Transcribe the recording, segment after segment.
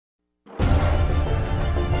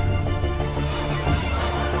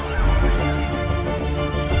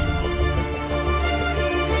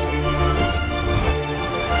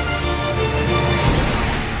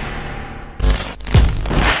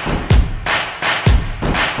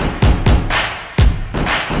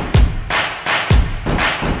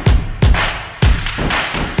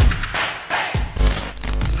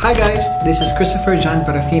Hi guys, this is Christopher John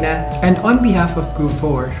Parafina, and on behalf of Group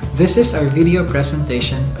 4, this is our video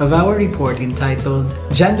presentation of our report entitled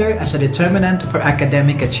Gender as a Determinant for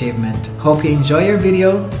Academic Achievement. Hope you enjoy your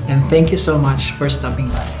video, and thank you so much for stopping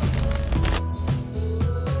by.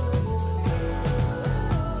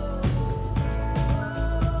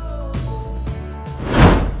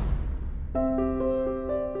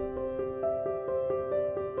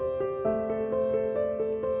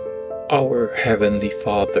 Our Heavenly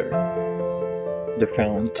Father, the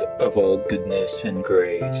fount of all goodness and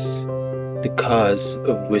grace, the cause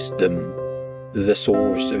of wisdom, the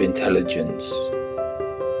source of intelligence,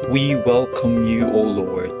 we welcome you, O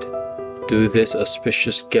Lord, to this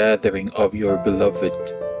auspicious gathering of your beloved,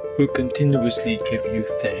 who continuously give you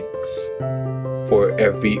thanks for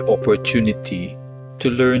every opportunity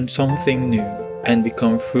to learn something new and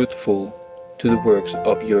become fruitful to the works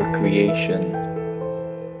of your creation.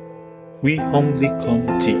 We humbly come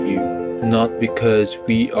to you, not because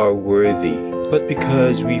we are worthy, but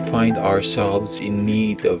because we find ourselves in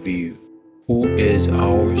need of you, who is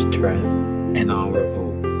our strength and our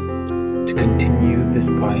hope, to continue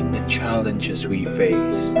despite the challenges we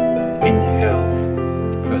face in health,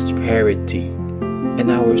 prosperity,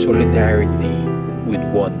 and our solidarity with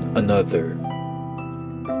one another.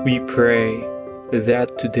 We pray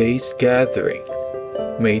that today's gathering,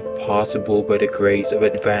 made possible by the grace of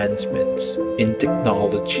advancements in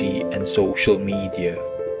technology and social media,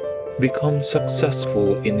 become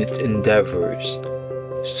successful in its endeavors,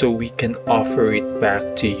 so we can offer it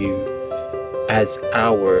back to you as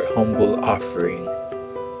our humble offering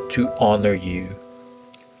to honor you,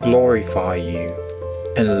 glorify you,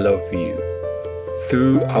 and love you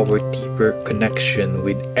through our deeper connection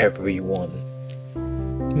with everyone.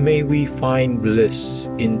 May we find bliss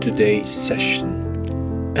in today's session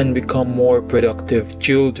and become more productive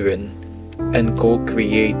children and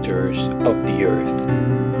co-creators of the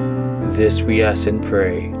earth. This we ask and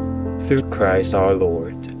pray through Christ our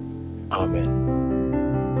Lord. Amen.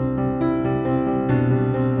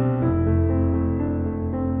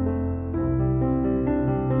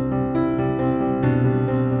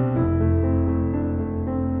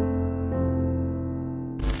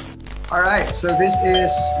 Alright, so this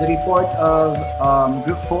is the report of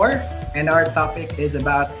Group 4. And our topic is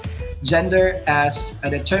about gender as a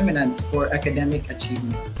determinant for academic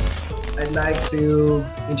achievements. I'd like to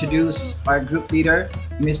introduce our group leader,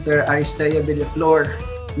 Mr. Aristeo Villaflor,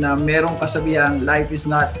 na merong kasabihang life is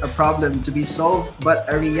not a problem to be solved, but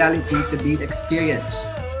a reality to be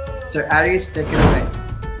experienced. Sir Aris, take it away.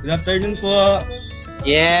 Good afternoon po.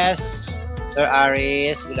 Yes, Sir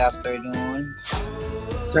Aris, good afternoon.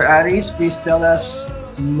 Sir Aris, please tell us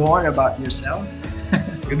more about yourself.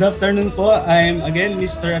 Good afternoon po. I'm again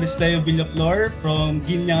Mr. Aristeo Villaflor from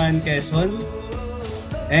Ginyangan, Quezon,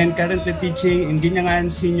 and currently teaching in Ginyangan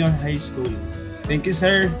Senior High School. Thank you,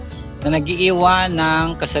 sir. Na nag-iiwan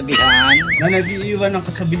ng kasabihan. Na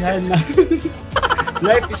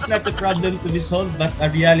life is not a problem to be solved, but a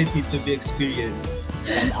reality to be experienced.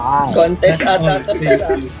 Contest ata to, sir.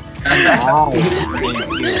 Thank you.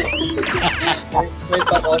 May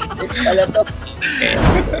pa-contest pala to.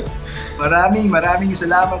 Maraming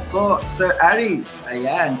salamat po, Sir Aris.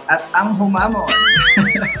 Ayan, at ang humamon.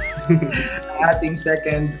 Ating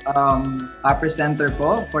second presenter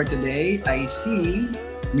po for today, I see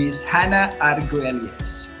Miss Hannah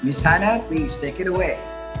Arguelles. Miss Hannah, please take it away.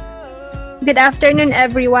 Good afternoon,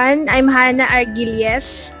 everyone. I'm Hannah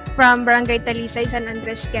Arguelles from Barangay Talisay, San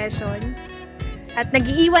Andres, Quezon. At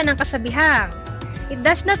nag-iiwan ng kasabihang, it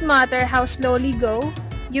does not matter how slowly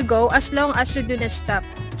you go as long as you do not stop.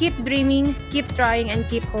 Keep dreaming, keep trying, and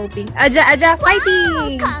keep hoping. Aja,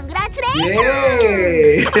 fighting! Wow, congratulations!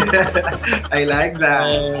 Yay! I like that.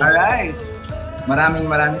 Alright.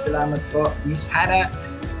 Maraming salamat po, Miss Hannah.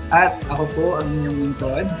 At ako po ang inyong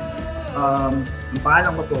lingkod. Ang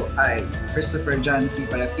pangalan ko po ay Christopher John C.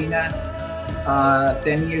 Parafina.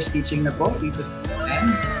 10 years teaching na po dito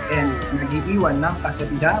and nag-iiwan ng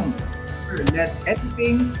kasabihang, let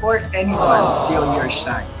anything or anyone steal your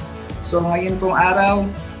shine. So ngayon pong araw,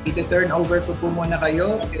 iti-turn over po muna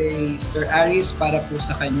kayo kay Sir Aris para po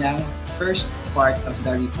sa kanyang first part of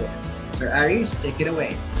the report. Sir Aris, take it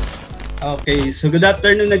away. Okay, so good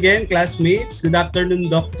afternoon again, classmates. Good afternoon,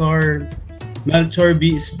 Dr. Melchor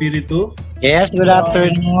B. Espiritu. Yes, good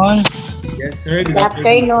afternoon. Yes, sir. Good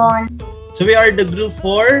afternoon. So we are the Group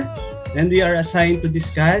 4, and we are assigned to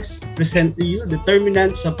discuss, present to you,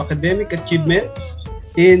 determinants of academic achievements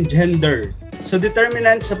in gender. So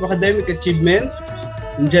determinants of academic achievement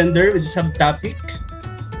in gender with subtopic.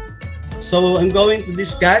 So I'm going to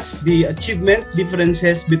discuss the achievement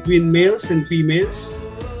differences between males and females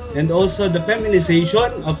and also the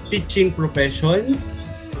feminization of teaching profession.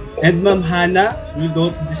 And Ma'am Hannah will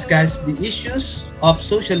go to discuss the issues of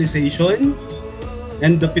socialization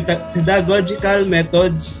and the pedagogical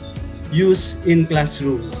methods used in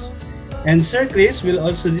classrooms. And Sir Chris will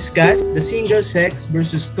also discuss the single-sex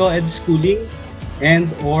versus co-ed schooling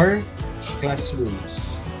and or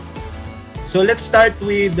classrooms. So let's start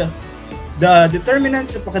with the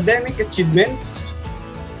determinants of academic achievement.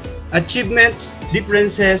 Achievement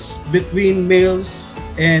differences between males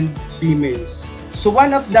and females. So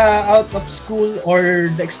one of the out of school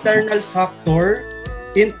or the external factor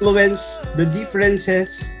influence the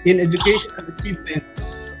differences in educational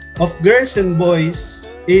achievements of girls and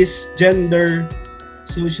boys is gender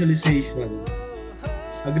socialization.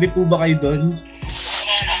 Agree po ba kayo doon?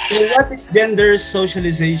 So what is gender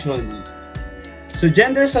socialization? So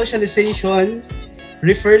gender socialization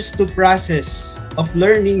refers to process of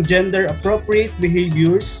learning gender appropriate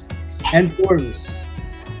behaviors and forms.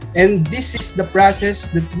 And this is the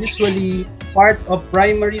process that usually part of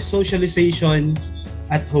primary socialization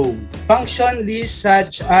at home. Function lists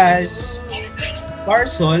such as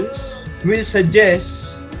Parsons will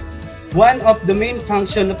suggest one of the main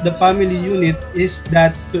function of the family unit is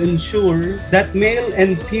that to ensure that male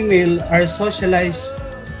and female are socialized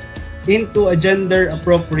into a gender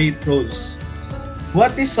appropriate roles.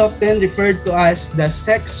 What is often referred to as the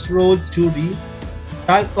sex role theory,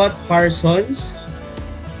 Talcott Parsons,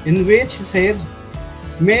 in which he said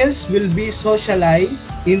males will be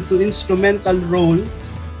socialized into instrumental role,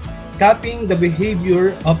 copying the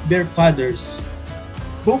behavior of their fathers,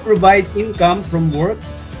 who provide income from work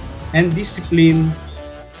and discipline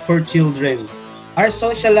for children, are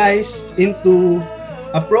socialized into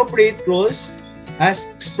appropriate roles as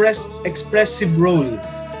expressive role,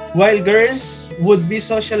 while girls would be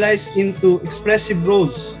socialized into expressive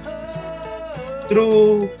roles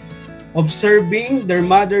through observing their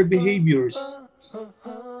mother behaviors,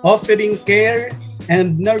 offering care,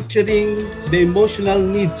 and nurturing the emotional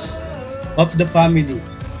needs of the family.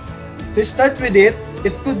 To start with it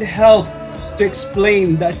could help to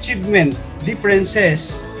explain the achievement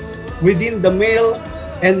differences within the male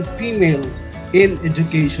and female in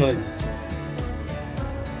education.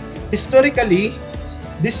 Historically,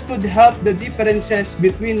 this could help the differences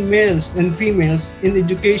between males and females in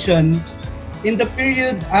education in the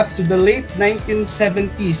period up to the late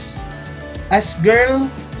 1970s, as girls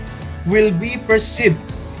will be perceived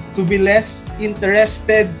to be less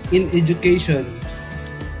interested in education,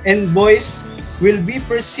 and boys will be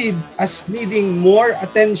perceived as needing more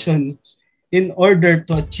attention in order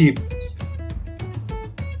to achieve.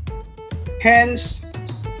 Hence,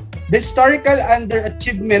 the historical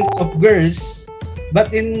underachievement of girls,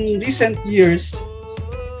 but in recent years,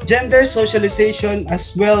 gender socialization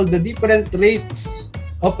as well the different rates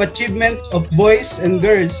of achievement of boys and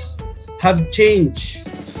girls have changed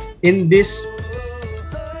in this.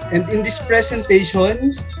 And in this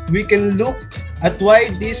presentation, we can look at why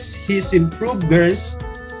this has improved girls'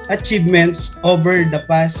 achievements over the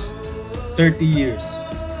past 30 years.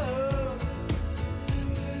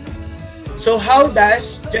 So how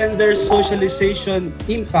does gender socialization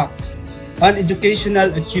impact on educational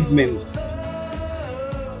achievement?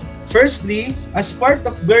 Firstly, as part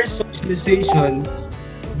of girls' socialization,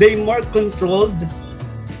 they more controlled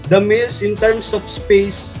the males in terms of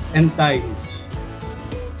space and time.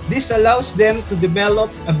 This allows them to develop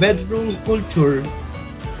a bedroom culture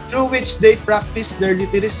through which they practice their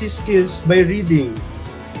literacy skills by reading,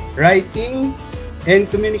 writing, and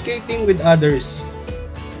communicating with others.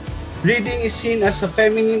 Reading is seen as a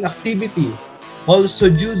feminine activity, also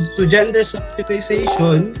due to gender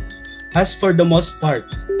socialization, as for the most part.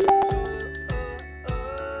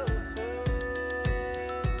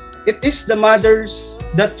 It is the mothers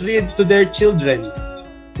that read to their children,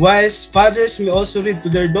 whilst fathers may also read to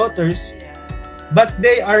their daughters, but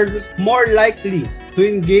they are more likely to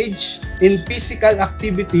engage in physical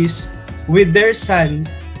activities with their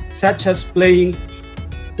sons, such as playing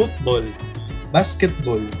football,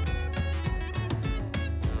 basketball.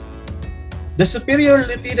 The superior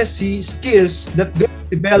literacy skills that girls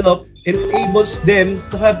develop enables them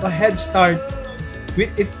to have a head start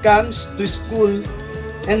when it comes to school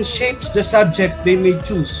and shapes the subject they may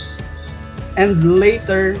choose. And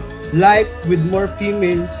later, life with more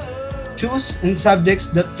females choose in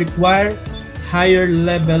subjects that require higher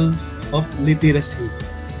level of literacy.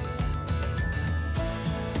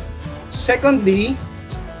 Secondly,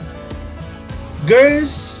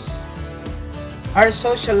 girls are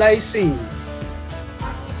socializing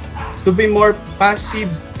to be more passive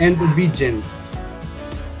and obedient.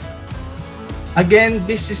 Again,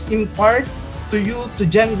 this is in part you to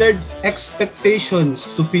gendered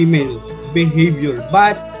expectations to female behavior,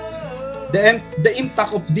 but the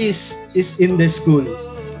impact of this is in the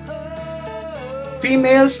schools.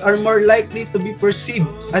 Females are more likely to be perceived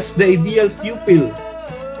as the ideal pupil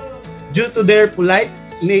due to their polite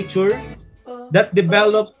nature that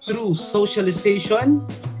develop through socialization,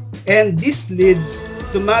 and this leads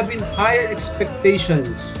to having higher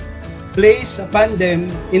expectations placed upon them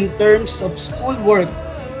in terms of schoolwork,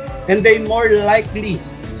 and they more likely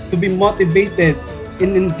to be motivated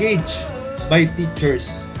and engaged by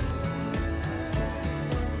teachers.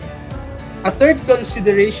 A third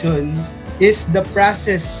consideration is the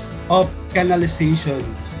process of canalization.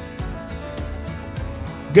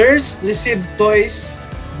 Girls receive toys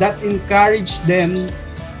that encourage them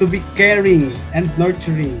to be caring and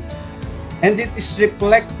nurturing, and it is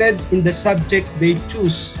reflected in the subject they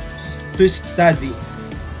choose to study.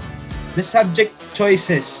 The subject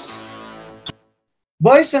choices.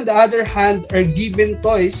 Boys, on the other hand, are given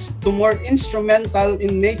toys to more instrumental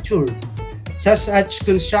in nature, such as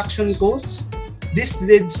construction codes. This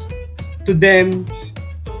leads to them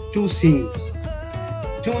choosing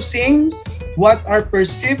what are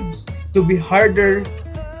perceived to be harder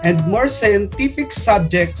and more scientific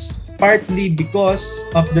subjects, partly because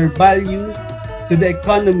of their value to the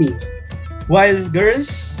economy, while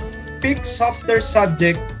girls pick softer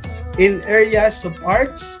subjects in areas of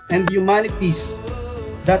arts and humanities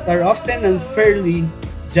that are often unfairly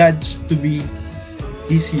judged to be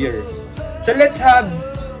easier. So let's have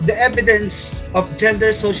the evidence of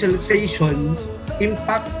gender socialization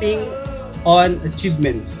impacting on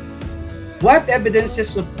achievement. What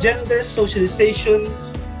evidences of gender socialization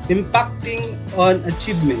impacting on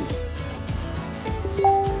achievement?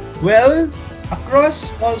 Well,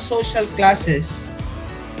 across all social classes,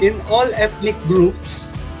 in all ethnic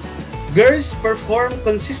groups, girls perform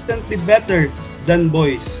consistently better than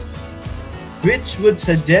boys, which would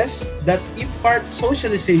suggest that impart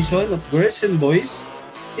socialization of girls and boys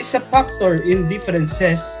is a factor in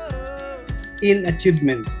differences in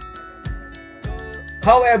achievement.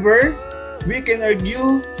 However, we can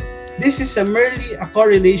argue this is merely a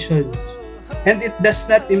correlation, and it does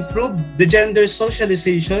not improve the gender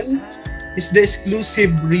socialization is the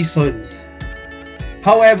exclusive reason.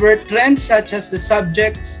 However, trends such as the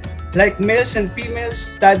subjects like males and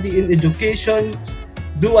females study in education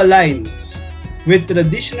do align with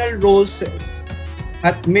traditional roles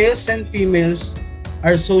at males and females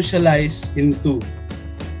are socialized into.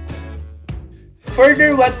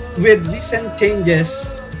 Further, what with recent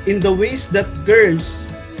changes in the ways that girls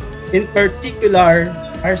in particular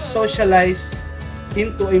are socialized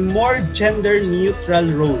into a more gender-neutral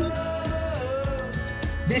role.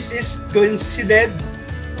 This is coincided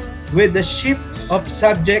with the shift of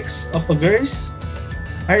subjects of girls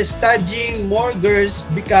are studying. More girls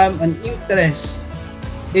become an interest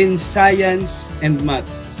in science and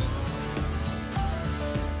maths.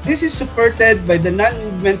 This is supported by the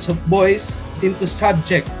non-movements of boys into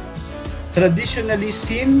subject traditionally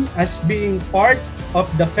seen as being part of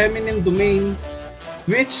the feminine domain,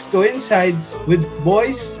 which coincides with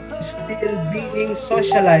boys still being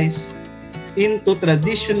socialized into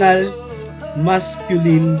traditional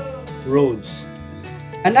masculine roles.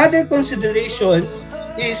 Another consideration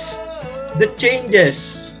is the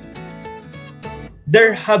changes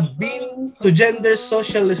there have been to gender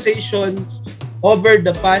socialization over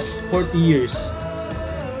the past 40 years.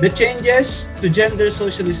 The changes to gender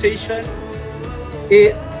socialization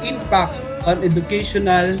impact on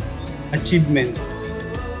educational achievement.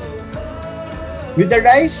 With the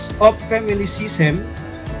rise of feminism,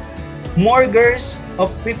 more girls have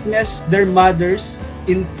witnessed their mothers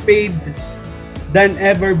in paid than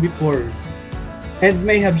ever before, and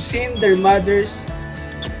may have seen their mothers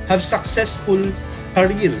have successful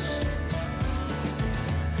careers.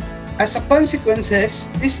 As a consequence,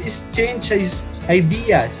 this is changes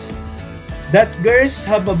ideas that girls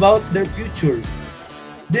have about their future.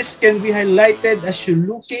 This can be highlighted as you're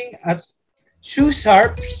looking at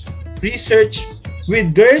Sharp's research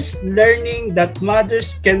with girls learning that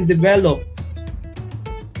mothers can develop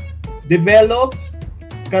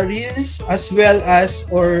careers as well as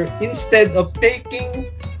or instead of taking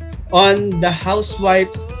on the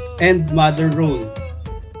housewife and mother role.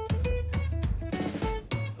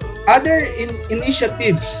 Other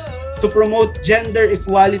initiatives to promote gender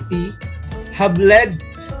equality have led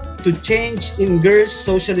to change in girls'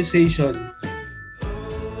 socialization.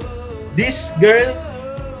 This girl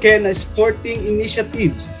can a sporting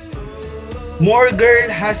initiative. More girl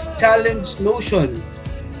has challenged notion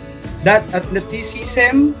that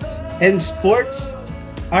athleticism and sports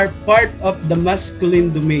are part of the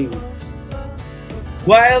masculine domain.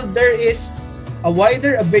 While there is a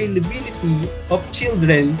wider availability of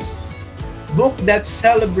children's books that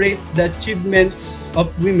celebrate the achievements of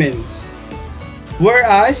women,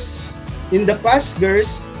 whereas in the past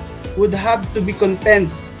girls would have to be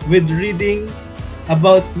content with reading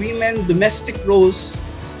about women domestic roles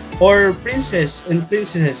or princess and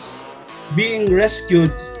princesses being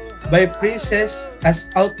rescued by princess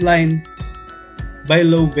as outlined by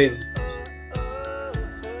Loven.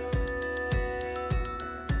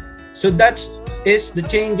 So that is the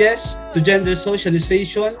changes to gender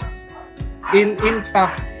socialization in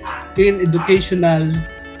impact in educational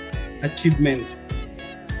achievement.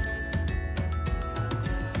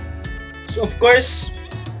 So of course,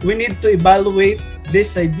 we need to evaluate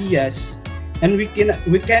these ideas, and we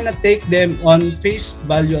cannot take them on face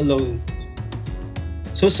value alone.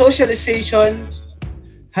 So socialization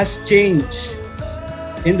has changed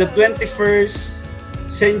in the 21st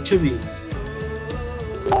century,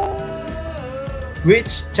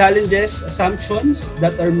 which challenges assumptions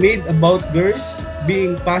that are made about girls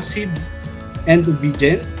being passive and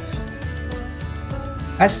obedient.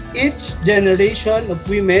 As each generation of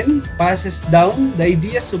women passes down the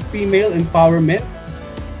ideas of female empowerment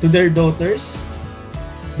to their daughters,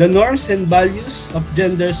 the norms and values of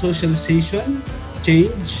gender socialization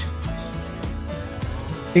change.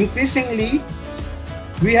 Increasingly,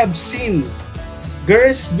 we have seen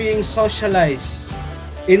girls being socialized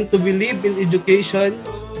into belief in education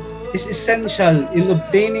is essential in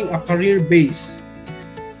obtaining a career base.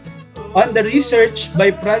 On the research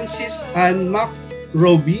by Francis and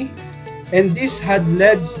McRobbie, and this had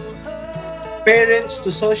led parents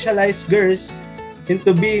to socialize girls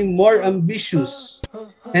into being more ambitious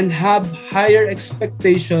and have higher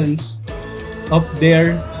expectations of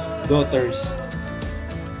their daughters.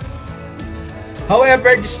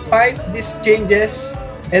 However, despite these changes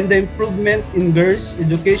and the improvement in girls'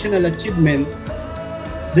 educational achievement,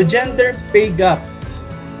 the gender pay gap,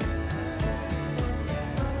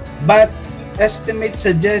 but estimates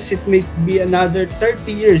suggest it may be another 30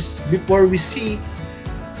 years before we see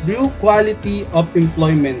true quality of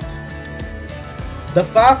employment. The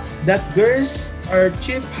fact that girls are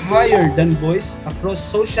achieved higher than boys across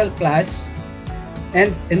social class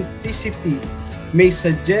and ethnicity may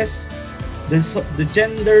suggest the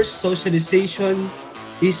gender socialization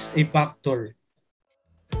is a factor.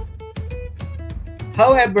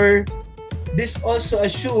 However, this also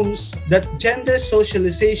assumes that gender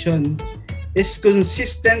socialization is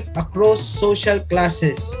consistent across social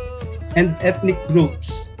classes and ethnic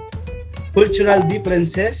groups. Cultural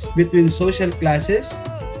differences between social classes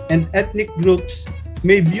and ethnic groups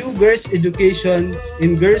may view girls' education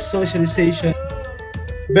in girls' socialization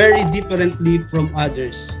very differently from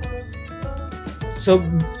others. So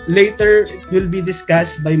later it will be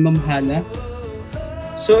discussed by Ma'am Hannah.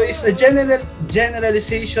 So it's a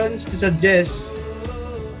generalization to suggest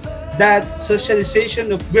that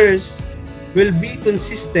socialization of girls will be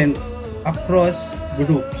consistent across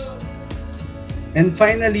groups. And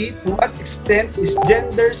finally, to what extent is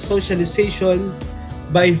gender socialization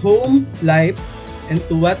by home life, and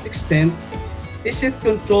to what extent is it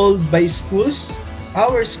controlled by schools,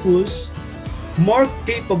 our schools, more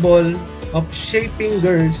capable of shaping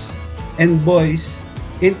girls and boys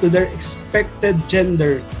into their expected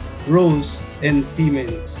gender roles and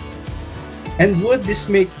females? And would this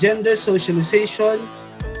make gender socialization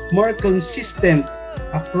more consistent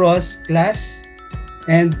across class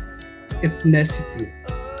and ethnicity?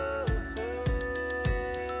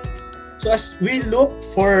 So as we look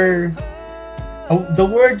for the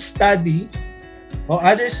word study or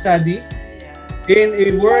other study in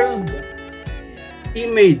a world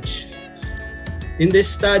image, in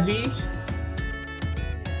this study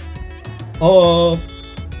of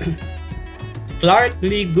Clark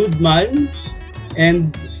Lee Goodman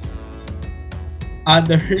and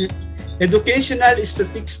other educational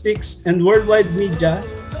statistics and worldwide media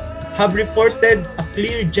have reported a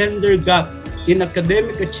clear gender gap in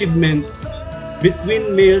academic achievement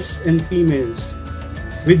between males and females,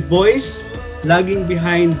 with boys lagging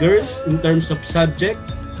behind girls in terms of subject,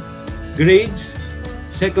 grades,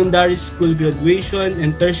 secondary school graduation,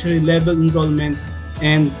 and tertiary level enrollment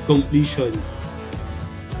and completion.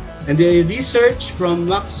 And the research from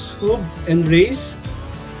Max Hub and Reyes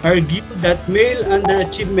argue that male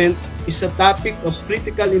underachievement is a topic of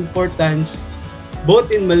critical importance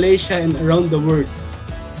both in Malaysia and around the world.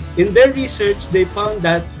 In their research, they found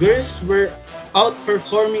that girls were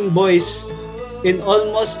outperforming boys in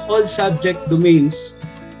almost all subject domains,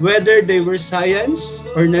 whether they were science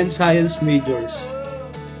or non-science majors.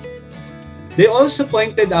 They also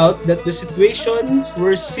pointed out that the situation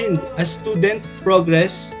worsened as students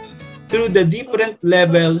progress through the different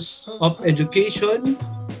levels of education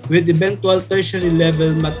with eventual tertiary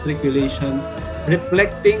level matriculation,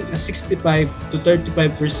 reflecting a 65 to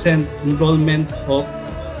 35% enrollment of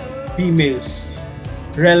females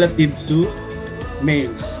relative to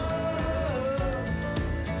males.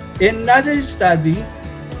 In another study,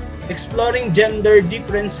 exploring gender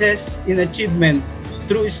differences in achievement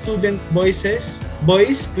through student voice,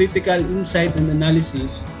 critical insight, and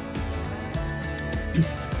analysis,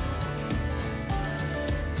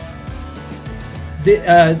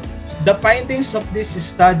 the findings of this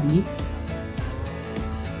study,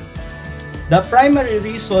 the primary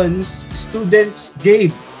reasons students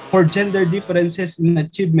gave for gender differences in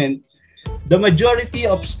achievement, the majority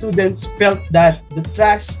of students felt that the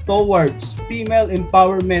trust towards female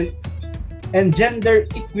empowerment and gender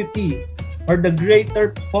equity, or the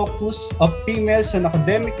greater focus of females on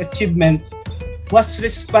academic achievement, was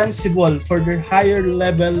responsible for their higher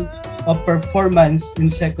level of performance in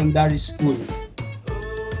secondary school.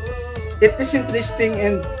 It is interesting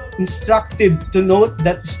and instructive to note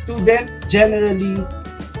that students generally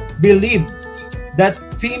believe that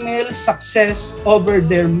female success over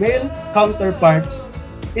their male counterparts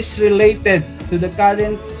is related to the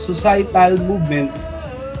current societal movement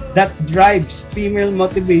that drives female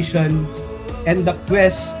motivation and the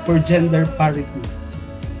quest for gender parity.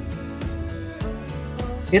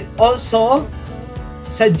 It also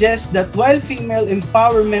suggests that while female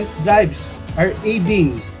empowerment drives are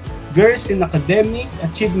aiding girls in academic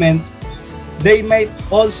achievement, they might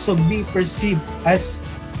also be perceived as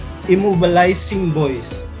immobilizing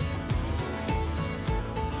boys.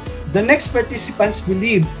 The next participants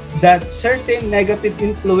believe that certain negative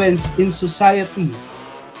influence in society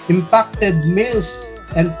impacted males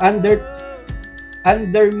and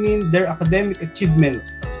undermined their academic achievement.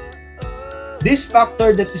 This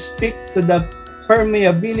factor that speaks to the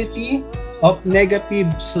permeability of negative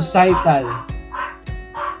societal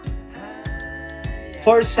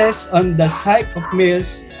forces on the psyche of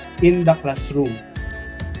males in the classroom.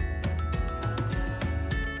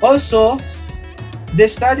 Also, the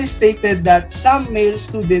study stated that some male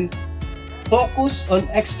students focus on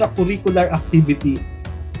extracurricular activity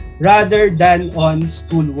rather than on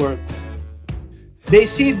schoolwork. They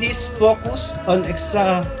see this focus on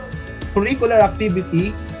extracurricular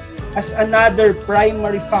activity as another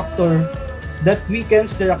primary factor that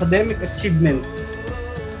weakens their academic achievement.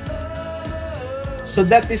 So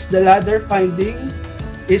that is the latter finding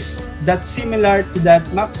is that similar to that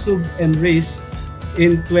Maksub and Reis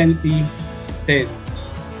in 2010.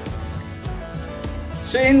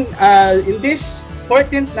 So in this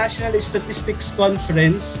 14th National Statistics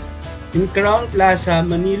Conference in Crown Plaza,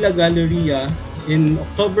 Manila Galleria in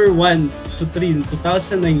October 1 to 3,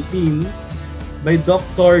 2019 by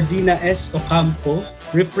Dr. Dina S. Ocampo,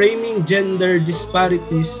 Reframing Gender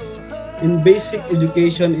Disparities in Basic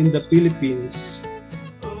Education in the Philippines.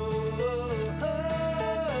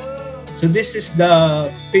 So this is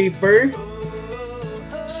the paper.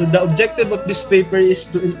 So the objective of this paper is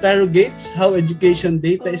to interrogate how education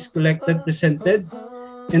data is collected, presented,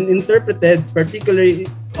 and interpreted, particularly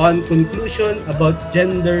on conclusion about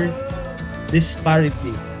gender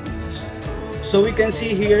disparity. So we can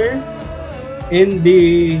see here in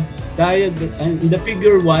the diagram, in the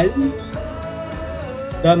figure 1,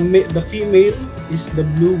 the female is the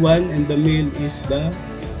blue one and the male is the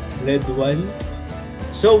red one.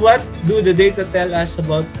 So what do the data tell us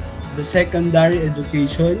about the secondary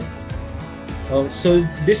education? So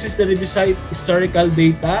this is the revised historical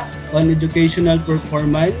data on educational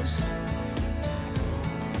performance.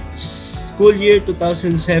 School year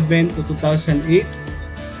 2007 to 2008,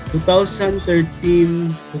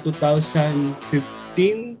 2013 to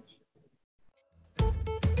 2015,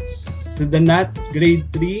 to the not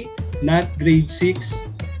grade 3, not grade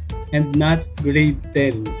 6, and not grade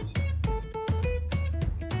 10.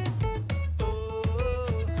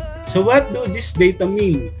 So what do this data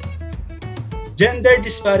mean? Gender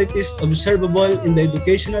disparities observable in the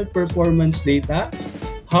educational performance data.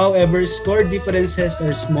 However, score differences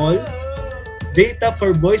are small. Data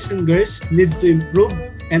for boys and girls need to improve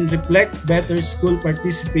and reflect better school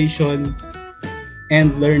participation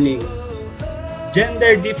and learning.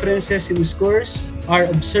 Gender differences in scores are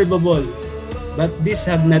observable, but these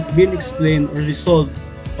have not been explained or resolved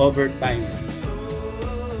over time.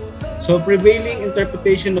 So prevailing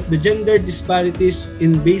interpretation of the gender disparities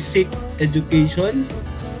in basic education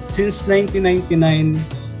since 1999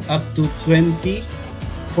 up to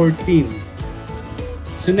 2014.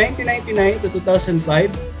 So 1999 to 2005,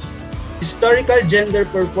 Historical gender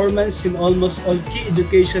performance in almost all key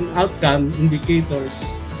education outcome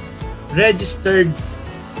indicators registered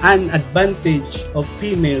an advantage of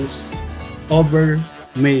females over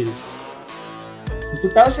males.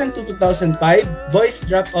 In 2000 to 2005, boys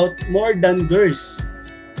drop out more than girls.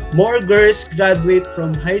 More girls graduate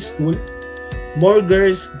from high school. More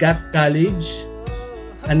girls got college.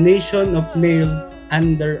 A nation of male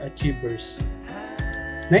underachievers.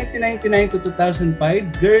 1999 to 2005,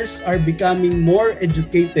 girls are becoming more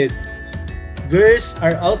educated. Girls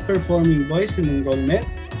are outperforming boys in enrollment,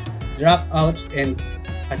 dropout, and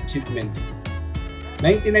achievement.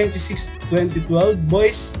 1996 to 2012,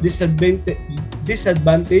 boys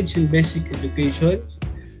disadvantage in basic education,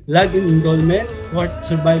 lag in enrollment, cohort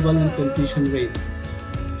survival, and completion rate.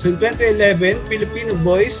 So in 2011, Filipino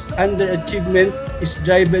boys underachievement is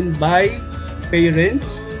driven by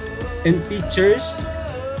parents and teachers,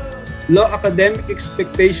 low academic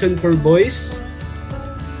expectation for boys,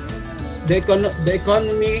 the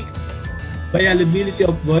economy, viability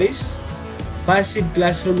of boys, passive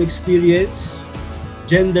classroom experience,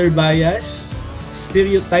 gender bias,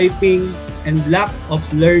 stereotyping, and lack of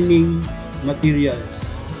learning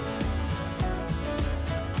materials.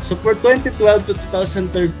 So for 2012 to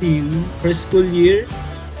 2013, for school year,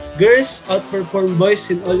 girls outperform boys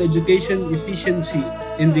in all education efficiency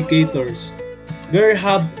indicators.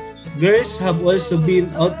 Girls have also been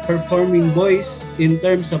outperforming boys in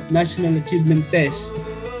terms of national achievement tests.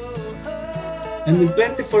 And in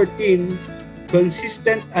 2014,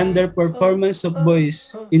 consistent underperformance of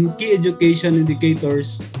boys in key education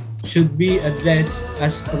indicators should be addressed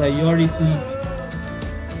as priority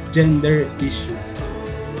gender issue.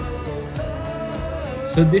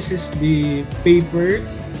 So this is the paper.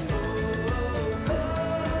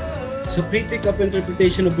 So critique of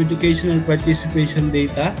interpretation of educational participation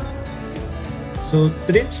data. So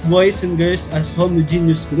treats boys and girls as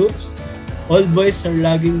homogeneous groups. All boys are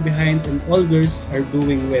lagging behind and all girls are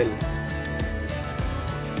doing well.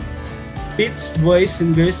 Pits boys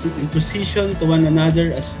and girls in position to one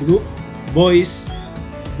another as group, boys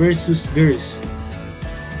versus girls.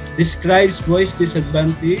 Describes boys'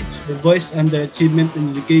 disadvantage or boys' underachievement in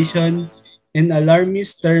education in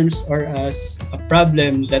alarmist terms or as a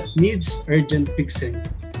problem that needs urgent fixing.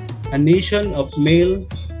 A nation of male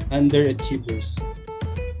underachievers.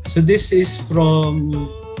 So this is from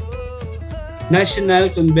National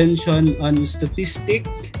Convention on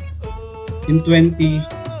Statistics in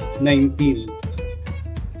 2019.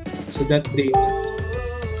 So that data.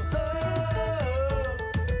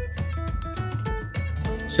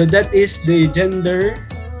 So that is the gender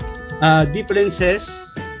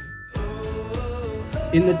differences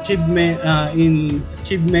in achievement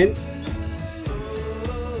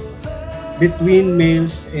between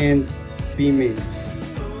males and females.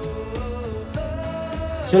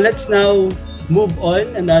 So let's now move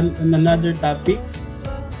on another topic,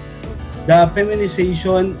 the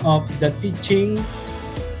feminization of the teaching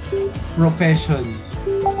profession.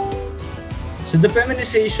 So the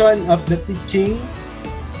feminization of the teaching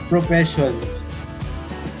profession.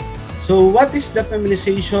 So what is the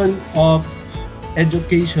feminization of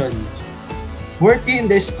education? Working in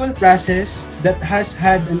the school process that has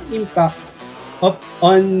had an impact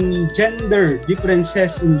on gender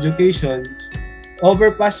differences in education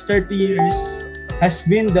over past 30 years has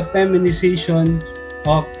been the feminization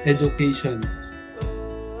of education.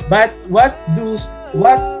 But what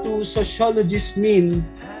do sociologists mean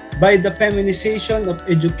by the feminization of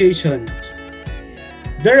education?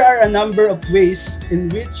 There are a number of ways in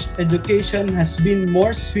which education has been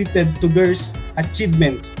more suited to girls'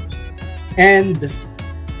 achievement. And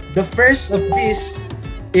the first of these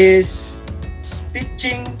is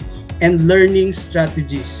teaching and learning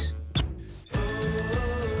strategies.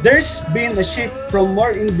 There's been a shift from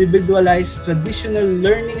more individualized traditional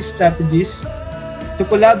learning strategies to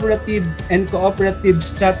collaborative and cooperative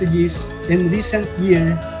strategies in recent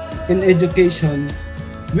years in education,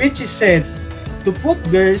 which is said to put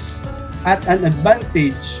girls at an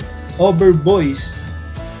advantage over boys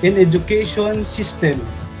in education system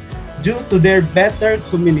due to their better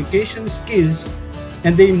communication skills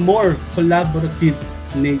and a more collaborative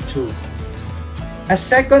nature. A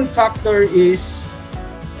second factor is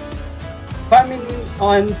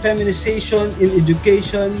feminization in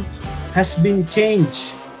education has been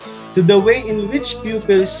changed to the way in which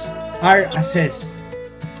pupils are assessed.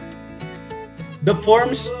 The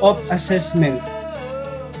forms of assessment.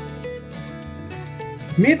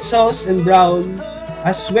 Mitsos and Brown,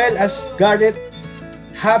 as well as Garrett,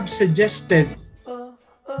 have suggested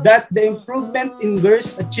that the improvement in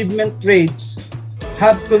girls' achievement rates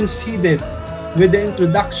have coincided with the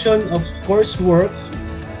introduction of coursework,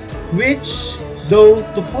 which, though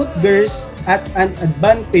to put girls at an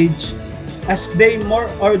advantage as they more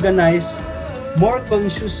organized, more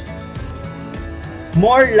conscious,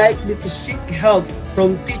 more likely to seek help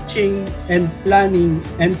from teaching and planning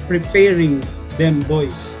and preparing them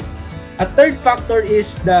boys. A third factor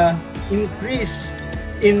is the increase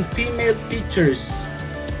in female teachers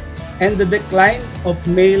and the decline of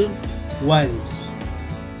male ones.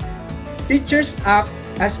 Teachers act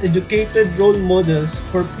as educated role models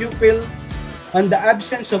for pupils. On the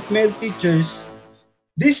absence of male teachers,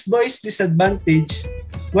 this boys disadvantage,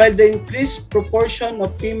 while the increased proportion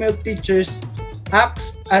of female teachers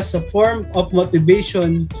acts as a form of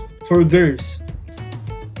motivation for girls.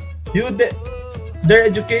 Their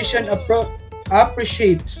education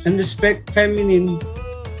appreciates and respects feminine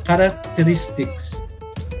characteristics.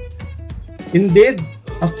 Indeed,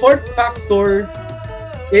 a fourth factor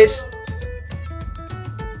is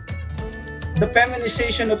the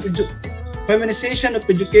feminization of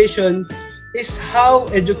education is how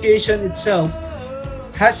education itself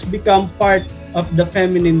has become part of the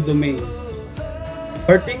feminine domain,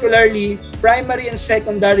 particularly primary and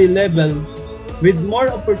secondary level, with more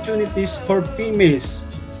opportunities for females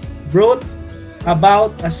brought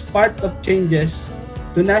about as part of changes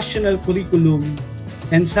to national curriculum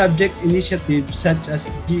and subject initiatives such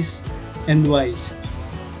as GIS and WISE.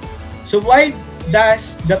 So why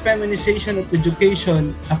does the feminization of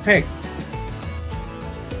education affect?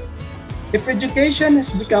 If education has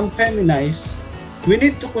become feminized, we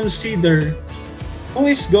need to consider who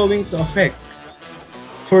is going to affect.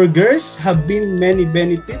 For girls have been many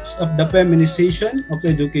benefits of the feminization of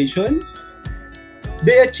education.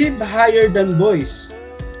 They achieve higher than boys,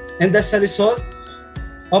 and as a result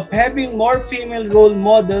of having more female role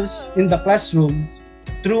models in the classroom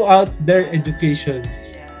throughout their education,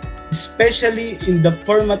 especially in the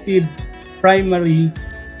formative primary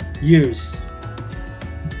years.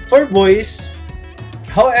 For boys,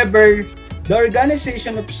 however, the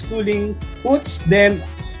organization of schooling puts them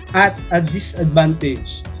at a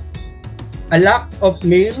disadvantage. A lack of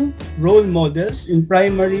male role models in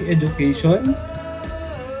primary education,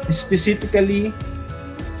 specifically,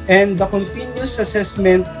 and the continuous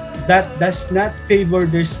assessment that does not favor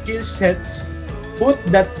their skill sets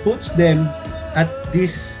puts them at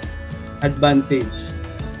disadvantage.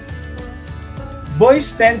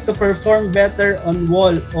 Boys tend to perform better on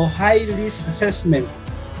wall or high-risk assessment,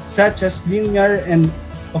 such as linear and,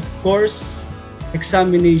 of course,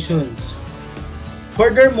 examinations.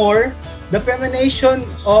 Furthermore, the feminization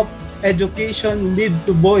of education lead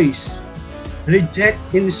to boys reject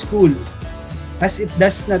in school as it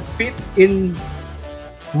does not fit in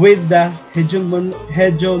with the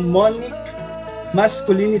hegemonic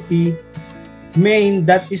masculinity main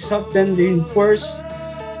that is often reinforced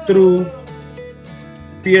through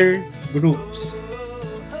peer groups.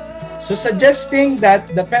 So suggesting that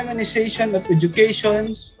the feminization of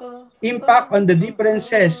education's impact on the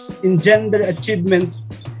differences in gender achievement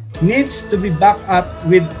needs to be backed up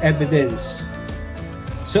with evidence.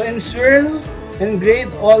 So in Swirl and Grade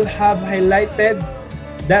all have highlighted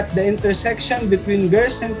that the intersection between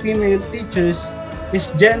girls and female teachers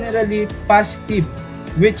is generally positive,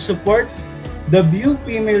 which support the view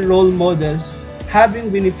female role models having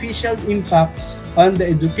beneficial impacts on the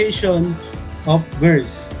education of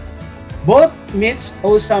girls. Both Mitch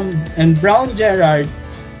Osam and Brown Gerard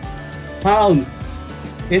found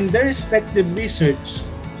in their respective research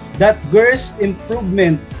that girls'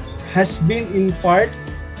 improvement has been in part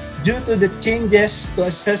due to the changes to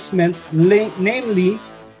assessment, namely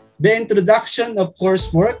the introduction of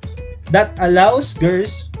coursework that allows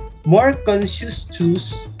girls more conscious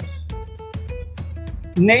choose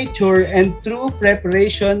nature and true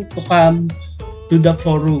preparation to come to the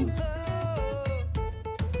forum.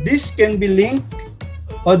 This can be linked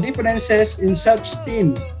or differences in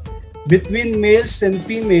self-esteem between males and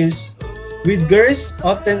females, with girls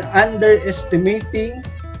often underestimating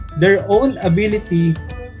their own ability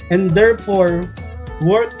and therefore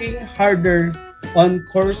working harder on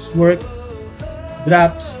coursework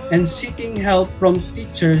drafts and seeking help from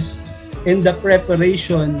teachers in the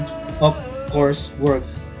preparation of coursework.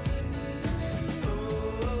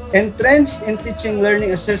 And trends in teaching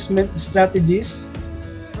learning assessment strategies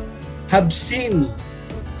have seen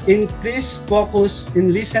increased focus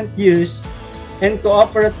in recent years and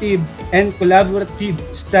cooperative and collaborative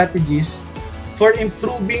strategies for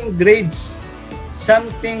improving grades,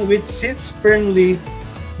 something which sits firmly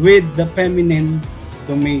with the feminine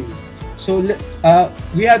domain. So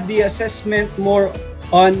we have the assessment more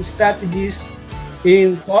on strategies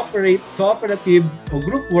in cooperative or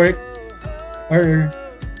group work or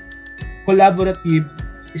collaborative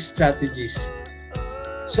strategies.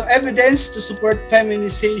 So evidence to support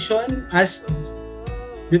feminization as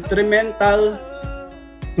detrimental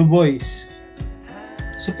to boys.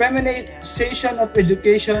 So feminization of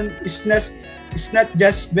education is not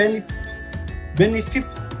just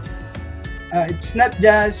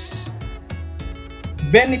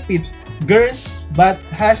benefit girls, but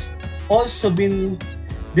has also been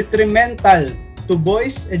detrimental to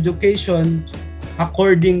boys' education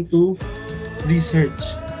according to research.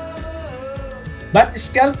 But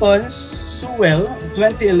Skelton's Sewell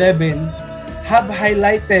 2011 have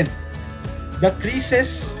highlighted the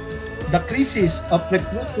crisis of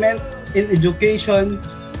recruitment in education,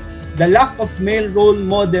 the lack of male role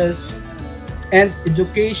models, and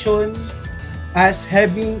education as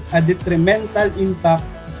having a detrimental impact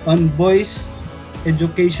on boys'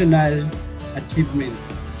 educational achievement.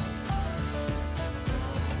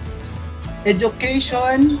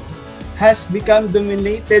 Education has become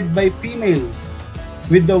dominated by female,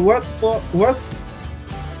 with the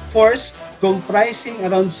workforce comprising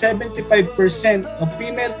around 75% of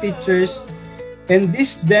female teachers, and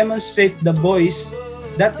this demonstrates the boys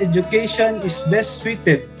that education is best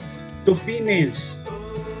suited to females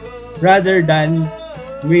rather than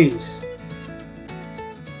males.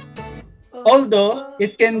 Although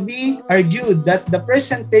it can be argued that the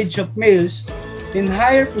percentage of males in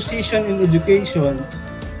higher position in education,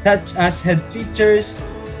 such as head teachers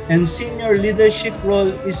and senior leadership role,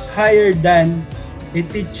 is higher than a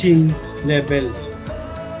teaching level.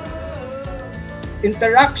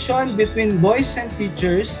 Interaction between boys and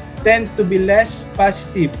teachers tend to be less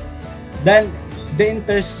positive than the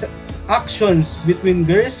interactions between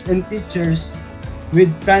girls and teachers, with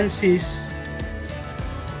Francis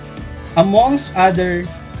amongst others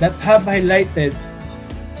that have highlighted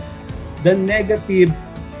the negative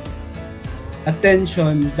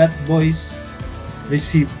attention that boys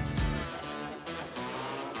receive.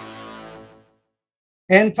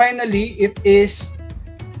 And finally, it is,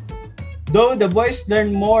 though the boys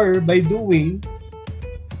learn more by doing,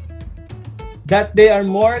 that they are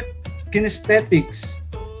more kinesthetics,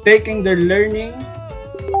 taking their learning.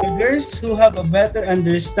 The girls who have a better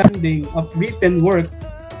understanding of written work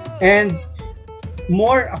and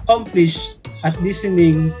more accomplished at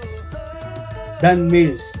listening than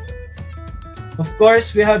males. Of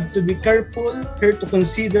course, we have to be careful here to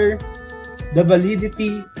consider the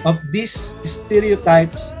validity of these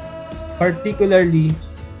stereotypes, particularly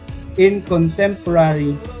in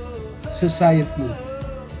contemporary society.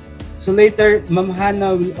 So later, Ma'am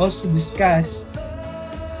Hannah will also discuss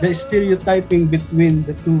the stereotyping between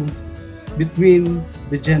the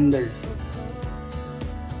gender.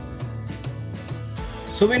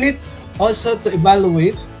 So we need also to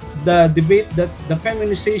evaluate the debate that the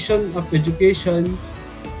feminization of education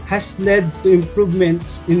has led to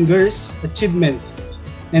improvements in girls' achievement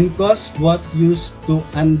and caused what used to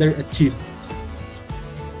underachieve.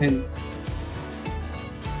 And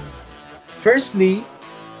firstly,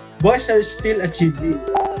 boys are still achieving,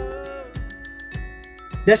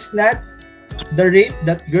 just not the rate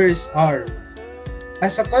that girls are.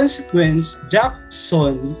 As a consequence,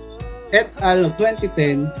 Jackson et al.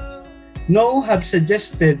 2010 now have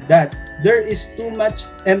suggested that there is too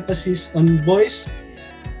much emphasis on boys'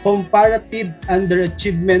 comparative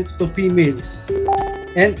underachievement to females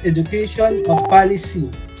and education of policy,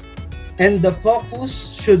 and the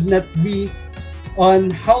focus should not be on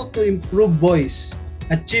how to improve boys'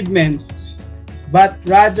 achievement, but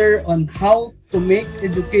rather on how to make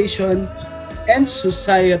education and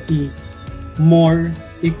society more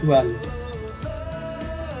equal.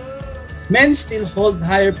 Men still hold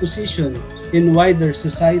higher positions in wider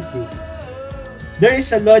society. There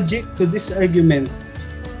is a logic to this argument.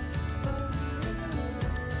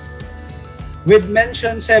 We've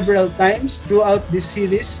mentioned several times throughout this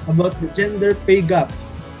series about the gender pay gap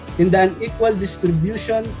in the unequal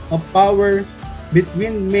distribution of power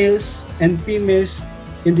between males and females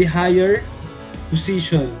in the higher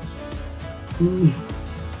position.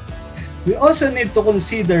 We also need to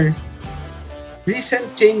consider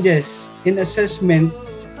recent changes in assessment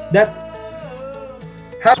that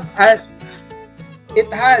had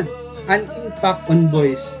an impact on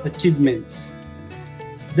boys' achievements.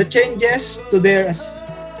 The changes to their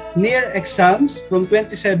near exams from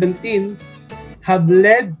 2017 have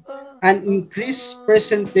led an increased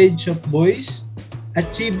percentage of boys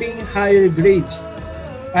achieving higher grades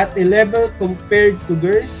at a level compared to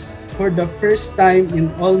girls for the first time in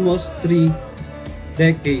almost 3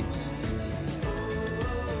 decades.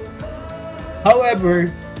 However,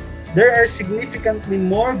 there are significantly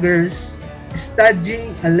more girls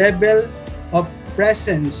studying a level of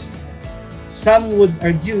presence. Some would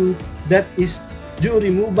argue that is due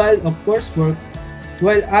removal of coursework,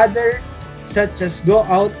 while others, such as Go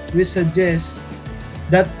Out, we suggest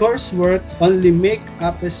that coursework only make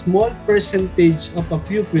up a small percentage of a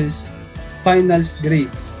pupil's finals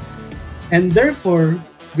grades, and therefore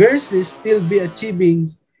girls will still be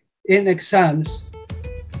achieving in exams.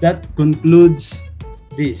 That concludes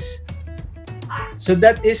this. So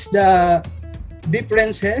that is the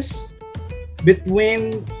differences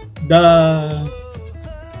between the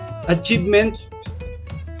achievement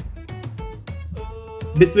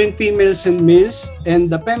between females and males and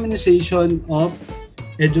the feminization of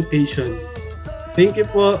education. Thank you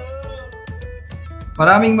po.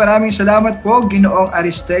 Maraming salamat po, Ginoong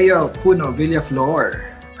Aristeo Puno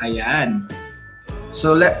Villaflor. Ayan.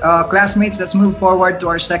 So, classmates, let's move forward to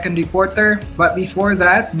our second reporter. But before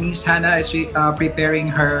that, Miss Hannah is preparing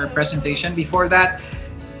her presentation. Before that,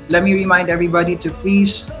 let me remind everybody to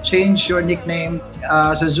please change your nickname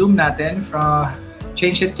sa Zoom natin.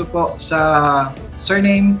 Change it to po sa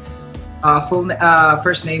surname,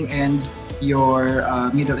 first name, and your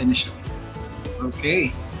middle initial.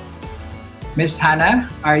 Okay. Miss Hannah,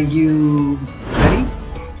 are you ready?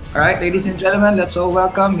 All right, ladies and gentlemen, let's all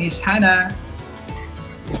welcome Miss Hannah.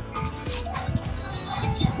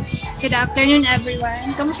 Good afternoon,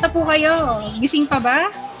 everyone. Kamusta po kayo? Gising pa ba?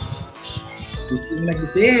 Gising na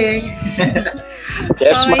gising.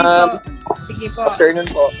 Yes, Okay ma'am. po. Sige po. Afternoon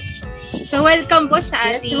po. So, welcome po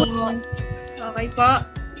sa ating... Okay po.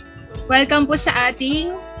 Welcome po sa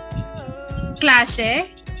ating klase.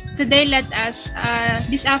 Today,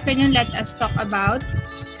 this afternoon, let us talk about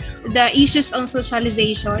the issues on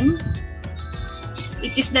socialization.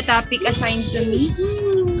 It is the topic assigned to me.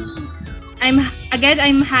 I'm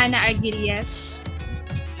Hannah Arguelles.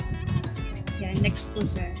 Yeah, next po,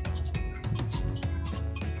 sir.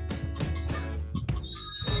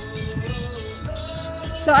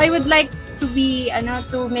 So I would like to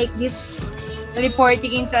make this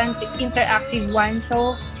reporting into an interactive one.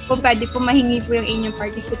 So kung pwede po mahingi po yung inyong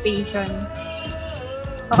participation.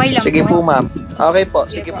 Okay lang Sige po? po, ma'am. Okay po.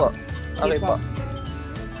 Sige po. Okay po.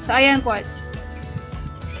 So ayan po.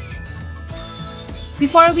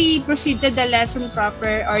 Before we proceed to the lesson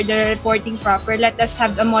proper or the reporting proper, let us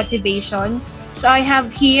have a motivation. So I have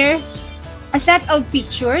here a set of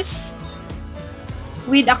pictures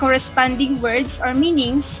with the corresponding words or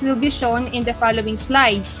meanings will be shown in the following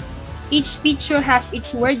slides. Each picture has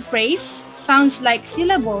its word phrase, sounds like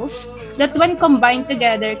syllables that when combined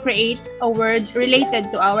together create a word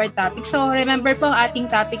related to our topic. So remember po,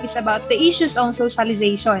 ating topic is about the issues on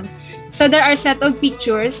socialization. So there are set of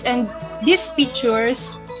pictures, and these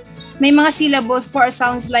pictures, may mga syllables or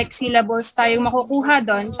sounds like syllables tayong makukuha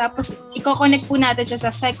doon. Tapos i-connect po natin siya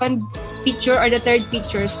sa second picture or the third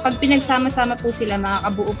pictures. Pag pinagsama-sama po sila,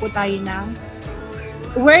 makakabuo po tayo ng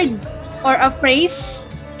word or a phrase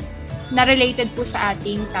na related po sa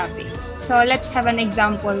ating topic. So let's have an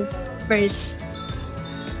example first.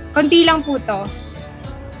 Konti lang po to.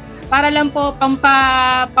 Para lang po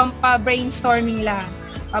pampa-brainstorming lang.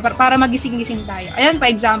 Para magising-gising tayo. Ayan pa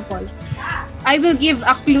example. I will give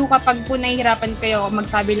a clue kapag po nahihirapan kayo,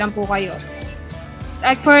 magsabi lang po kayo.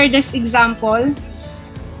 Like for this example,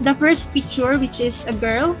 the first picture, which is a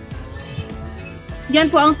girl,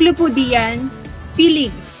 yan po, ang clue po diyan,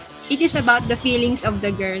 feelings. It is about the feelings of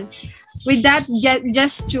the girl. With that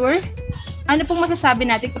gesture, ano pong masasabi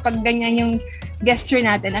natin kapag ganyan yung gesture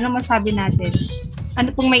natin? Ano masasabi natin?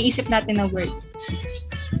 Ano pong may isip natin na word?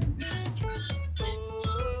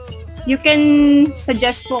 You can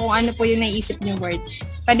suggest po kung ano po yung naisip niyo word.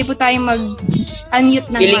 Pwede po tayong mag-unmute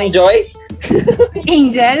ng Feeling mic. joy?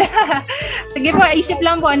 Angel? Sige po, isip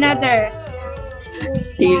lang po another.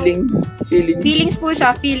 Feelings po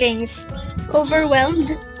siya, feelings.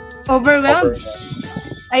 Overwhelmed. Overwhelmed?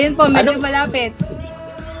 Ayun po, medyo malapit.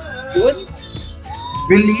 Good?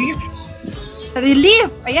 Relief? Relief.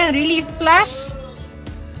 Ayan, relief plus.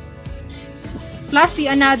 Plus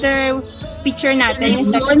yung another picture natin. Yung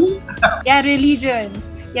second. Yeah, religion.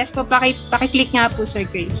 Yes po, paki-click nga po, Sir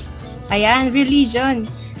Chris. Ayan, religion.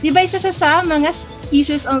 Di ba isa siya sa mga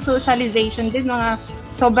issues on socialization din, mga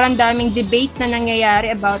sobrang daming debate na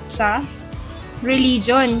nangyayari about sa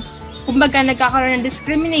religion. Kumbaga, nagkakaroon ng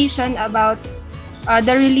discrimination about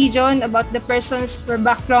the religion, about the person's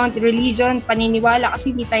background, religion, paniniwala, kasi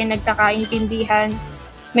hindi tayo nagkakaintindihan.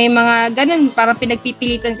 May mga ganun, parang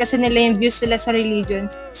pinagpipilitan kasi nila yung views sila sa religion.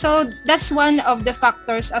 So, that's one of the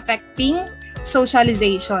factors affecting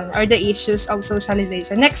socialization or the issues of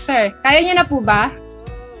socialization. Next, sir. Kaya nyo na po ba?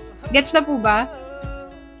 Gets na po ba?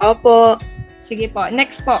 Opo. Sige po.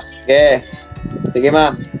 Next po. Okay. Sige,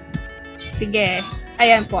 ma'am. Sige.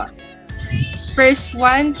 Ayan po. First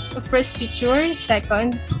one, first picture.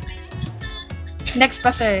 Second. Next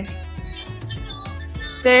pa, sir.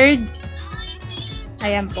 Third.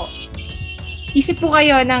 Ayan po. Isip po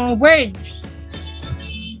kayo ng word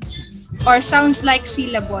or sounds like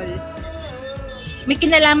syllable. May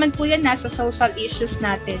kinalaman po yan sa social issues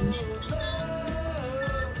natin.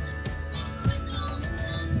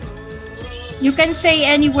 You can say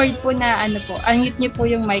any word po na ano po. Unmute niyo po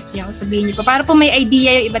yung mic niyo. Sabihin niyo po. Para po may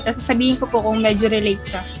idea yung iba. Tapos sabihin ko po kung medyo relate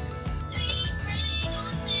siya.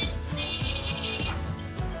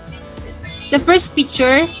 The first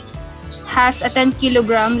picture has a 10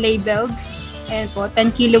 kilogram labeled. Ayan po.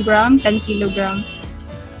 10 kilogram, 10 kilogram.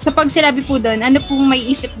 So pag sinabi po doon, ano pong may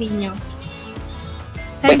isip ninyo?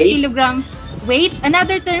 10 kilogram. Weight?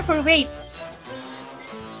 Another term for weight.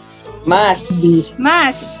 Mass.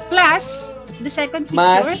 Mass. Plus, the second picture.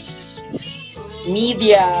 Mass.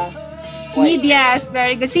 Media. Medias.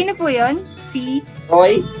 Very good. Sino po yun? Si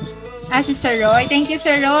Roy. Si Sir Roy. Thank you,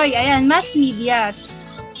 Sir Roy. Ayan, mass medias.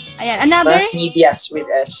 Ayan, another? Mass medias with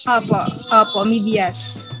S. Opo,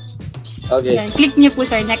 medias. Okay. Ayan, click niyo po,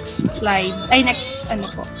 sir. Next slide. Ay, next, ano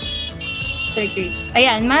po. Sir Chris.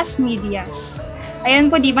 Ayan, mass medias.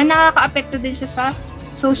 Ayan po, di ba nakaka-apekto din siya sa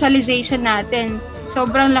socialization natin.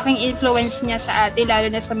 Sobrang laking influence niya sa atin, lalo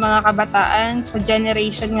na sa mga kabataan, sa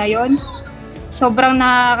generation ngayon. Sobrang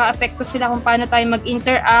nakaka-apekto sila kung paano tayo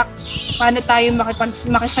mag-interact, paano tayo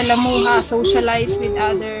makisalamuha, socialize with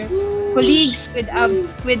other colleagues,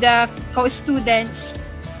 with the co-students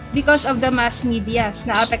because of the mass medias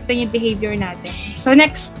na apekto yung behavior natin. So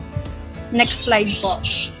next slide po.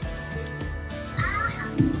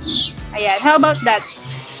 Ayan, how about that?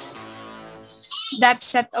 That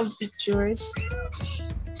set of pictures.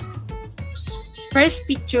 First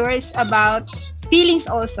picture is about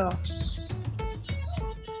feelings also.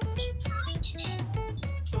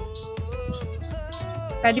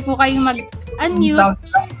 Pwede po kayong mag-unmute.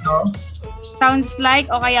 Sounds like, no? Sounds like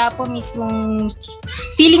o kaya po mismong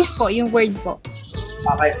feelings po, yung word po.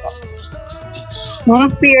 Okay po. Mga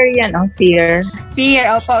fear yan, fear.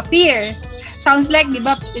 Fear, opo, fear. Sounds like, di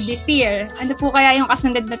ba, the fear. Ano po kaya yung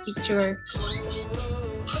kasunod na picture?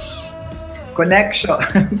 Connection.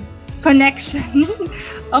 Connection.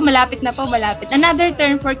 Malapit na po, malapit. Another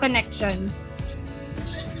term for connection.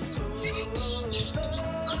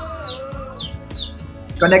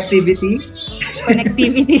 Connectivity.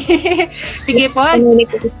 Connectivity. Sige po.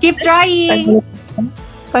 Keep trying.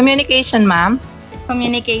 Communication, ma'am.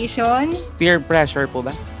 Communication. Peer pressure po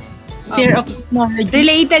ba? Fear of knowledge.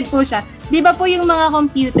 Related po siya. Di ba po yung mga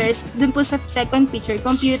computers, dun po sa second picture,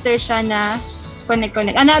 computer siya na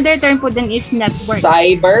connect. Another term po dun is network.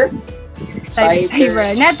 Cyber.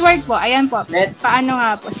 Cyber. Network po. Ayan po. Paano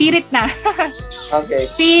nga po? Sirit na. Okay.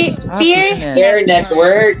 Fear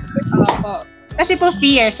network. Opo. Kasi po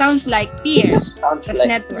fear. Sounds like fear. Sounds Tapos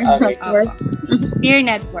like network. Okay. Opo. Fear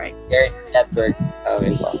network. Peer network.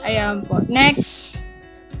 Okay po. Ayan po. Next.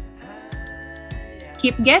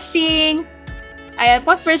 Keep guessing. Ayan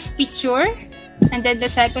po, first picture. And then the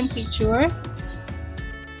second picture.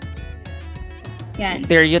 Yan.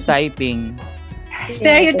 Stereotyping.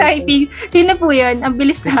 Stereotyping. Sino po yun? Ang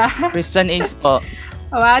bilis na. Christian age po.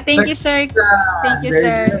 Wow, thank you, sir. Thank you,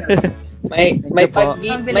 sir. May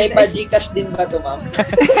pa-Gcash din ba ito, ma'am?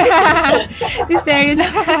 Stereo na.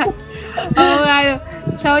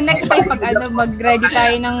 So next time mag-ready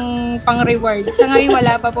tayo ng pang-reward. Sa ngayon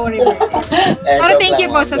wala pa po reward. Pero thank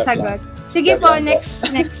you po sa sagot. Sige po, next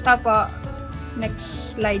po.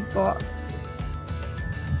 Next slide po.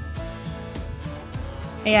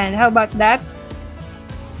 Ayan, how about that?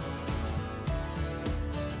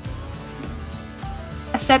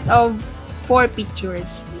 A set of 4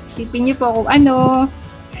 pictures. Isipin niyo po kung ano.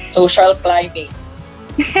 Social climbing.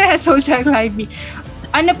 Social climbing.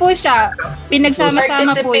 Ano po siya?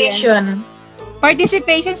 Pinagsama-sama po yan.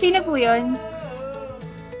 Participation. Sino po yun?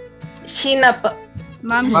 Sheena po.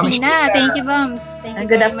 Ma'am Sheena. Thank you, ma'am. Thank you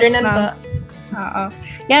Good very afternoon much, po. Oo.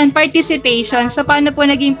 Yan, participation. So, paano po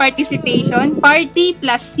naging participation? Party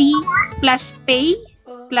plus C plus pay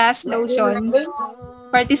plus lotion.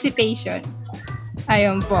 Participation.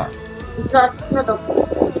 Ayun po.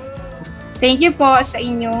 Thank you po sa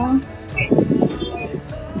inyong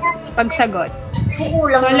pagsagot.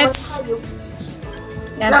 So, let's...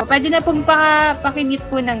 Yan po. Pwede na pong pakimute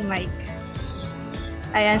po ng mic.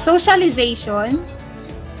 Ayan. Socialization.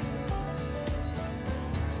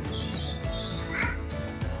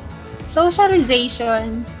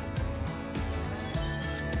 Socialization.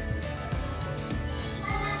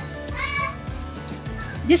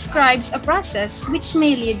 describes a process which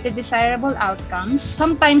may lead to desirable outcomes,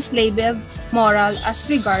 sometimes labeled moral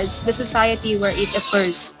as regards the society where it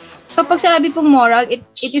occurs. So pag sinabi pong moral, it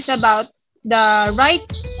is about the right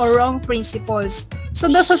or wrong principles.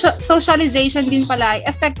 So the socialization din pala ay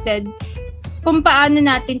affected kung paano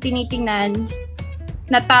natin tinitingnan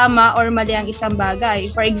na tama or mali ang isang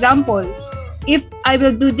bagay. For example, if I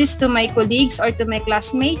will do this to my colleagues or to my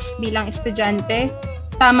classmates bilang estudyante,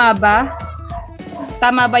 tama ba?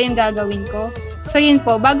 Tama ba yung gagawin ko? So yun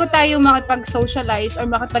po, bago tayo makipag-socialize or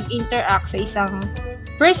makipag-interact sa isang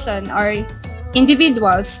person or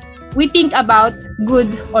individuals, we think about good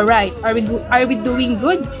or right. Are we doing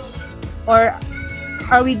good? Or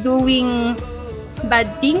are we doing bad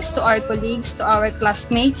things to our colleagues, to our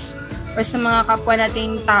classmates, or sa mga kapwa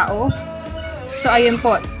nating tao? So ayun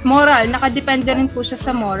po, moral, nakadepende rin po siya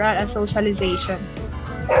sa moral and socialization.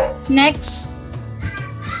 Next.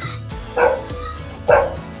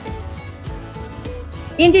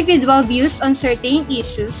 Individual views on certain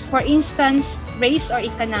issues, for instance, race or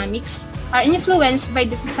economics, are influenced by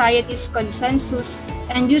the society's consensus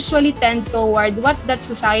and usually tend toward what that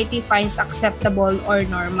society finds acceptable or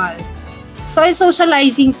normal. So in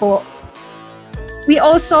socializing po, we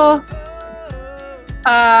also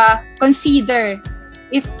consider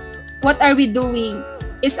if what are we doing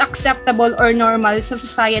is acceptable or normal sa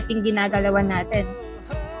society ginagalawan natin.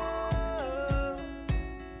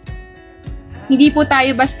 Hindi po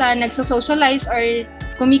tayo basta nagso-socialize or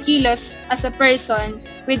kumikilos as a person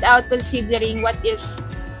without considering what is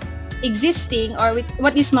existing or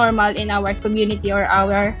what is normal in our community or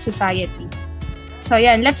our society. So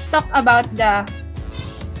yan, let's talk about the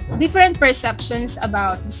different perceptions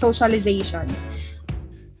about socialization.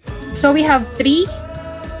 So we have 3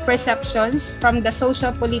 perceptions from the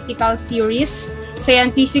socio-political theories,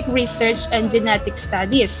 scientific research, and genetic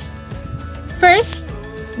studies. First,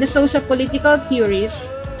 the socio-political theories,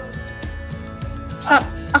 so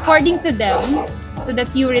according to them, to the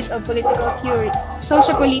theories of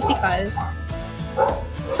socio-political,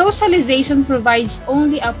 socialization provides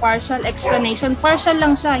only a partial explanation. Partial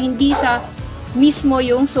lang siya, hindi siya mismo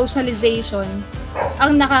yung socialization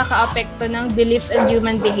ang nakakaapekto ng beliefs and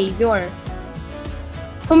human behavior.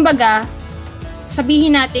 Kumbaga,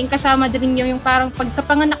 sabihin natin, kasama din yung parang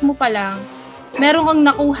pagkapanganak mo pa lang, meron kang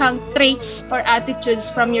nakuhang traits or attitudes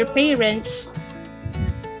from your parents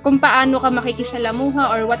kung paano ka makikisalamuha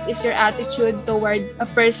or what is your attitude toward a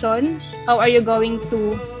person, how are you going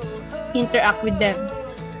to interact with them.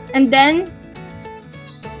 And then,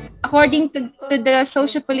 according to the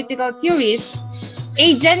socio-political theories,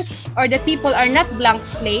 agents or the people are not blank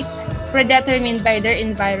slate, predetermined by their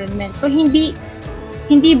environment. So, hindi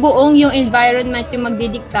buong yung environment yung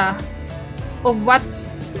magdidikta of what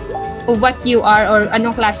you are or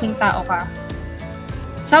anong klaseng tao ka.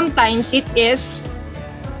 Sometimes it is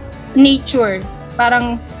nature.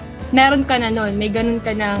 Parang meron ka na nun, may ganun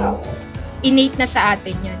ka ng innate na sa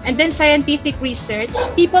atin yun. And then scientific research,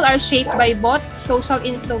 people are shaped by both social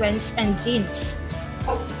influence and genes.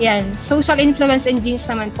 Yan, social influence and genes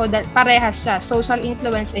naman po, parehas siya, social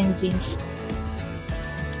influence and genes.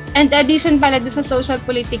 And addition pala doon sa social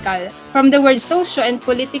political, from the word socio and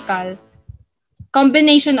political,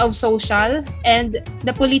 combination of social and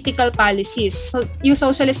the political policies. So, yung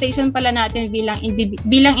socialization pala natin bilang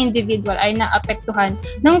individual ay naapektuhan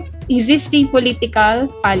ng existing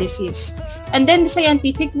political policies. And then the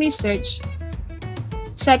scientific research,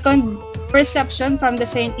 second perception from the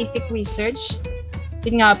scientific research,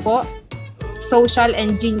 yun nga po, social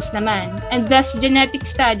and genes naman. And thus genetic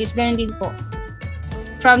studies, ganun din po.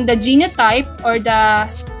 From the genotype or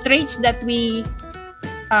the traits that we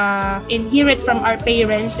inherit from our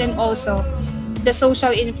parents and also the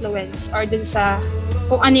social influence or dun sa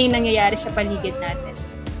kung ano yung nangyayari sa paligid natin.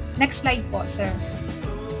 Next slide po, sir.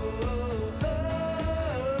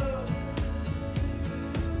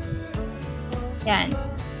 Yan.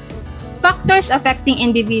 Factors affecting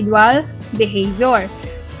individual behavior.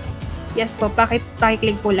 Yes po,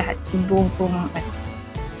 pakiclick po lahat. Buong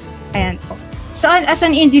ayan po. So, as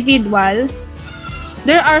an individual,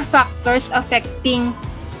 there are factors affecting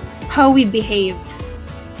how we behave.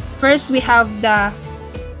 First, we have the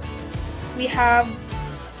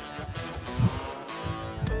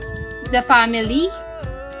family,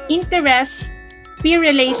 interest, peer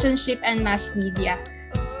relationship, and mass media.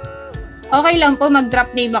 Okay lang po,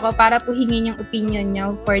 mag-drop name ako para po hingin yung opinion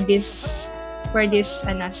nyo for this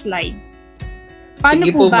slide. Paano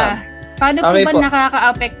Sige po po, ba? Paano okay po ba po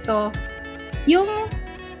nakakaapekto yung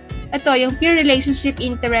peer relationship,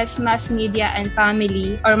 interest, mass media, and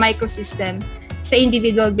family or microsystem sa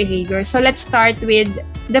individual behavior? So let's start with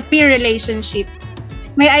the peer relationship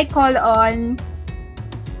May I call on...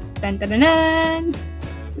 Tan-tan-tan!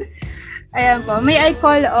 Ayan po. May I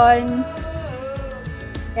call on...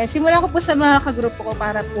 Yeah, simulan ko po sa mga kagrupo ko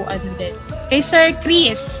para po din. Kay Sir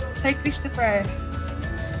Chris. Sir Christopher.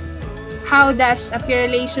 How does a peer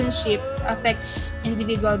relationship affects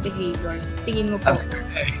individual behavior? Tingin mo po.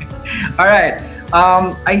 Okay. Alright.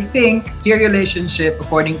 I think peer relationship,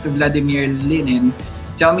 according to Vladimir Lenin,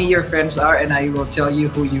 tell me your friends are and I will tell you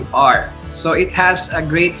who you are. So it has a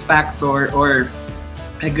great factor or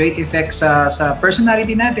a great effect sa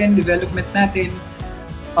personality natin, development natin.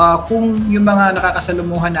 Kung yung mga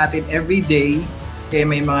nakakasalumuhan natin every day,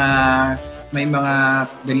 may mga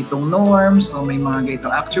ganitong norms o may mga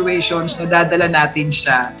ganitong actuations na dadala natin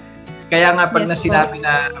siya. Kaya nga pag sinabi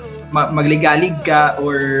na magligalig ka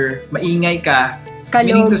or maingay ka,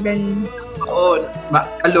 kalog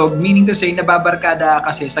kalog, meaning to say nababarkada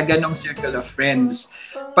kasi sa ganong circle of friends.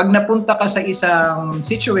 Pag napunta ka sa isang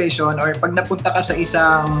situation or pag napunta ka sa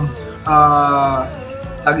isang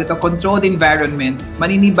controlled environment,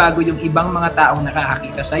 maninibago yung ibang mga taong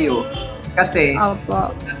nakakakita sa'yo kasi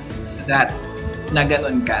na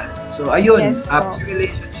ganun ka. So ayun, after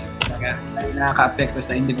relationship talaga nakaka-apekto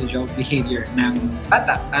sa individual behavior ng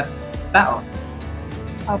bata at tao.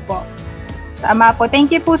 Opo. Tama po.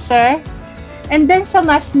 Thank you po, sir. And then sa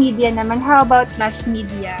mass media naman, how about mass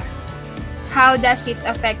media? How does it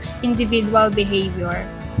affects individual behavior?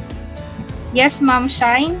 Yes, Ma'am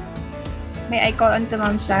Shine? May I call on to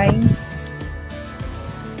Ma'am Shine?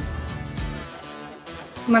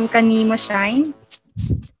 Ma'am Kanimo Shine?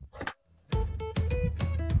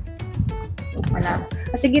 Wala.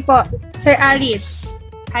 Sige po. Sir Aris.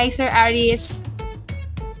 Hi, Sir Aris.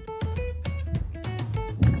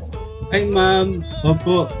 Hi, ma'am.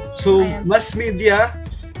 Opo. So, mass media,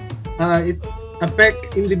 it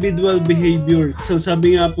affect individual behavior. So,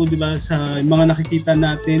 sabi nga po, di ba, sa mga nakikita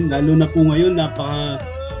natin, lalo na po ngayon,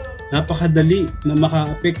 napakadali na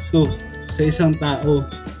maka-apekto sa isang tao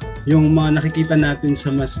yung mga nakikita natin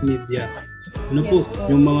sa mass media. Ano po?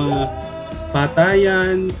 Yung mga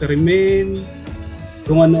patayan, krimen,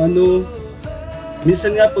 kung ano-ano.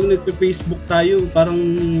 Minsan nga pag nagpe-Facebook tayo, parang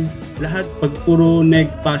lahat pag puro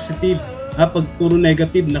positive, pag puro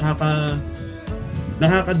negative,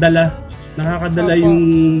 nakakadala yung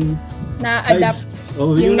na-adapt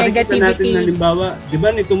yung nakikita natin halimbawa, di ba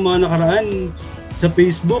nitong mga nakaraan sa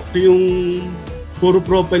Facebook, yung puro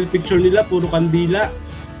profile picture nila, puro kandila,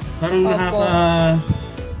 parang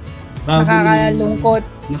nakakalungkot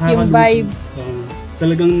yung vibe.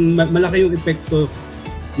 Talagang malaki yung epekto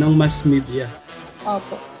ng mass media.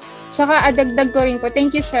 Opo. Saka dagdag ko rin po,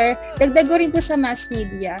 thank you sir, dagdag ko rin po sa mass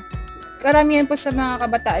media. Karamihan po sa mga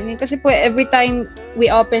kabataan yun. Kasi po every time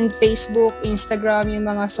we open Facebook, Instagram, yung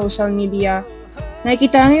mga social media,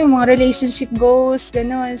 nakikita nyo yung mga relationship goals,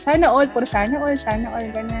 gano'n. Sana all,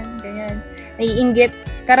 ganyan. Naiinggit.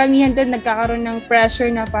 Karamihan doon nagkakaroon ng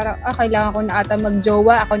pressure na parang, kailangan ko na ata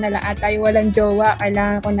mag-jowa, ako na lang ata yung walang jowa,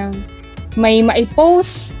 kailangan ko nang may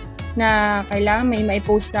maipost na kailangan may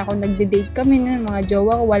maipost na ako nagde-date kami ng mga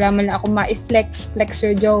jowa ko, wala man lang ako flex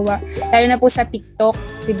your jowa. Lalo na po sa TikTok,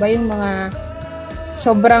 'di ba, yung mga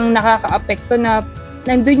sobrang nakaka-apekto na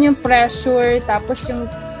nandun yung pressure, tapos yung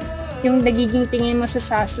nagiging tingin mo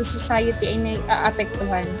sa society ay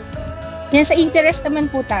naaapektuhan. Yan, sa interest naman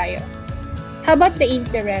po tayo. How about the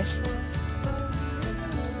interest?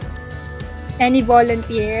 Any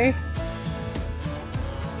volunteer?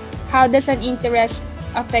 How does an interest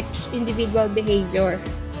affects individual behavior?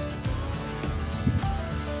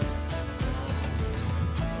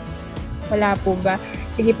 Wala po ba?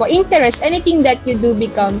 Sige po, interest, anything that you do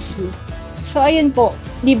becomes you. So ayun po,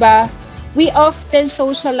 'di ba? We often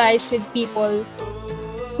socialize with people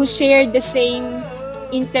who share the same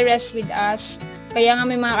interests with us. Kaya nga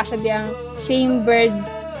may mga kasabihang same bird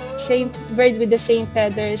with the same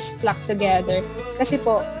feathers flock together. Kasi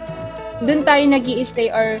po, doon tayo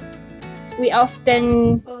nag-i-stay or we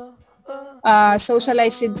often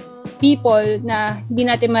socialize with people na hindi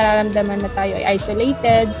natin mararamdaman na tayo ay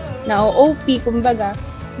isolated, na OOP, kumbaga.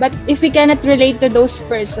 But if we cannot relate to those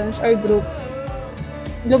persons or group,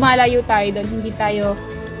 lumalayo tayo doon. Hindi tayo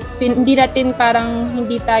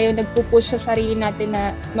nagpupush sa sarili natin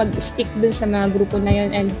na mag-stick doon sa mga grupo na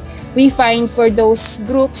yun. And we find for those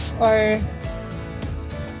groups or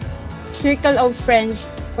circle of friends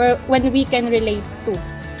when we can relate to.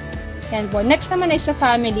 Yan po. Next naman is sa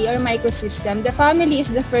family or microsystem. The family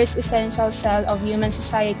is the first essential cell of human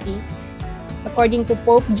society according to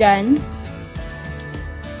Pope John.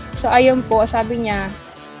 So ayun po, sabi niya,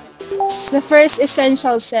 the first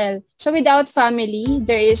essential cell. So without family,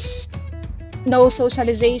 there is no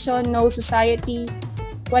socialization, no society,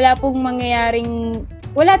 wala pong mangyayaring,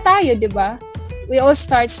 wala tayo, di ba? We all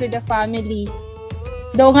starts with the family.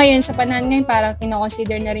 Though ngayon, sa panahon ngayon, parang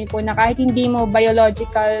kinoconsider na rin po na kahit hindi mo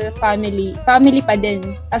biological family, family pa din.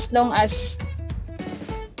 As long as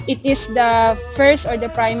it is the first or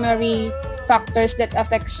the primary factors that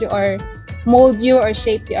affects you or mold you or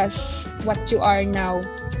shape you as what you are now.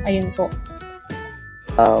 Ayun po.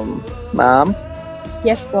 Ma'am?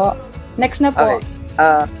 Yes po. Next na po.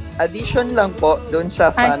 Okay. Addition lang po doon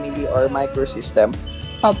sa family or microsystem.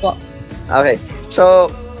 Opo. Okay.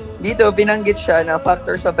 So, dito binanggit siya na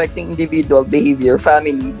factors affecting individual behavior,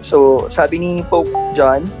 family. So, sabi ni Pope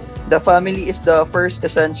John, the family is the first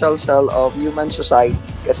essential cell of human society.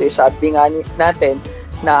 Kasi sabi nga natin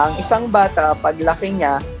na ang isang bata, paglaki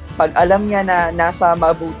niya, pag alam niya na nasa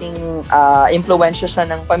mabuting impluwensya siya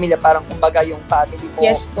ng pamilya, parang kumbaga yung family mo,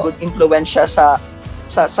 yes, good impluwensya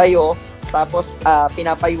sa'yo, tapos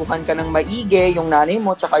pinapayuhan ka ng maigi, yung nanay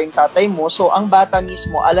mo, tsaka yung tatay mo. So, ang bata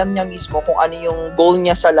mismo, alam niya mismo kung ano yung goal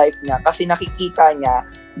niya sa life niya kasi nakikita niya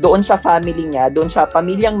doon sa family niya, doon sa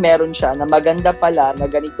pamilyang meron siya na maganda pala, na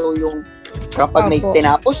ganito yung kapag may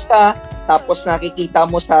tinapos ka, tapos nakikita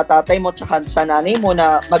mo sa tatay mo tsaka sa nanay mo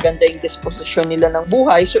na maganda yung disposisyon nila ng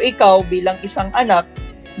buhay. So, ikaw bilang isang anak,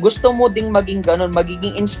 gusto mo ding maging ganun,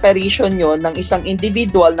 magiging inspiration yon ng isang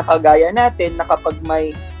individual na kagaya natin na kapag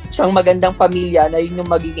may isang magandang pamilya na yun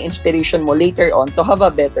yung magiging inspiration mo later on to have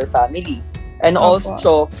a better family. And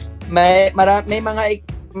also, may mga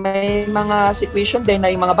situation din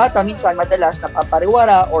na yung mga bata minsan madalas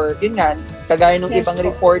napapariwara or yun nga, kagaya ng ibang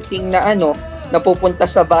reporting na napupunta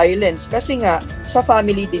sa violence kasi nga sa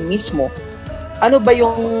family din mismo. Ano ba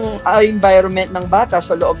yung environment ng bata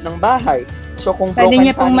sa loob ng bahay? So kung pwede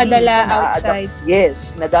niya pong madala outside.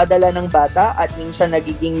 Yes, nadadala ng bata at minsan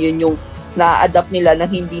nagiging yun yung na-adapt nila na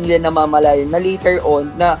hindi nila namamalayan na later on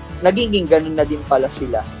na nagiging ganun na din pala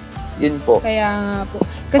sila. Yun po. Kaya nga po.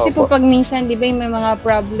 Kasi po pag minsan, di ba may mga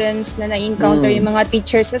problems na na-encounter yung mga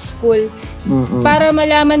teachers sa school, para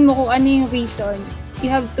malaman mo kung ano yung reason, you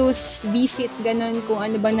have to visit ganun kung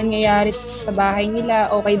ano ba nangyayari sa bahay nila,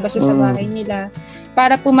 okay ba siya sa bahay nila,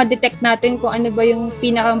 para po ma-detect natin kung ano ba yung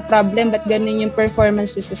pinakang problem, ba't ganun yung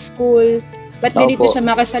performance niya sa school, ba't dito siya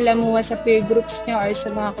makasalamuha sa peer groups niya or sa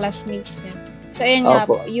mga classmates niya. So, ayun nga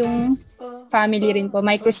po, yung family rin po,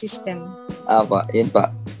 microsystem. Yun pa.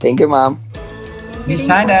 Thank you, ma'am. Thank you rin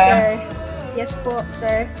po, sir. Yes po,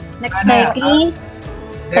 sir. Next Sir please.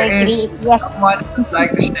 There is someone who would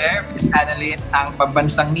like to share, Ms. Annalyn, ang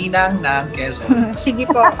pambansang ninang ng Quezon. Sige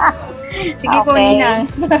po. Sige po, ninang.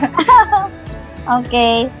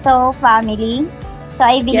 Okay, so family. So,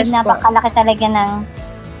 I believe na napakalaki talaga ng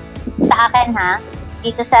sa akin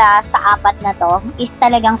dito sa apat na to is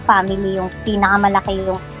talagang family yung pinakamalaki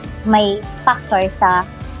yung may factor sa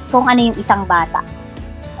kung ano yung isang bata.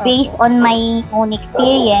 Based on my own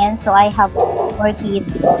experience, so I have 4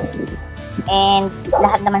 kids and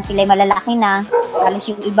lahat naman sila malalaki na, halos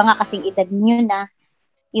yung iba nga kasing edad nyo na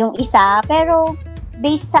yung isa, pero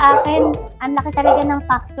based sa akin ang laki talaga ng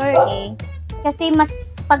factor kasi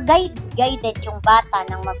mas pag-guided yung bata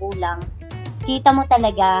ng magulang, kita mo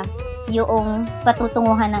talaga yung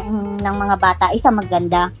patutunguhan ng mga bata isa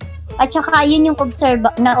maganda. At saka yun yung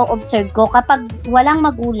na-observe ko kapag walang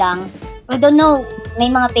magulang, I don't know, may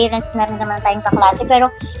mga parents na rin naman tayong kaklase, pero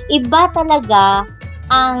iba talaga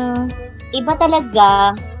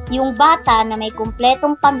yung bata na may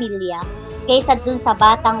kumpletong pamilya kaysa dun sa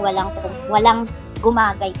batang walang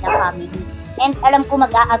gumagay na family. And alam ko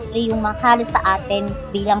mag-a-agree yung mga halos sa atin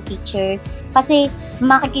bilang teacher. Kasi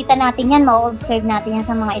makikita natin yan, ma-observe natin yan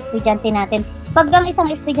sa mga estudyante natin. Pag ang isang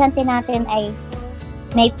estudyante natin ay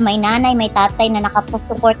may nanay, may tatay na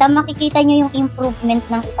nakapasuporta, makikita nyo yung improvement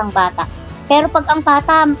ng isang bata. Pero pag ang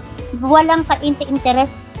bata walang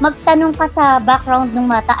ka-interest, magtanong ka sa background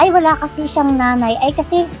ng bata, ay wala kasi siyang nanay, ay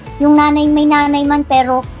kasi yung nanay may nanay man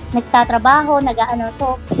pero nagtatrabaho,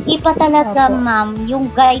 so iba talaga ma'am,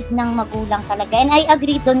 yung guide ng magulang talaga. And I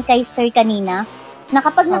agree doon kay sir kanina, na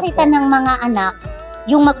kapag nakita ng mga anak,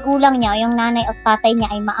 yung magulang niya, yung nanay at tatay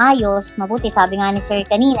niya ay maayos, mabuti, sabi nga ni sir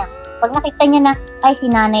kanina, pag nakita niya na, ay si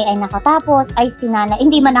nanay ay nakatapos, ay si nanay,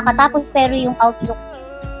 hindi man nakatapos, pero yung outlook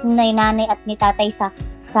ni nanay at ni tatay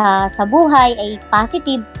sa buhay ay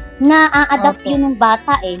positive, na a-adapt yun ng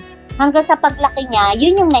bata hanggang sa paglaki niya,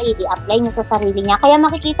 yun yung nai-apply niya sa sarili niya. Kaya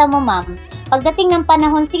makikita mo ma'am, pagdating ng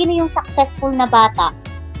panahon, sino yung successful na bata?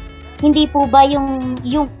 Hindi po ba yung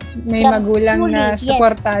may magulang na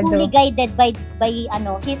supportado, fully guided by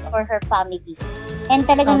his or her family. And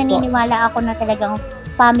talagang naniniwala ako na talagang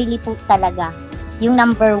family po talaga yung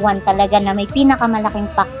number 1 talaga na may pinakamalaking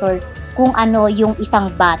factor kung ano yung isang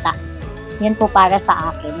bata. Yan po para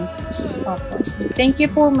sa akin. Opo. So, thank you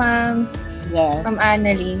po, ma'am. Yes. Ma'am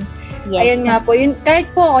Annalyn. Yes. Ayun nga po, yun, kahit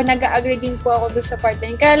po ako, nag-agree din po ako doon sa part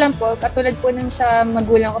na yun. Kaya lang po, katulad po nung sa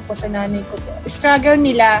magulang ko po, sa nanay ko po, struggle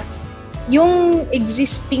nila, yung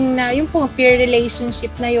existing na, yung po peer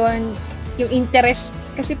relationship na yon, yung interest,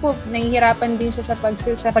 kasi po, nahihirapan din siya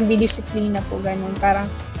sa pagdidisiplina po, ganun. Parang,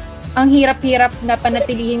 ang hirap-hirap na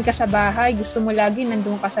panatilihin ka sa bahay, gusto mo lagi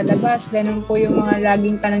nandun ka sa labas, ganun po yung mga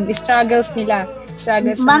laging tanong, struggles nila,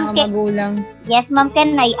 struggles ng mga magulang. Yes, ma'am,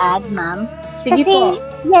 can I add, ma'am? Sige kasi, po.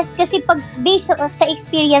 Yes, kasi pag based sa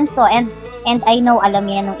experience ko, and I know, alam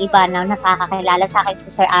niya nung iba na nakakakilala sa akin, si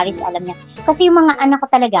Sir Aris, alam niya. Kasi yung mga anak ko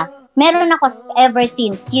talaga, meron ako ever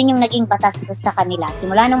since, yun yung naging batas ko sa kanila.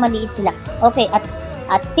 Simula nung maliit sila. Okay, at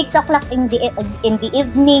 6 o'clock in the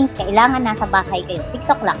evening, kailangan nasa bahay kayo.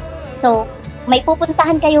 6 o'clock. So, may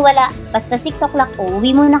pupuntahan kayo, wala. Basta 6 o'clock,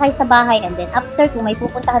 uwi muna kayo sa bahay, and then after, kung may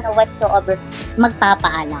pupuntahan o whatsoever,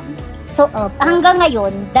 magpapaalam. So, hanggang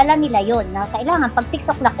ngayon, dala nila yon na kailangan pag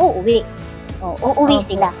 6 o'clock, uuwi. Uuwi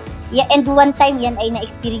sila. Yeah, and one time, yan ay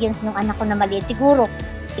na-experience nung anak ko na maliit. Siguro,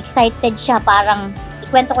 excited siya, parang,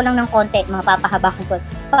 ikwento ko lang ng konti, mga papahaba ko.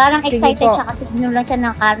 Parang excited siya kasi sinula siya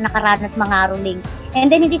nakaranas mga ruling.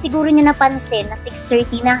 And then, hindi siguro niya napansin na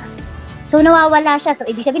 6:30 na. So, nawawala siya. So,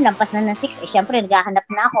 ibig sabihin, lampas na ng 6. Syempre, naghahanap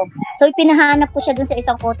na ako. So, ipinahanap ko siya dun sa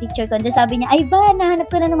isang co-teacher ko. And then, sabi niya, ay ba, nahanap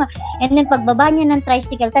ko na naman. And then, pagbaba niya ng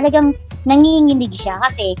tricycle, talagang nanginginig siya.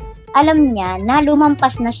 Kasi, alam niya na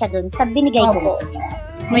lumampas na siya dun sa binigay ko.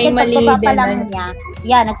 May mali din. Pagbaba pa lang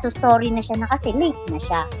niya, nagsusorry na siya na kasi late na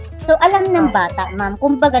siya. So, alam ng bata, ma'am.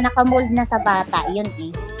 Kumbaga, nakamold na sa bata. Yun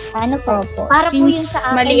eh. Ano po? Para po yun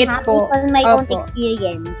sa akin, maliit po. Based on my own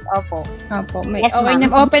experience. Opo. Yes, okay,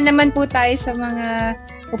 open naman po tayo sa mga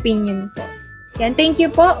opinion po. Yan, thank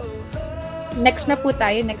you po. Next na po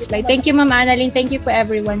tayo, next slide. Thank you, Ma'am Annalyn. Thank you po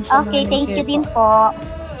everyone sa okay, mga thank you din po.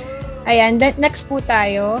 Ayan, next po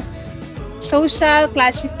tayo. Social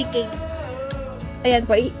classification. Ayan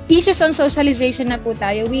po, issues on socialization na po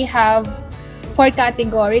tayo. We have 4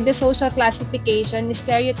 category, the social classification,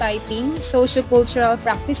 stereotyping, socio-cultural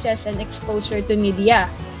practices, and exposure to media.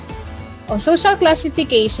 Social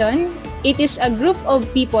classification, it is a group of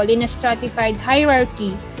people in a stratified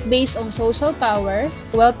hierarchy based on social power,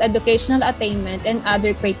 wealth, educational attainment, and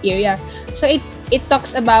other criteria. So it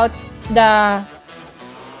talks about the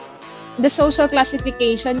social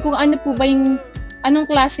classification, kung ano po ba yung, anong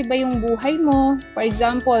klase ba yung buhay mo. For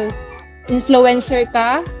example, influencer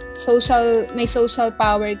ka, may social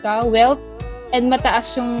power ka, wealth, and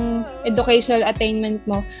mataas yung educational attainment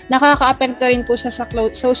mo. Nakaka-apekto rin po siya sa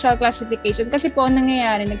social classification kasi po ang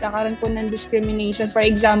nangyayari, nagkakaroon po ng discrimination. For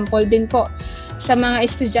example, din po sa mga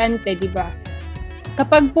estudyante, di ba?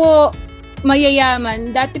 Kapag po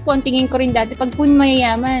mayayaman, dati po ang tingin ko rin dati, pag po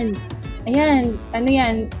mayayaman, ayan, ano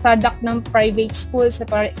yan, product ng private school, sa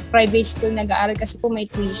private school nag-aaral kasi po may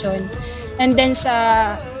tuition. And then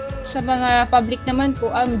sa mga public naman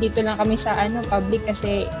po, dito lang kami sa public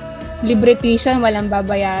kasi libre tuition, walang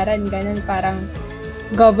babayaran, ganun, parang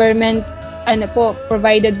government,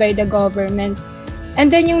 provided by the government.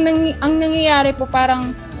 And then ang nangyayari po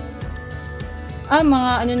parang,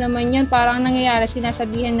 mga naman yan, parang nangyayari,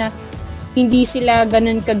 sinasabihan na hindi sila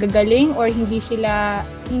ganun kagagaling or hindi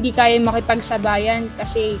kaya makipagsabayan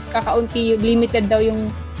kasi kakaunti, limited daw yung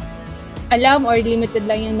alam or limited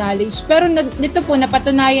lang yung knowledge. Pero dito po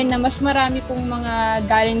napatunayan na mas marami pong mga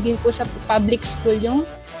galing din po sa public school yung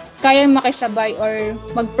kaya makisabay or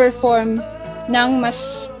mag-perform ng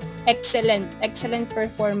mas excellent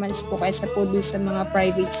performance po kaysa po dun sa mga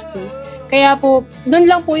private school. Kaya po, doon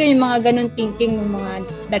lang po yun yung mga ganun thinking ng mga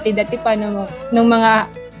dati-dati pa nung mga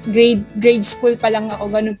grade school pa lang ako,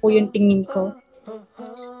 ganun po yung tingin ko.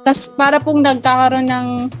 Tas para pong nagkakaroon ng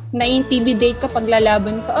na-intimidate ko pag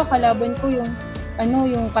lalaban ko, kalaban ko yung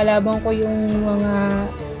kalaban ko yung mga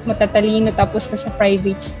matatalino tapos na sa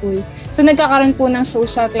private school. So nagkakaroon po ng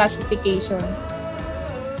social classification.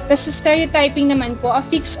 Tas stereotyping naman po, a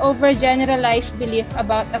fixed over generalized belief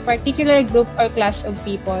about a particular group or class of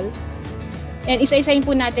people. And isa-isahin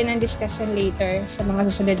po natin ang discussion later sa mga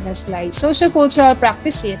susunod na slides. Socio-cultural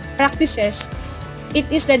practices, it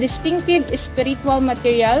is the distinctive spiritual,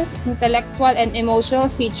 material, intellectual, and emotional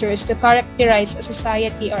features to characterize a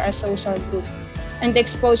society or a social group. And the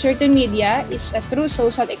exposure to media is a true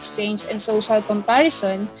social exchange and social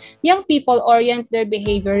comparison. Young people orient their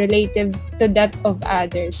behavior relative to that of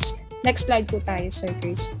others. Next slide po tayo, Sir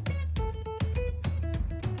Chris.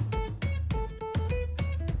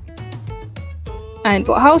 Ayan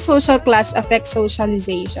po, how social class affects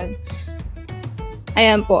socialization.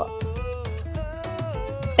 Ayan po.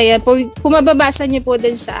 Ayan po, kung mababasa niyo po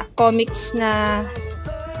dun sa comics na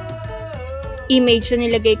image na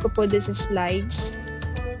nilagay ko po dun sa slides.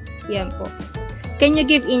 Yan po. Can you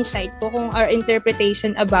give insight po kung our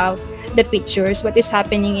interpretation about the pictures, what is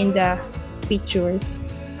happening in the picture?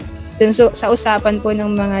 So, sa usapan po ng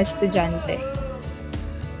mga estudyante.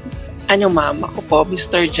 Ano ma'am, ako po,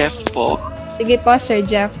 Mr. Jeff po. Sige po, Sir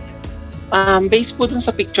Jeff. Based po dun sa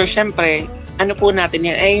picture, syempre, ano po natin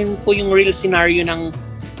yan, ayun po yung real scenario ng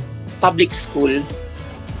public school.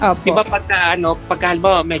 Opo. Diba pagka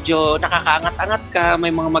halimbawa, medyo nakakaangat-angat ka, may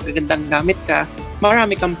mga magagandang gamit ka,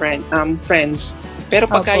 marami kang friends. Pero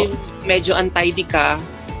pagka yung medyo untidy ka,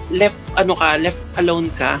 left alone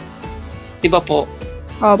ka, diba po?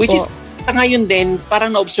 Opo. Which is, ngayon din,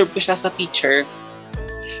 parang na-observe ko siya sa teacher.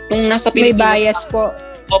 Nung nasa Pilipinas, may bias po.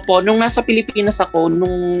 Opo, nung nasa Pilipinas ako,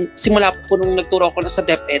 nung simula po nung nagturo ako na sa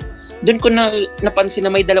DepEd, doon ko napansin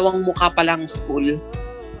na may dalawang mukha palang school.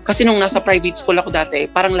 Kasi nung nasa private school ako dati,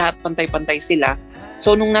 parang lahat pantay-pantay sila.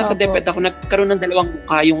 So nung nasa DepEd ako, nagkaroon ng dalawang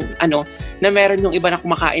mukha, yung na meron yung iba na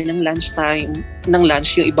kumakain ng lunch,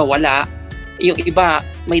 yung iba wala. Yung iba,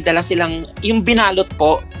 may dala silang, yung binalot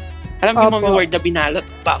po. Alam mo yung word na binalot?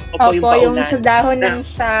 Opo, yung sa dahon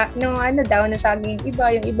dahon na saging,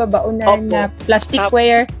 yung iba baunan na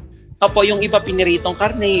plasticware. Opo, yung iba piniritong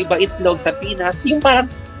karne, iba itlog, sardinas. Yung parang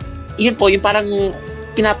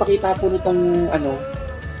pinapakita po nitong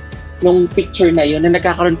nung picture na yun, na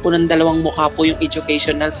nagkakaroon po ng dalawang mukha po yung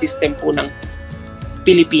educational system po ng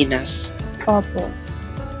Pilipinas. Opo.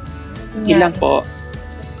 Ilan po.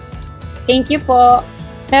 Thank you po.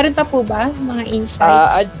 Meron pa po ba mga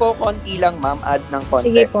insights? Add po konti lang, ma'am. Add ng konti.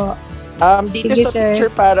 Sige po. Dito Sige, sa picture,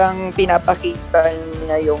 parang pinapakita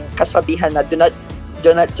niya yung kasabihan na do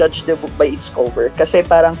not judge the book by its cover. Kasi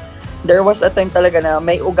parang there was a time talaga na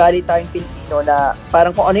may ugali tayong Pilipino na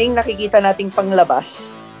parang kung ano yung nakikita nating panglabas,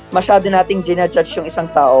 masyado nating ginajudge yung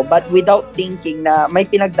isang tao, but without thinking na may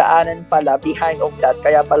pinagdaanan pala behind of that,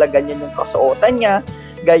 kaya pala ganyan yung kasuotan niya,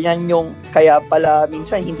 ganyan yung, kaya pala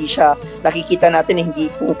minsan hindi siya nakikita natin na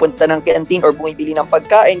hindi pupunta ng canteen or bumibili ng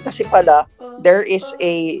pagkain kasi pala there is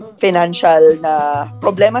a financial na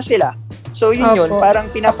problema sila. So yun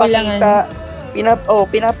parang pinapakita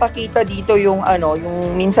dito yung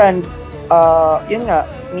yung minsan yun nga,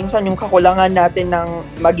 minsan yung kakulangan natin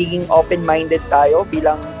ng magiging open-minded tayo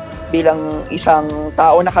bilang isang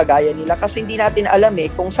tao na kagaya nila kasi hindi natin alam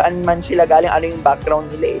kung saan man sila galing, ano yung background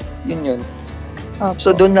nila yun.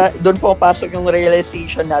 So doon po pasok yung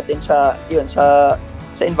realization natin sa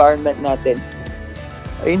environment natin.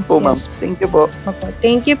 Ayun po, ma'am. Thank you po.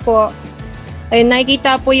 Thank you po. Ayun,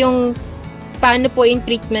 nakikita po yung paano po yung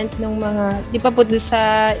treatment ng mga, di pa po doon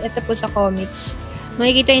ito po sa comics,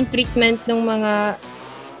 makikita yung treatment ng mga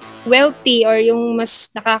wealthy or yung mas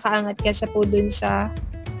nakakaangat kaysa po doon sa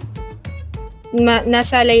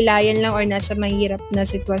nasa laylayan lang or nasa mahirap na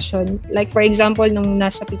sitwasyon. Like for example, nung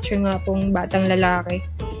nasa picture nga pong batang lalaki,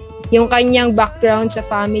 yung kanyang background sa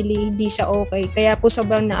family, hindi siya okay. Kaya po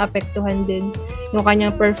sobrang naapektuhan din yung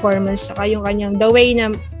kanyang performance, saka yung kanyang the way na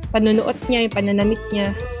panunuot niya, yung pananamit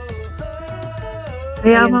niya.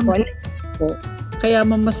 Kaya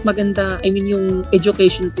mas maganda, yung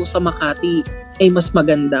education po sa Makati ay mas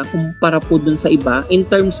maganda kumpara po dun sa iba in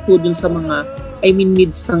terms po dun sa mga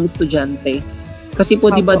needs ng estudyante. Kasi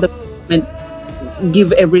po, di ba, the government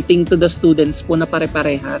give everything to the students po na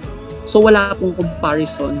pare-parehas. So, wala pong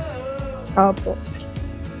comparison. Opo.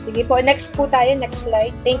 Sige po, next po tayo, next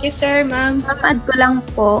slide. Thank you, sir, ma'am. Add ko lang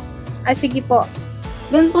po. Sige po.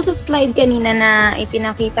 Doon po sa slide kanina na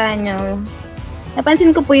ipinakita nyo,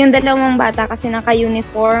 napansin ko po yung dalawang bata kasi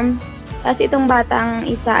naka-uniform. Tapos itong batang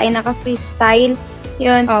isa ay naka-freestyle.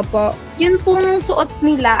 Yun. Opo. Yun pong suot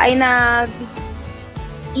nila ay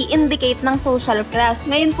i-indicate ng social class.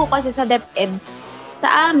 Ngayon po kasi sa DepEd,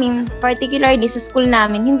 sa amin, particularly sa school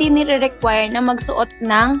namin, hindi nire-require na magsuot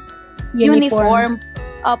ng uniform.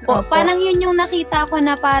 Opo. Parang yun yung nakita ko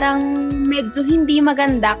na parang medyo hindi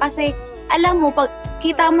maganda kasi alam mo, pag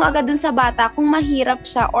kita mo agad dun sa bata kung mahirap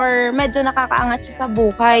siya or medyo nakakaangat siya sa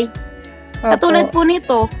buhay. Katulad po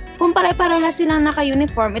nito, kung pare-parehas silang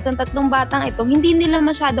naka-uniform, itong tatlong batang ito, hindi nila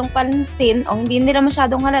masyadong pansin o hindi nila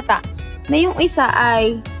masyadong halata na yung isa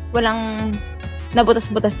ay walang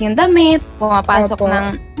nabutas-butas yung damit, pumapasok ng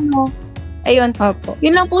ayun.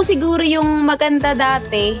 Yun lang po siguro yung maganda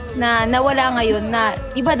dati na nawala ngayon na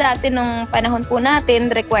iba dati nung panahon po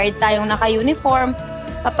natin, required tayong naka-uniform.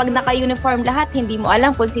 Kapag naka-uniform lahat, hindi mo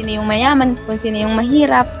alam kung sino yung mayaman, kung sino yung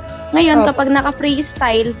mahirap. Ngayon, kapag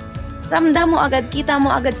naka-freestyle, ramdam mo agad, kita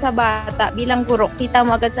mo agad sa bata, bilang guro, kita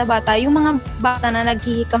mo agad sa bata, yung mga bata na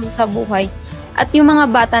naghihikaw sa buhay at yung mga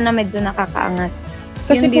bata na medyo nakakaangat.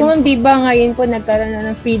 Kasi Yun po, din. di ba ngayon po nagkaroon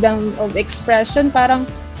na ng freedom of expression, parang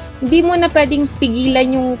hindi mo na pwedeng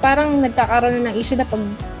pigilan yung parang nagkakaroon ng issue na pag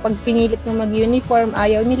pinilit mo mag-uniform,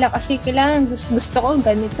 ayaw nila kasi kailangan gusto ko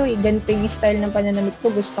ganito ganito yung style ng pananamit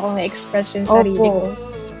ko, gusto ko ma-express yung sarili ko.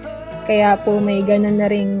 Kaya po may ganun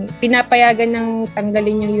na rin, pinapayagan ng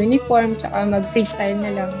tanggalin yung uniform tsaka mag-freestyle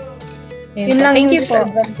na lang. Ayan Yun po. lang Thank yung you po.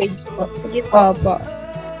 disadvantage po. Sige po. Opo.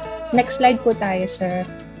 Next slide po tayo, sir.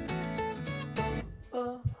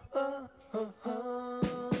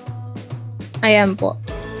 Ayan po.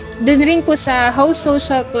 Doon rin po sa how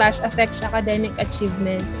social class affects academic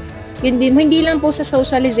achievement. Hindi lang po sa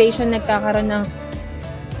socialization nagkakaroon ng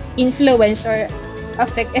influence or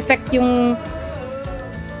effect yung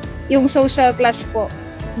social class po.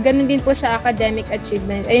 Ganun din po sa academic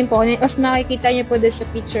achievement. Ayun po, mas makikita niyo po doon sa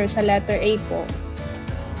picture sa letter A po.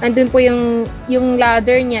 Andun po yung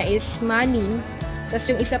ladder niya is money,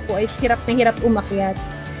 tapos yung isa po is hirap na hirap umakyat.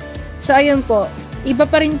 So ayun po, iba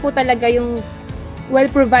pa rin po talaga yung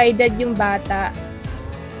well-provided yung bata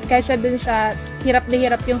kaysa dun sa hirap na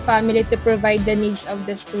hirap yung family to provide the needs of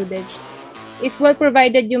the students. If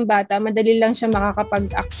well-provided yung bata, madali lang siya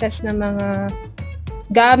makakapag-access ng mga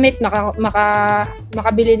gamit,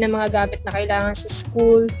 makabili ng mga gamit na kailangan sa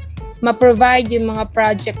school, ma-provide yung mga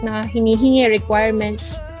project na hinihingi,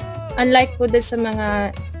 requirements. Unlike po dun sa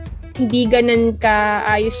mga hindi ganun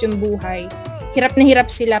kaayos yung buhay. Hirap na hirap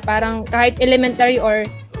sila, parang kahit elementary or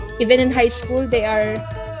even in high school, they have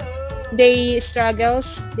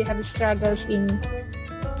struggles in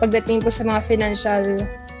pagdating po sa mga financial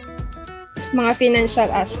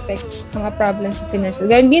aspects, mga problems sa financial.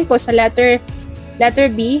 Gawin din po sa letter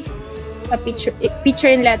B, a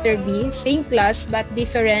picture in letter B, same class but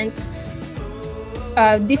different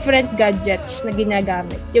gadgets na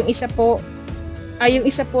ginagamit. Yung isa po ay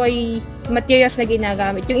materials na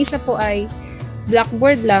ginagamit. Yung isa po ay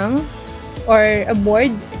blackboard lang or a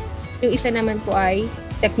board. Yung isa naman po ay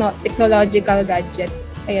technological gadget.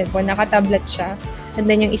 Ayan po, naka-tablet siya. And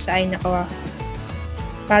then yung isa ay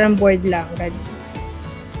parang board lang.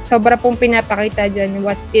 Sobra pong pinapakita dyan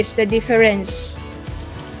what is the difference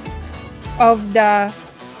of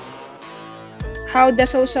how the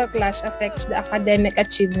social class affects the academic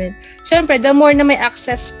achievement. Siyempre, the more na may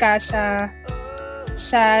access ka sa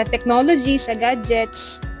technology, sa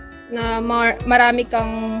gadgets, na marami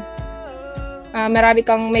kang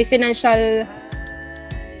may financial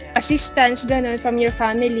assistance ganun from your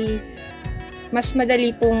family, mas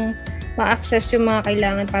madali pong ma-access yung mga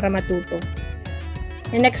kailangan para matuto.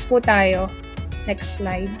 And next po tayo. Next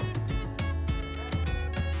slide.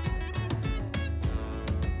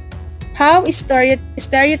 How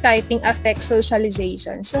stereotyping affects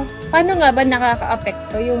socialization? So, paano nga ba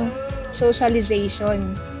nakaka-apekto yung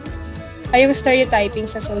socialization? Ay, yung stereotyping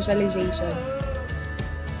sa socialization?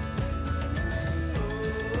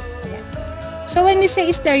 Ayan. So, when we say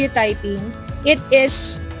stereotyping, it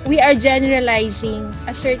is, we are generalizing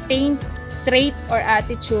a certain trait or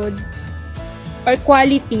attitude or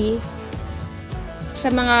quality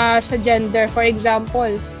sa gender. For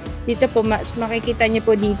example, dito po, makikita niyo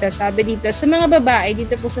po dito, sabi dito, sa mga babae,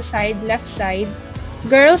 dito po sa left side,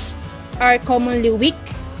 girls are commonly weak,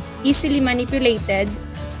 easily manipulated,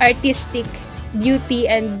 artistic, beauty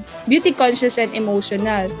conscious and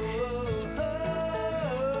emotional.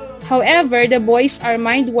 However, the boys are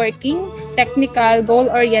mind-working, technical,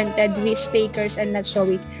 goal-oriented, risk-takers, and not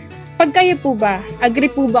showy. Pag kayo po ba,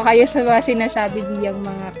 agree po ba kayo sa mga sinasabi diyang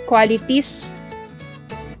mga qualities?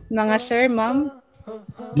 Mga sir, ma'am?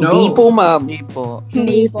 No. Hindi po, ma'am.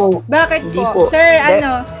 Hindi po. Bakit Hindi po? po. Sir,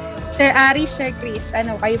 Sir Aris, Sir Chris,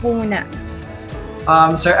 kayo po muna.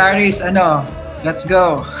 Sir Aris, let's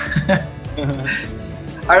go.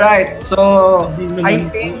 Alright, so I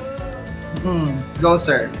think go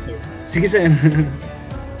sir. Sige, sir.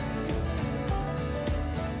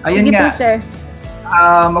 Ayun Sige nga. po, sir.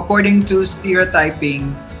 According to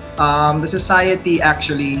stereotyping, the society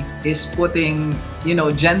actually is putting,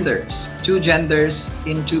 two genders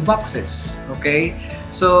in two boxes. Okay?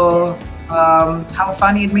 So, how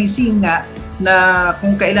funny it may seem na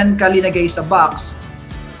kung kailan ka linagay sa box,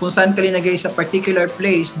 kung saan ka linagay sa particular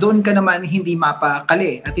place, doon ka naman hindi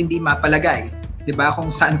mapakali at hindi mapalagay. Diba?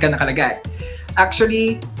 Kung saan ka nakalagay.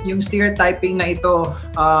 Actually, yung stereotyping na ito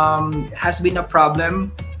has been a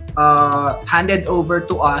problem handed over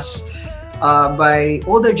to us by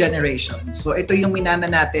older generations. So ito yung minana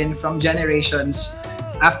natin from generations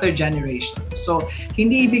after generation. So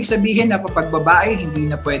hindi ibig sabihin na kapag babae hindi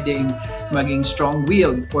na pwedeng maging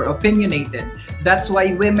strong-willed or opinionated. That's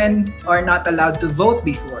why women are not allowed to vote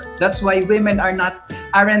before. That's why women aren't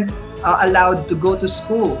allowed to go to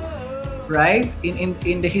school. right?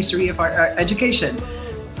 In the history of our education.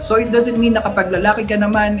 So it doesn't mean na kapag lalaki ka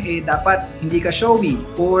naman, dapat hindi ka showy.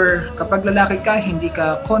 Or kapag lalaki ka, hindi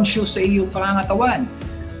ka conscious sa iyong pangangatawan.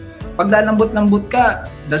 Pag lalambot-lambot ka,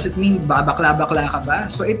 does it mean babakla-bakla ka ba?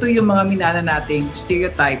 So ito yung mga minana nating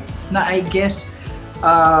stereotype na I guess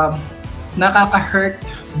nakaka-hurt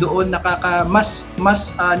doon, mas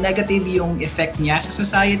negative yung effect niya sa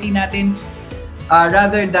society natin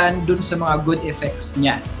rather than dun sa mga good effects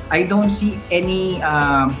niya. I don't see any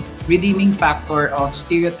redeeming factor of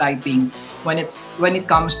stereotyping when it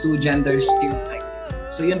comes to gender stereotype.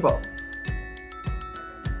 So yun po.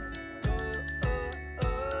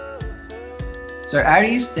 Sir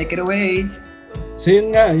Aris, take it away. So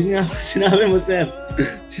yun nga, sinabi mo, sir.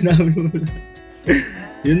 Sinabi mo.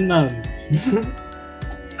 Yun, ma'am.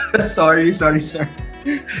 sorry, sir.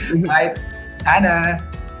 Hi, Hannah.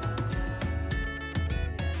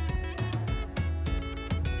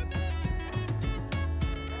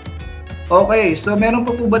 Okay, so meron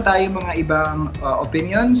pa po ba tayo mga ibang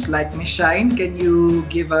opinions? Like Miss Shine, can you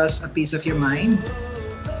give us a piece of your mind?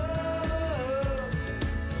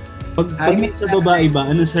 Pag sa babae ba,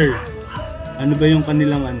 ano sir? Ano ba yung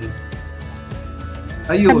kanilang ano?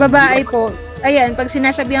 Ayun. Sa babae po, ayan, pag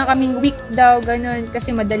sinasabihan kaming weak daw, ganun,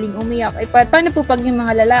 kasi madaling umiyak. Paano po pag yung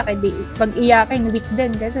mga lalaki, pag iyakin, weak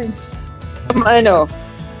din, ganun?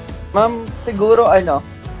 Ma'am, siguro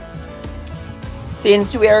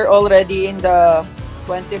since we are already in the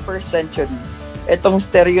 21st century, itong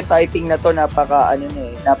stereotyping na to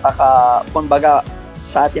kumbaga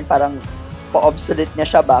sa atin parang pa-obsolete na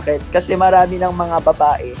siya. Bakit? Kasi marami ng mga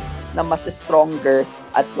babae na mas stronger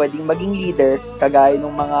at pwedeng maging leader, kagaya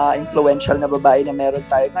ng mga influential na babae na meron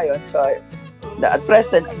tayo ngayon. So, at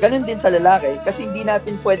present, ganun din sa lalaki. Kasi hindi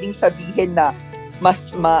natin pwedeng sabihin na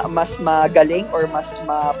mas magaling or mas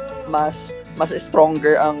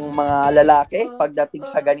stronger ang mga lalaki pagdating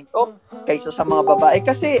sa ganito kaysa sa mga babae.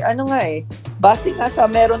 Kasi base nga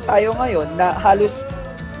sa meron tayo ngayon na halos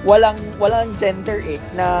walang gender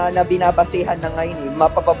na binabasehan na ngayon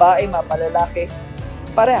mapababae, mapalalaki,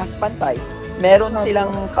 parehas pantay. Meron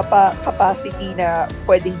silang capacity na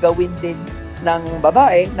pwedeng gawin din ng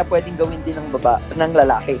babae na pwedeng gawin din ng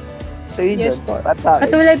lalaki. So yun yes po.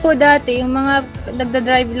 Katulad po dati, yung mga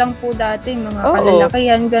nagda-drive lang po dati, mga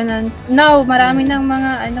kalalakihan, ganun. Now, marami ng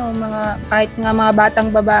mga kahit nga mga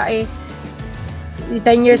batang babae,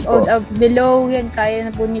 10 years old below, yan, kaya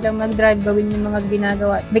na po nilang mag-drive, gawin yung mga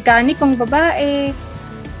ginagawa. Mekanikong babae,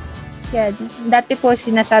 yan. Dati po,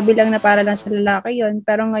 sinasabi lang na para lang sa lalaki yon,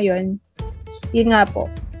 pero ngayon, yun nga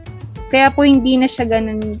po. Kaya po hindi na siya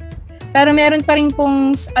ganun. Pero meron pa rin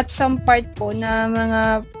pong at some part,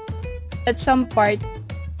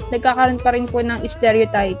 nagkakaroon pa rin po ng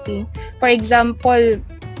stereotyping. For example,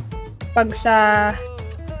 pag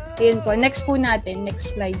yun po, next po natin,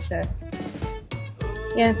 next slide, sir.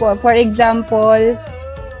 Yan po, for example,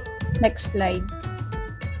 next slide.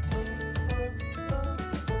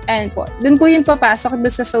 Ayan po, dun po yung papasok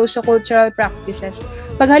doon sa socio-cultural practices.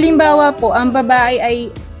 Pag halimbawa po, ang babae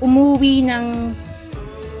ay umuwi ng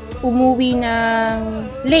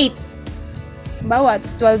late, bawa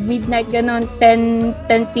 12 midnight, ganon, 10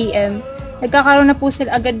 p.m. Nagkakaroon na po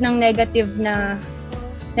sila agad ng negative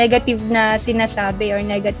na sinasabi or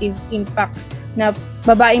negative impact na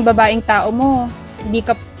babaeng tao mo, hindi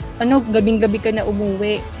ka, gabing-gabi ka na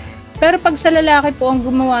umuwi. Pero pag sa lalaki po ang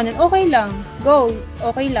gumawa nun, okay lang, go,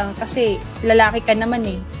 okay lang, kasi lalaki ka naman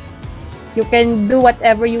eh. You can do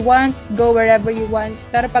whatever you want, go wherever you want.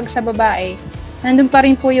 Pero pag sa babae, nandun pa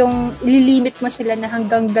rin po yung ililimit mo sila na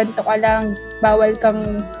hanggang ganito ka lang, bawal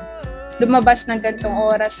kang lumabas ng ganitong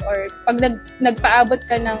oras, or pag nagpaabot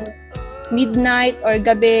ka ng midnight or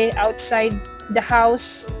gabi outside the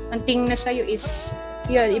house, ang tingin na sa'yo is,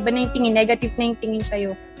 yun, iba na yung tingin, negative na yung tingin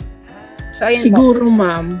sa'yo. So, ayun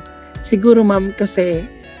Siguro ma'am, kasi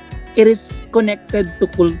it is connected to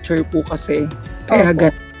culture po kasi. Kaya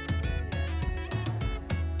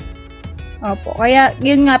Opo. Kaya,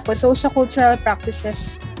 yun nga po, socio-cultural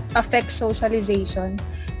practices affect socialization.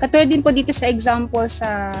 Katulad din po dito sa example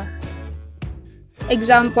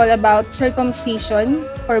about circumcision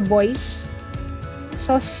for boys.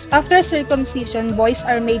 So, after circumcision, boys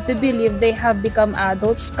are made to believe they have become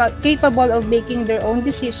adults, capable of making their own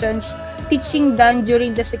decisions. Teaching done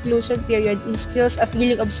during the seclusion period instills a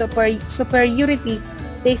feeling of superiority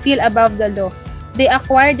they feel above the law. They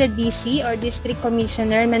acquire the DC or district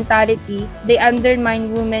commissioner mentality. They undermine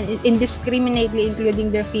women indiscriminately, including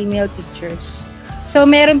their female teachers. So,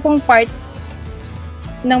 meron pong part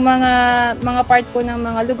ng mga part po ng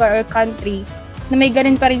mga lugar or country na may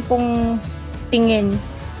ganun pa rin pong tingin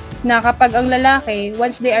na kapag ang lalaki,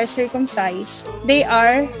 once they are circumcised, they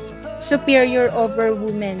are superior over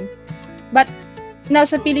women. But now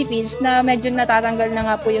sa Philippines, na medyo natatanggal na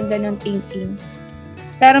nga po yung ganun thinking.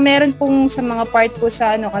 Pero meron pong sa mga part po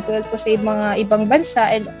sa katulad po sa mga ibang bansa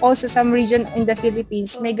and also some region in the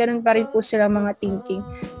Philippines, may ganun pa rin po sila mga thinking.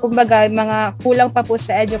 Kumbaga, mga kulang pa po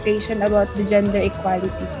sa education about the gender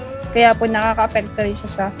equality. Kaya po nakaka-apekto rin siya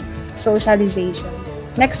sa socialization.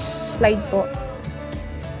 Next slide po.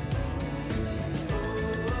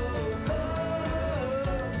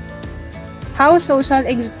 How social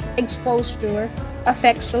exposure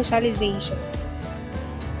affects socialization.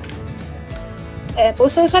 Po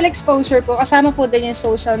social exposure po, kasama po din yung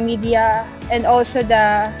social media and also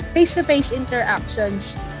the face-to-face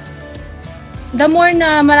interactions. The more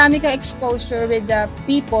na marami kang exposure with the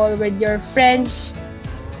people, with your friends,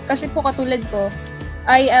 kasi po katulad ko,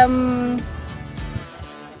 I am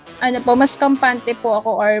mas kampante po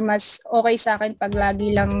ako or mas okay sa akin pag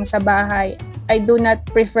lagi lang sa bahay. I do not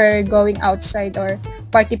prefer going outside or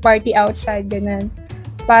party outside, ganun.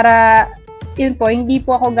 Para yun po, hindi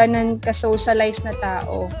po ako ganun ka-socialize na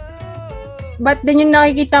tao. But then yung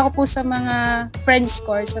nakikita ko po sa mga friends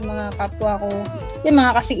ko, sa mga kapwa ko, yung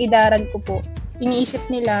mga kasing-idaran ko po, iniisip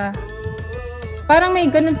nila, parang may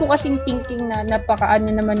ganun po kasing thinking na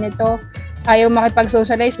napakaano naman nito, ayaw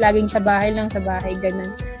makipag-socialize, laging sa bahay,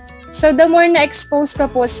 ganun. So the more na-expose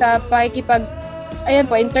ka po sa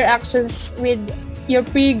interactions with your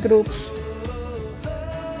peer groups,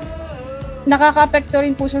 nakaka-apekto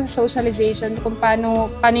rin po siya sa socialization kung paano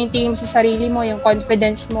yung tingin mo sa sarili mo, yung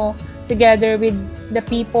confidence mo together with the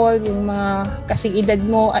people, yung mga kasing edad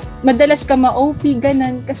mo. At madalas ka ma-OP,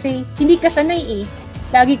 ganun, kasi hindi ka sanay eh.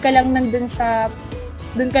 Lagi ka lang doon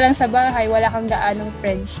ka lang sa bahay, wala kang gaanong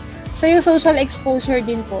friends. So yung social exposure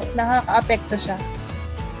din po, nakaka-apekto siya.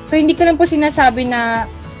 So hindi ko lang po sinasabi na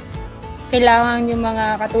kailangan yung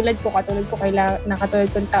mga katulad ko katulad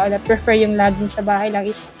kong tao na prefer yung laging sa bahay lang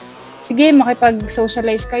is sige,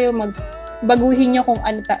 makipag-socialize kayo, magbaguhin nyo kung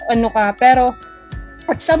ano ka. Pero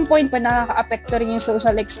at some point pa nakaka-apekto rin yung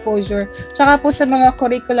social exposure. Tsaka po sa mga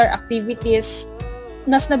curricular activities,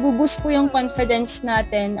 mas nabuboost po yung confidence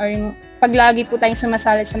natin or yung paglagi po tayong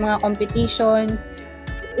sumasali sa mga competition.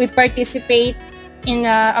 We participate in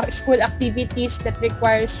school activities that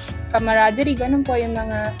requires camaraderie. Ganun po yung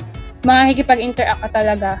mga makikipag-interact ka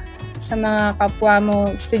talaga sa mga kapwa mo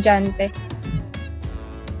estudyante.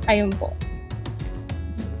 Ayun po.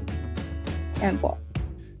 Ayan po.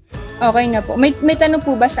 Okay na po. May tanong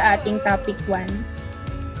po ba sa ating topic 1?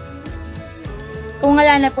 Kung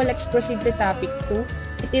wala na po, let's proceed to topic 2.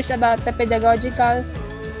 It is about the pedagogical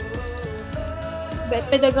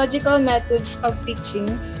methods of teaching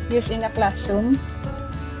used in a classroom.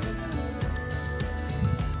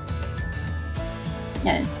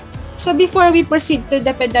 Yan. So before we proceed to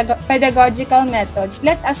the pedagogical methods,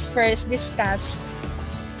 let us first discuss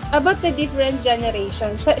about the different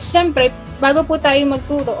generations. So, syempre, bago po tayo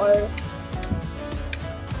magturo or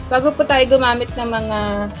bago po tayo gumamit ng mga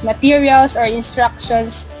materials or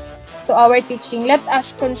instructions to our teaching, let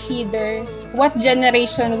us consider what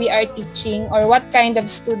generation we are teaching or what kind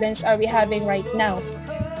of students are we having right now.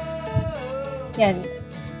 Yan.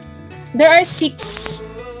 There are 6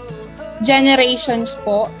 generations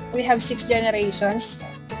po. We have 6 generations.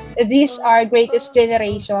 These are greatest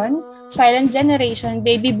generation, silent generation,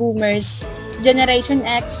 baby boomers, Generation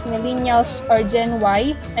X, millennials or Gen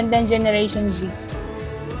Y, and then Generation Z.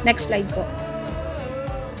 Next slide po.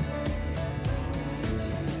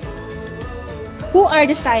 Who are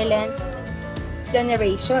the silent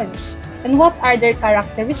generations and what are their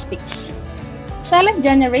characteristics? Silent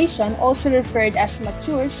generation, also referred as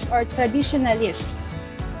matures or traditionalists.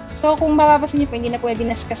 So kung mapapasin niyo po, hindi na po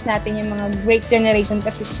dinaskas natin yung mga great generation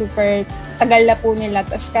kasi super tagal na po nila.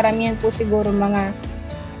 Tapos karamihan po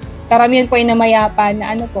ay namayapan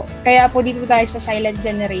na ano po. Kaya po dito tayo sa silent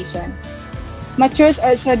generation. Matures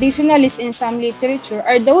or traditionalists in some literature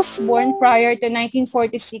are those born prior to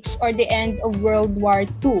 1946 or the end of World War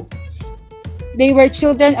II. They were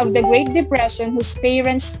children of the Great Depression whose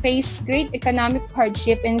parents faced great economic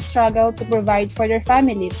hardship and struggled to provide for their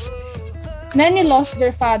families. Many lost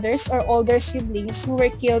their fathers or older siblings who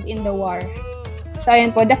were killed in the war. So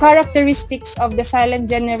ayan po, the characteristics of the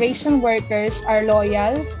silent generation workers are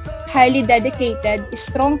loyal, highly dedicated,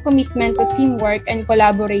 strong commitment to teamwork and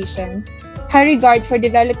collaboration, high regard for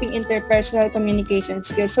developing interpersonal communication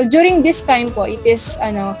skills. So during this time po, it is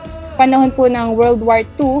panahon po ng World War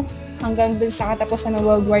II hanggang dun sa katapusan ng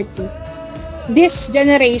World War II. This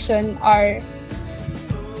generation are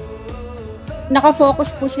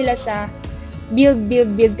nakafocus po sila sa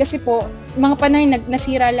build kasi po mga panahon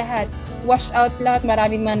nasira lahat. Wash out lahat,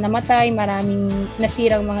 maraming man namatay, maraming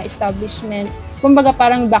nasirang mga establishment. Kumbaga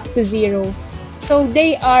parang back to zero. So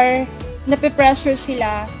nape-pressure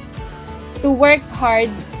sila to work hard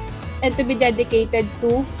and to be dedicated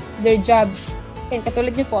to their jobs. And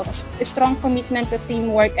katulad niyo po, strong commitment to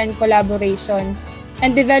teamwork and collaboration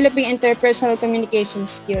and developing interpersonal communication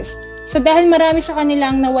skills. So dahil marami sa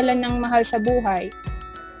kanila ang nawalan ng mahal sa buhay,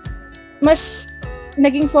 mas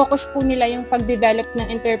naging focus po nila yung pag-develop ng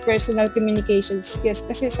interpersonal communication skills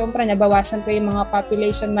kasi sobrang nabawasan po yung mga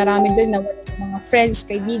population. Marami doon na mga friends,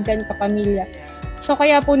 kaibigan, kapamilya. So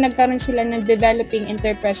kaya po nagkaroon sila ng developing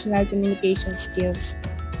interpersonal communication skills.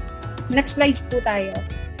 Next slides po tayo.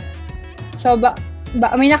 So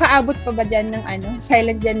may nakaabot pa ba dyan ng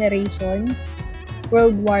silent generation?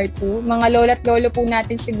 World War II? Mga lola't lolo po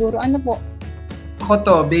natin siguro. Ano po? Ako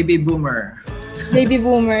to, baby boomer. Baby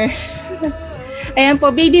boomer. Ayan po,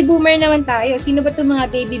 baby boomer naman tayo. Sino ba itong mga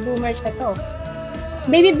baby boomers na to?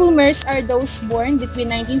 Baby boomers are those born between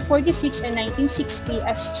 1946 and 1960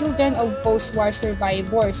 as children of post-war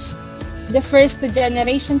survivors. The first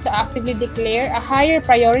generation to actively declare a higher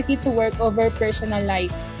priority to work over personal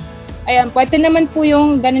life. Ayan po, ito naman po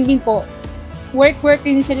yung ganun din po. Work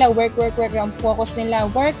din sila, work. Ang focus nila,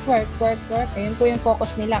 work. Ayan po yung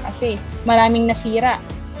focus nila kasi maraming nasira.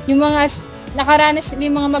 Yung mga nakaranas,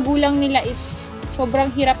 yung mga magulang nila is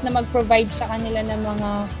sobrang hirap na mag-provide sa kanila ng mga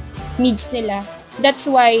needs nila. That's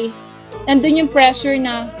why, nandun yung pressure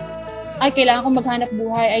na, kailangan ko maghanap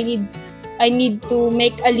buhay. I need to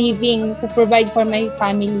make a living to provide for my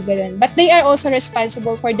family. Ganun. But they are also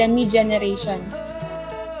responsible for the me generation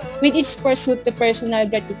with its pursuit to personal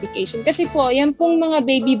gratification. Kasi po, yan pong mga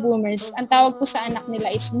baby boomers, ang tawag po sa anak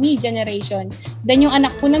nila is me generation. Then yung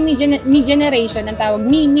anak po ng me generation, ang tawag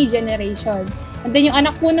me generation. And then yung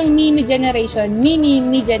anak po ng me generation, me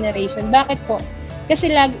generation. Bakit po?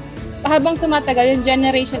 Kasi habang tumatagal yung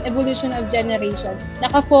evolution of generation,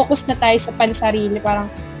 nakafocus na tayo sa pansarili. Parang,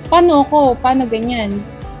 paano ako? Paano ganyan?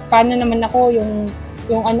 Paano naman ako?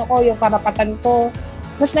 Yung karapatan ko?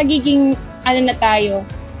 Mas nagiging, na tayo?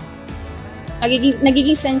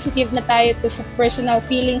 Nagiging sensitive na tayo to sa personal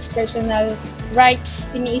feelings, personal rights.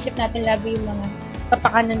 Iniisip natin lagi yung mga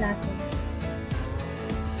kapakanan natin.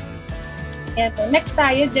 Ito. Next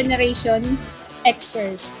tayo, Generation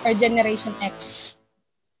Xers or Generation X.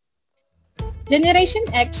 Generation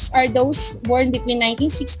X are those born between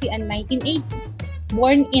 1960 and 1980,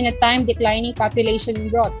 born in a time declining population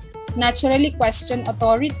growth, naturally question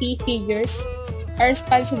authority figures, are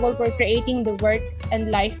responsible for creating the work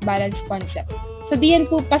and life balance concept. So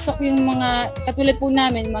diyan po pasok yung mga, katulad po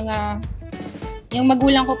namin, yung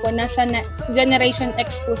magulang ko po, nasa Generation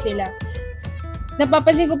X po sila.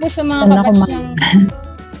 Napapansin ko po sa mga kabatch ng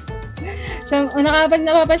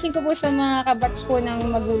napapansin ko po sa mga kabatch po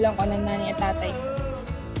ng magulang ko, ng nanay at tatay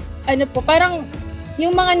ko. Parang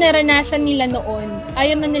yung mga naranasan nila noon,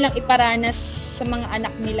 ayaw na nilang iparanas sa mga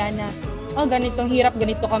anak nila na, ganitong hirap,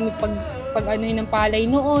 ganito kami pag ng palay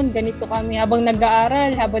noon, ganito kami habang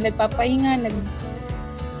nag-aaral, habang nagpapahinga,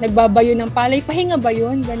 nagbabayo ng palay, pahinga ba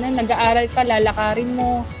yun? Ganun, nag-aaral ka, lalakarin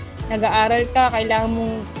mo, nag-aaral ka, kailangan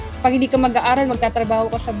mong, pag hindi ka mag-aaral, magtatrabaho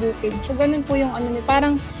ka sa bukid. So, ganun po yung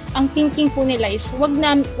parang ang thinking po nila is, wag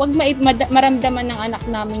maramdaman ng anak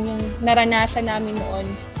namin yung naranasan namin noon.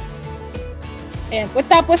 Ayan.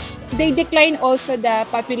 Tapos, they decline also the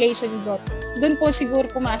population growth. Doon po siguro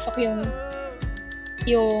pumasok yung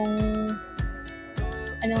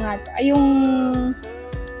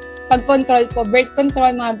pag-control po, birth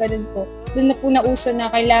control, mga ganun po. Doon na po nauso na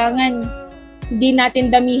kailangan hindi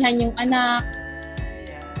natin damihan yung anak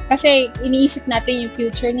kasi iniisip natin yung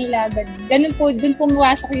future nila. Ganun po, doon po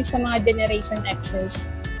mawasok yung sa mga Generation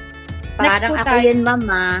Xers. Next Parang po ako tayo. yun,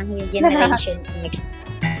 mama, yung Generation X.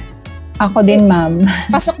 Ako din, ma'am.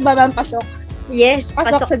 Pasok ba, ma'am? Pasok? Yes,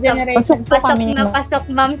 pasok sa generation. Pasok,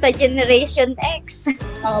 ma'am, sa Generation X.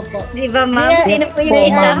 Opo. Di ba, ma'am? Yeah, sino po yung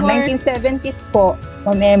isa? 1970s po,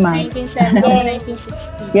 Ma'am Emma. 1970,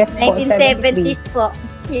 1960. Yes po, 1970s po.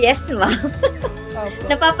 Yes, ma'am. Opo.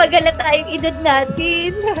 Napapagala tayong edad natin.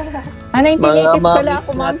 1980s pala ako,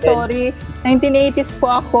 ma'am. Sorry. 1980s po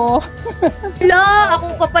ako. Wala, ako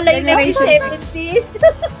pa pala yung Generation 1970s.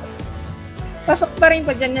 Pasok pa rin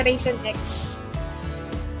po, Generation X.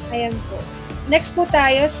 Ayan po. Next po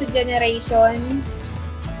tayo sa Generation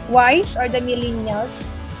Ys or the Millennials.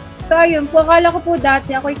 So, ayun po. Akala ko po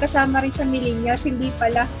dati ako'y kasama rin sa Millennials. Hindi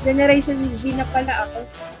pala. Generation Z na pala ako.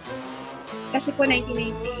 Kasi po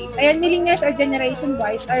 1998. Ayan, Millennials or Generation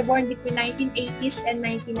Ys are born between 1980s and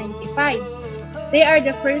 1995. They are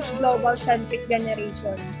the first global-centric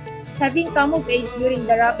generation. having come of age during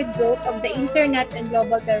the rapid growth of the internet and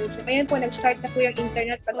global terrorism. Ayan po, nag-start na po yung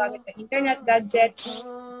internet, paggamit ng internet, gadgets.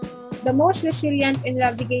 The most resilient in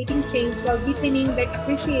navigating change while deepening their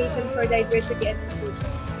appreciation for diversity and inclusion.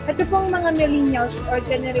 Ito pong mga millennials or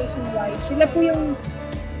Generation Y, sila po yung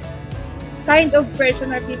kind of person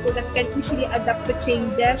or people that can easily adapt to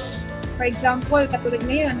changes. For example, katulad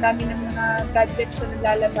ngayon, ang dami ng mga gadgets na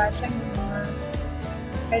naglalabasan, yung mga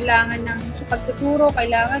kailangan ng sa pagtuturo,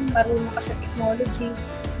 kailangan marunong ka sa technology.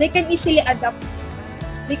 They can easily adapt.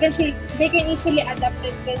 They can easily adapt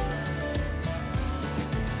and can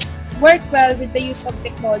work well with the use of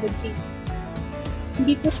technology.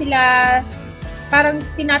 Hindi po sila parang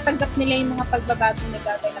tinatanggap nila yung mga pagbabagong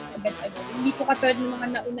nagaganap agad-agad. Hindi po katulad ng mga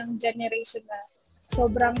naunang generation na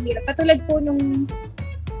sobrang hirap. Katulad po nung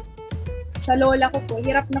sa lola ko po,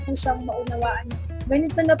 hirap na po siyang maunawaan.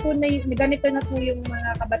 Ganito na po yung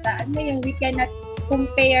mga kabataan ngayon. We cannot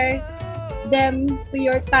compare them to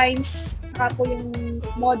your times, saka po yung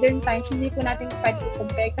modern times. Hindi po natin pwede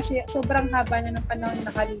i-compare kasi sobrang haba na ng panahon na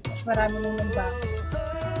nakalipas. Marami nang nagbago.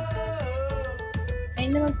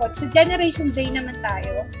 Ayun naman po. Sa Generation Z naman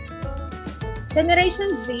tayo.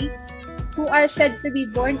 Generation Z, who are said to be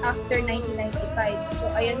born after 1995. So,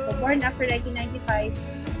 ayan po. Born after 1995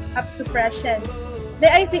 up to present.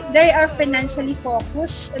 They are financially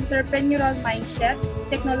focused, entrepreneurial mindset,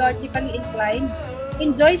 technologically inclined,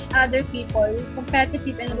 enjoys other people,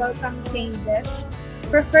 competitive and welcome changes,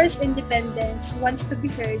 prefers independence, wants to be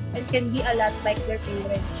heard, and can be a lot like their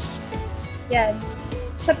parents. Yan.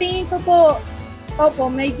 Sa tingin ko po, opo,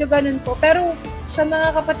 medyo ganun po. Pero sa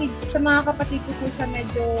mga kapatid ko po siya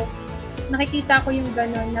medyo nakikita ko yung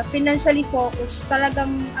ganun na financially focused.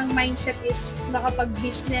 Talagang ang mindset is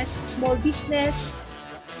nakapag-business, small business.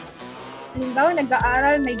 Halimbawa,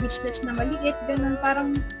 nag-aaral, may business na maliit, ganun.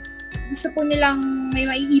 Parang gusto po nilang may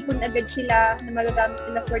maiipon agad sila na magagamit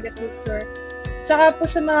nila for the future. Tsaka po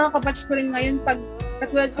sa mga kapatid ko rin ngayon, pag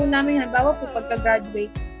katulad po namin, halimbawa po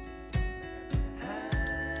pagka-graduate,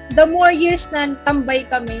 the more years na tambay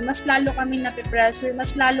kami, mas lalo kaming nape-pressure,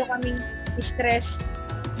 mas lalo kaming stress.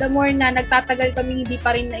 The more na nagtatagal kaming hindi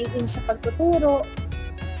pa rin naiin sa pagtuturo,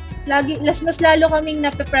 mas lalo kaming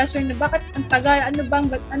nape-pressure na bakit ang tagal, ano ba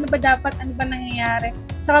dapat, ano ba nangyayari.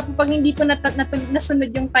 Tsaka po pag hindi po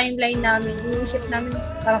nasunod yung timeline namin, iniisip namin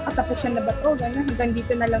parang katapusan na ba ito, gano'n, hanggang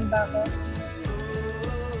dito na lang ba ako.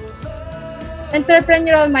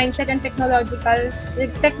 Entrepreneurial mindset and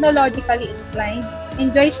technologically inclined.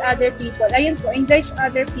 Enjoys other people. Ayun po, enjoys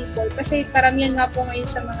other people. Kasi karamihan nga po ngayon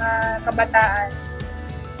sa mga kabataan.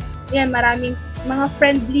 Yan, maraming mga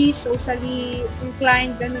friendly, socially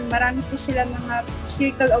inclined, ganun. Marami po sila mga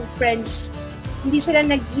circle of friends. Hindi sila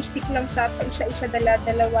nag-stick lang sa isa-isa,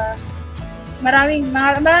 dalawa. Maraming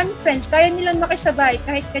friends. Kaya nilang makisabay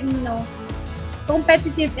kahit kanino.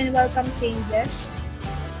 Competitive and welcome changes.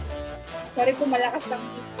 Sorry po, malakas ang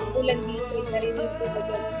ulan dito. Narinig po ba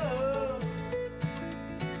doon?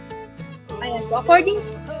 Ayan po.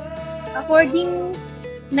 According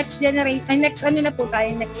next generation, next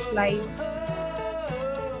slide.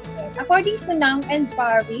 According to Nang and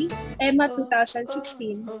Parry, Emma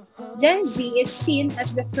 2016, Gen Z is seen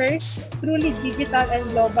as the first truly digital and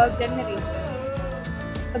global generation.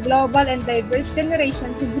 A global and diverse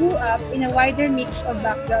generation who grew up in a wider mix of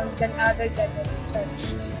backgrounds than other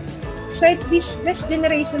generations. So this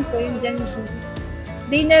generation po, yung Gen Z,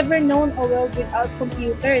 they never known a world without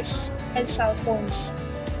computers and cell phones.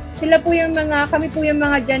 Kami po yung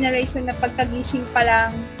mga generation na pagkagising pa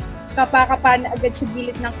lang, kapa na agad sa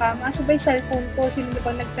gilid ng kama. Sabay cellphone ko, sino na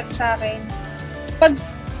bang nag-chat sa akin?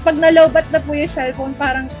 Pag nalobat na po yung cellphone,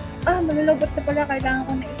 parang, malalobat na pala, kailangan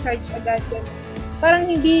ko na i-charge agad. Parang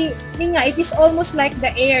it is almost like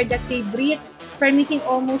the air that they breathe, permeating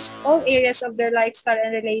almost all areas of their lifestyle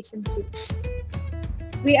and relationships.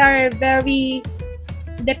 We are very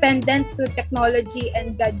dependent to technology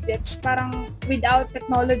and gadgets. Parang without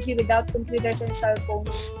technology, without computers and cell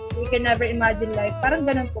phones, we can never imagine life. Parang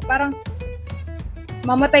ganun po. Parang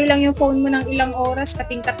mamatay lang yung phone mo ng ilang oras,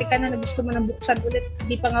 kating-kati ka na gusto mo nang buksan ulit.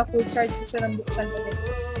 Di pa nga full charge, gusto nang buksan ulit.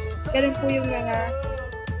 Ganun po yung mga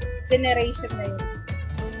generation na yun.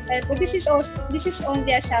 And po, this is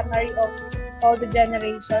only a summary of all the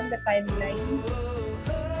generation, the timeline.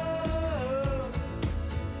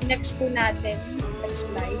 Next po natin,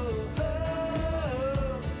 next slide.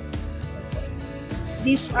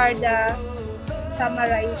 These are the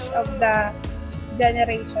summarize of the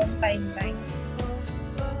generation timeline.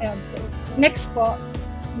 Ayan po. Next po,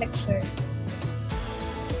 next sir.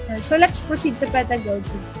 So let's proceed to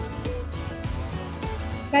pedagogy.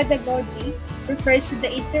 Pedagogy refers to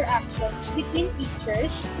the interactions between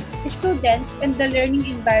teachers students, and the learning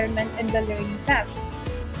environment and the learning task.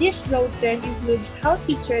 This broad term includes how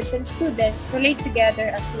teachers and students relate together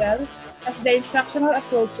as well as the instructional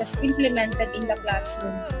approaches implemented in the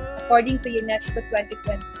classroom, according to UNESCO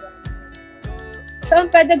 2021. So,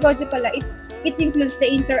 ang pedagogy pala, it includes the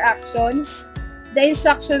interactions, the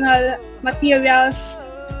instructional materials,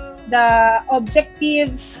 the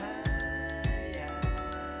objectives,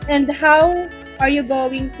 and how are you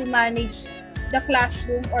going to manage the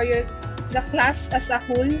classroom or the class as a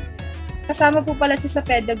whole. Kasama po pala siya sa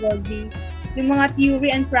pedagogy. Yung mga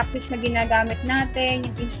theory and practice na ginagamit natin,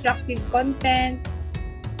 yung instructive content,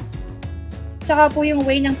 tsaka po yung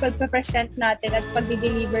way ng pagpe-present natin at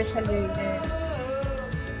pag-deliver sa learner.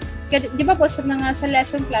 Di ba po sa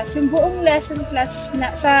lesson class, yung buong lesson class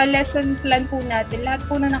sa lesson plan po natin, lahat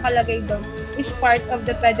po na nakalagay doon is part of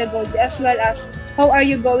the pedagogy, as well as how are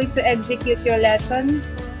you going to execute your lesson,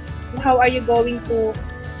 how are you going to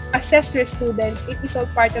assess your students. It is all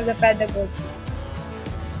part of the pedagogy.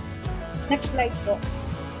 Next slide po.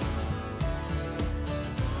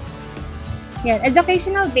 Yan,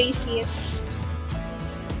 educational basis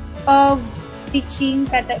of teaching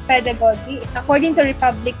pedagogy. According to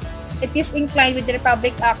Republic, it is inclined with the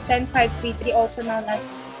Republic Act 10533, also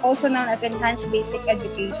known as Enhanced Basic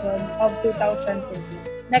Education of 2013.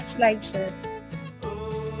 Next slide, sir.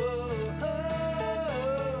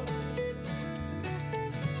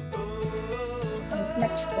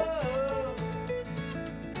 Next po.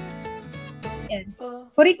 Yan.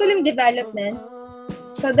 Curriculum development.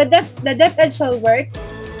 So the DepEd shall work.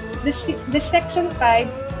 The section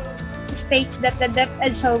 5 states that the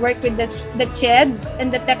DepEd shall work with the CHED and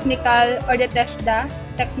the technical or the TESDA,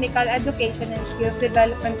 Technical Education and Skills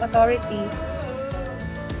Development Authority,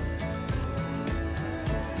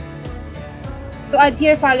 to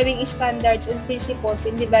adhere following standards and principles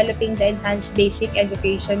in developing the enhanced basic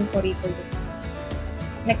education curriculum.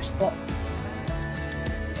 Next po.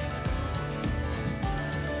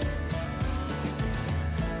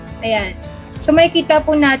 Ayan. So makikita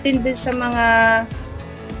po natin dun sa mga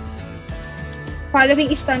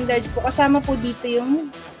following standards po, kasama po dito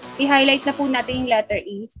yung i-highlight na po natin yung letter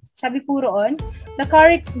E. Sabi po roon, the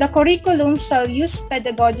curriculum shall use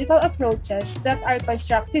pedagogical approaches that are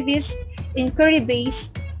constructivist,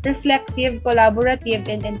 inquiry-based, reflective, collaborative,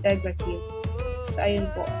 and integrative. So ayun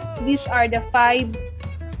po. These are the five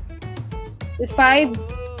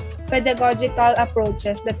pedagogical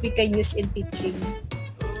approaches that we can use in teaching.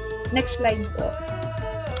 Next slide po.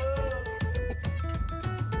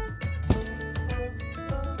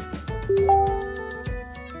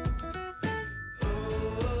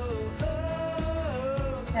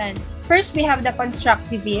 First, we have the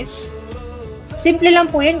constructivist. Simple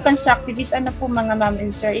lang po yun, constructivist. Ano po mga ma'am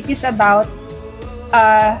and sir? It is about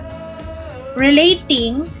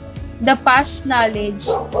relating the past knowledge,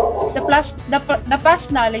 the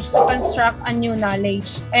past knowledge to construct a new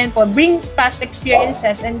knowledge. Ayan po, brings past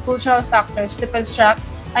experiences and cultural factors to construct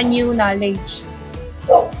a new knowledge.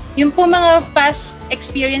 Yung po mga past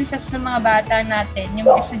experiences ng mga bata natin,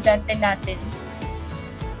 yung estudyante natin,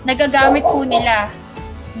 nagagamit po nila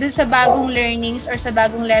dun sa bagong learnings or sa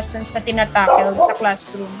bagong lessons na tinatackle sa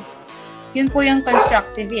classroom. Yun po yung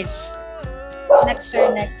constructivist. Next,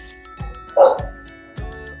 sir, next.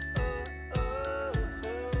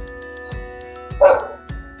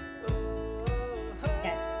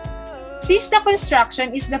 Yeah. Since the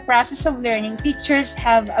construction is the process of learning, teachers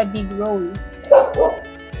have a big role.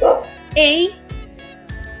 A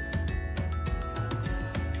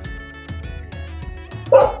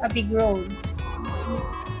big role.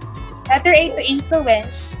 Letter A, to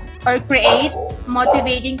influence or create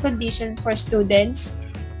motivating conditions for students.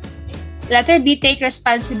 Letter B, take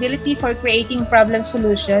responsibility for creating problem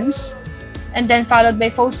solutions. And then followed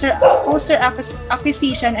by foster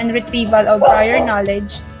acquisition and retrieval of prior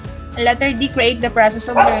knowledge. And letter D, create the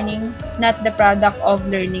process of learning, not the product of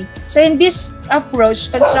learning. So in this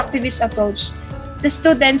approach, constructivist approach, the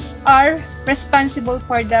students are responsible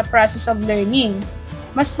for the process of learning.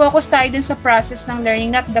 Mas focus tayo dun sa process ng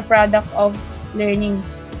learning, not the product of learning.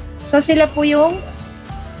 So sila po yung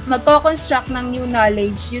magko-construct ng new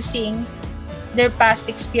knowledge using their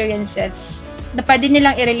past experiences. Na pwede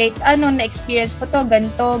nilang i-relate, na-experience ko to,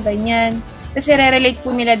 ganito, ganyan. Kasi re-relate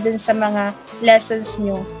po nila dun sa mga lessons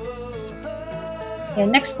nyo.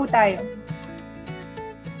 Yan, next po tayo.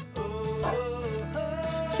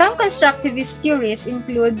 Some constructivist theories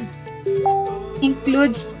includes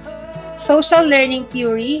social learning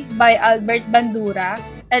theory by Albert Bandura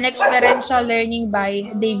and experiential learning by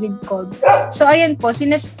David Kolb. So ayan po,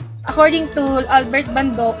 according to Albert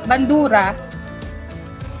Bandura,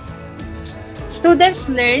 Students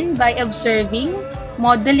learn by observing,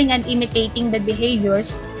 modeling, and imitating the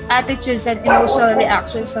behaviors, attitudes, and emotional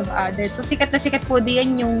reactions of others. So sikat na sikat po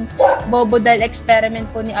diyan yung Bobodal experiment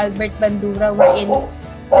po ni Albert Bandura, wherein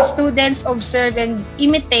the students observe and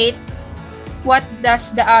imitate what does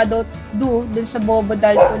the adult do dun sa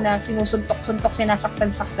Bobodal po na sinusuntok-suntok,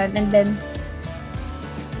 sinasaktan-saktan, and then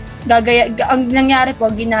ang nangyari po,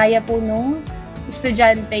 ginaya po nung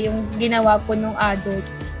estudyante yung ginawa po nung adult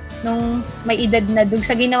nung may edad na. Dun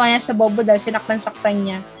sa ginawa niya sa Bobodal, sinaktan-saktan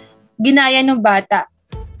niya, ginaya nung bata.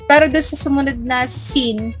 Pero doon sa sumunod na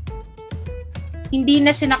scene, hindi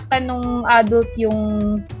na sinaktan nung adult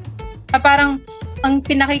yung parang ang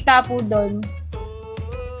pinakita po doon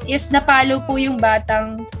is napalo po yung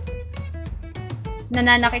batang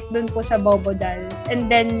nananakit doon po sa Bobodal. And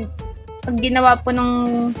then, ang ginawa po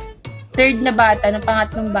nung third na bata, ng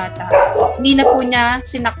pangatlong bata, hindi na po niya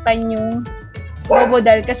sinaktan yung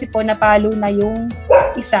Bobodal kasi po napalo na yung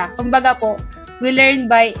isa. Kumbaga po, we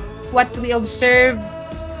learn by what we observe.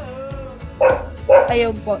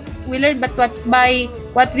 Ayun po. We learn by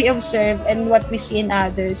what we observe and what we see in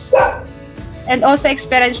others. And also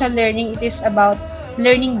experiential learning, it is about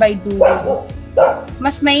learning by doing.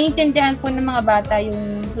 Mas maiintindihan po ng mga bata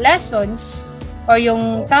yung lessons or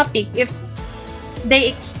yung topic if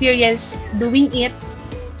they experience doing it,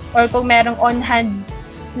 or kung merong on-hand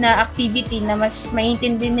na activity na mas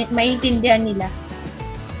maiintindihan nila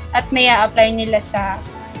at may a-apply nila sa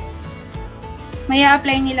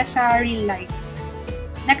real life.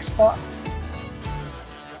 Next po.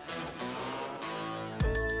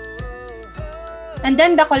 And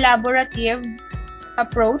then the collaborative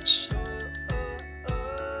approach.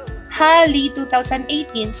 Lee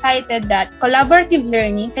 2018 cited that collaborative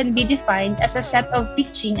learning can be defined as a set of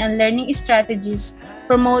teaching and learning strategies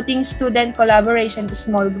promoting student collaboration to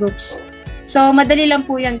small groups. So, madali lang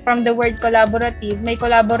po yan from the word collaborative. May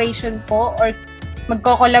collaboration po or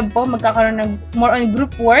magko-collab po, magkakaroon ng more on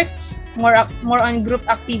group works, more on group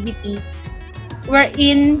activity,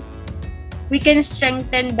 wherein we can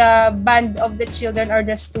strengthen the bond of the children or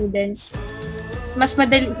the students. Mas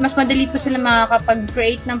madali po sila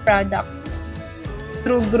makakapag-create ng product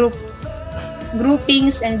through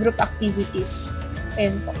groupings and group activities.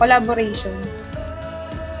 And collaboration.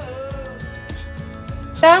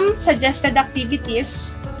 Some suggested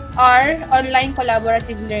activities are online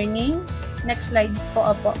collaborative learning. Next slide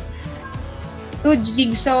po, opo. 2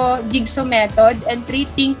 jigsaw method, and 3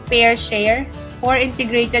 think, pair, share, 4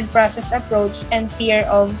 integrated process approach, and peer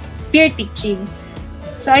teaching.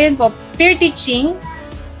 So, ayun po, peer teaching,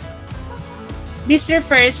 this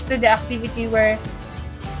refers to the activity where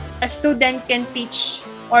a student can teach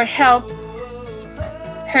or help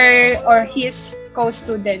her or his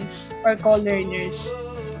co-students or co-learners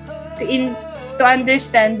to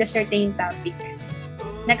understand the certain topic.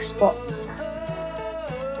 Next po.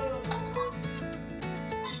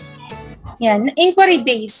 Yan,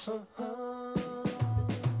 inquiry-based.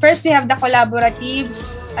 First, we have the collaborative,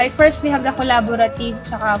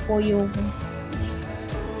 tsaka po yung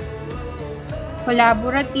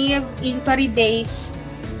collaborative, inquiry-based,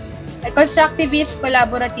 constructivist,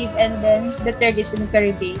 collaborative, and then the third is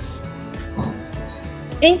inquiry-based.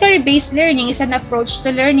 Inquiry-based learning is an approach to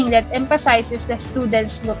learning that emphasizes the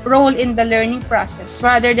student's role in the learning process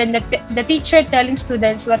rather than the teacher telling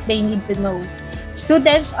students what they need to know.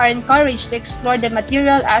 Students are encouraged to explore the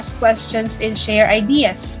material, ask questions, and share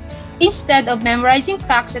ideas. Instead of memorizing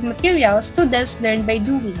facts and materials, students learn by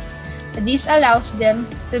doing. This allows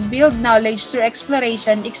them to build knowledge through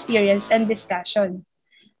exploration, experience, and discussion.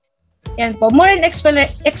 Yan po. More on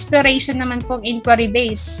exploration naman pong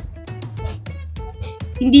inquiry-based.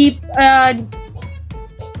 Hindi,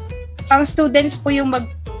 ang students po yung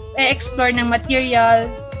mag-explore ng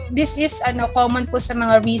material. This is common po sa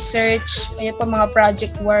mga research, ayun po, mga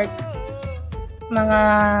project work, mga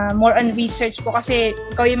more on research po kasi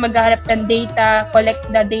ikaw yung maghahanap ng data, collect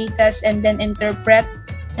the data, and then interpret,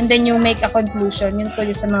 and then you make a conclusion. Yun po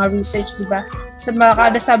yung sa mga research, di ba? Sa mga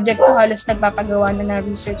kada subject po, halos nagpapagawa na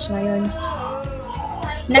ng research ngayon.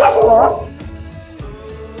 Next po,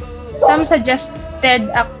 some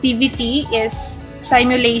suggested activity is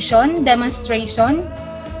simulation, demonstration,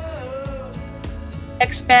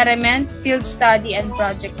 experiment, field study, and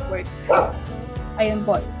project work. Ayun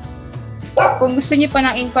po. Kung gusto niyo pa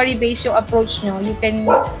ng inquiry-based yung approach nyo, you can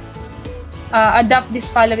adopt these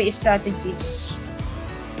following strategies.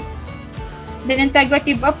 Then,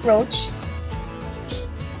 integrative approach.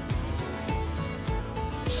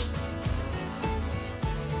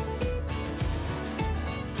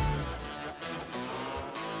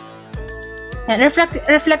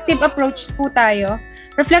 Reflective approach po tayo.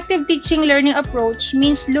 Reflective teaching learning approach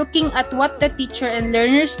means looking at what the teacher and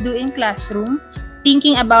learners do in classroom,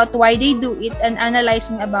 thinking about why they do it, and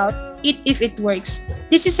analyzing about it if it works.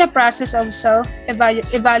 This is a process of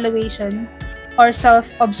self-evaluation or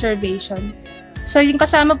self-observation. So yung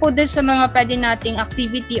kasama po din sa mga pwede nating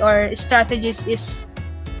activity or strategies is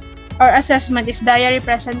or assessment is diary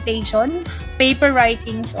presentation, paper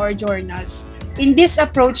writings, or journals. In this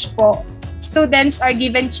approach po, students are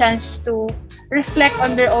given chance to reflect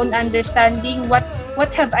on their own understanding, what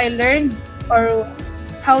have I learned or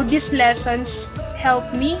how these lessons help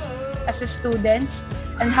me as a student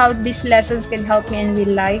and how these lessons can help me in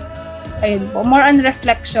real life. Ayun po, more on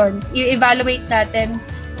reflection. I-evaluate natin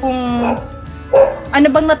kung ano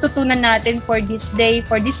bang natutunan natin for this day,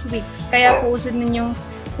 for this weeks. Kaya po uso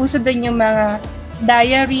dun yung mga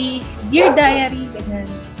diary, dear diary, ganyan.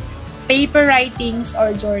 Paper writings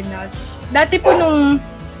or journals. Dati po nung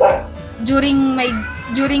during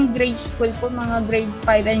grade school po, mga grade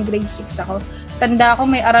 5 and grade 6 ako. Tanda ko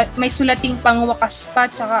may sulating pangwakas pa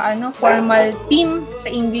tsaka formal theme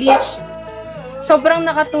sa English. Sobrang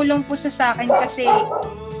nakatulong po siya sa akin kasi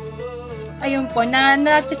ayun po,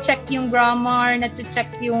 na-check yung grammar,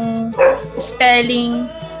 na-check yung spelling,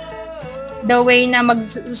 the way na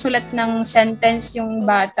magsusulat ng sentence yung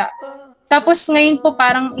bata. Tapos ngayon po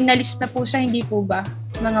parang inalis na po siya, hindi po ba,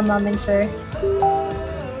 mga ma'am and sir?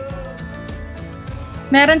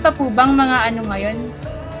 Meron pa po bang mga ngayon?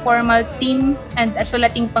 Formal theme and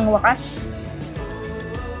sulating pangwakas?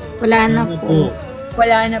 Wala na po.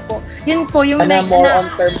 Wala na po. Yun po yung more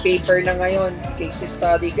on term paper na ngayon, case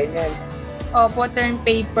study, ganyan. Opo, term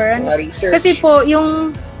paper. Research. Kasi po,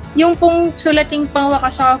 yung pong sulating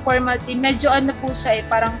pangwakas sa formal theme, medyo po siya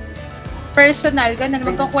parang personal. Ganun,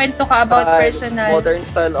 magkukwento ka about personal. Modern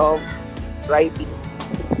style of writing.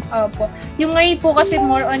 Opo. Yung ngayon po kasi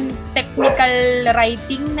more on technical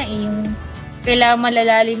writing na yung kailangan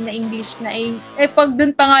malalalim na English na pag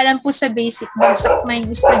dun pa nga lang po sa basic, bagsak na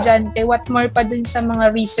yung estudyante, what more pa dun sa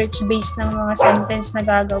mga research-based ng mga sentence na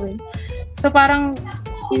gagawin. So parang,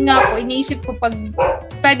 yun nga po, iniisip ko pag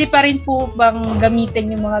pwede pa rin po bang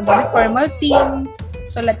gamitin yung mga formal theme,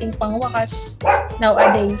 sulating pangwakas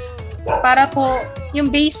nowadays. Para po,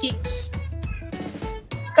 yung basics,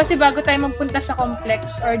 kasi bago tayo magpunta sa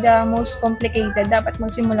complex or the most complicated, dapat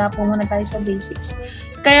magsimula po muna tayo sa basics.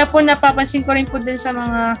 Kaya po napapansin ko rin po dun sa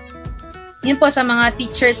mga, yun po sa mga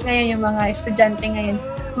teachers ngayon, yung mga estudyante ngayon,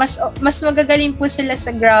 mas magagaling po sila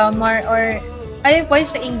sa grammar or ayun po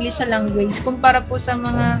sa English sa language kumpara po sa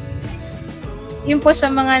mga, yun po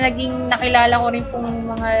sa mga naging nakilala ko rin pong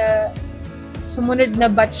mga sumunod na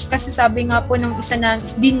batch. Kasi sabi nga po nung isa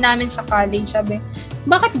din namin sa college, sabi,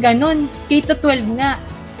 bakit ganun? K-12 nga.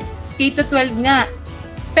 K-12 nga.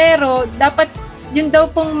 Pero dapat yung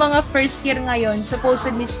daw pong mga first year ngayon,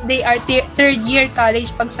 supposedly they are third year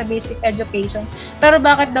college pag sa basic education. Pero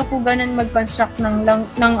bakit daw po ganun mag-construct ng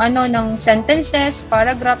sentences,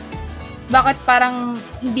 paragraph? Bakit parang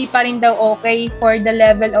hindi pa rin daw okay for the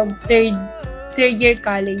level of third year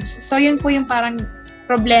college? So yun po yung parang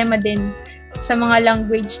problema din sa mga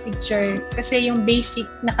language teacher kasi yung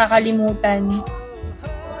basic nakakalimutan.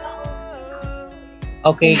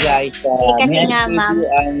 Okay guys, kasi may nga ma'am,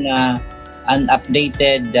 an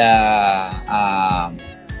updated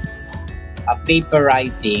paper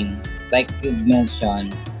writing like you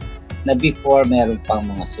mentioned na before meron pang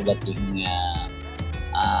mga sulating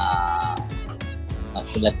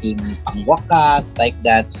pangwakas like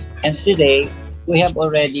that, and today we have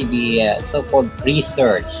already the so-called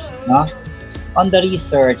research, no? On the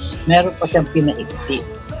research, meron pa siyang pinaiksi.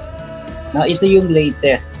 No, ito yung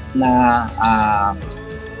latest na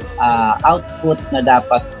output na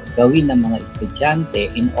dapat gawin ng mga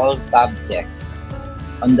estudyante in all subjects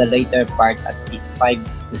on the later part, at least 5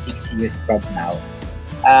 to 6 years from now.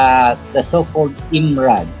 The so-called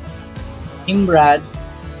IMRAD. IMRAD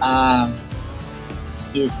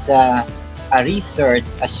is a research,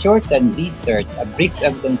 a shortened research, a brief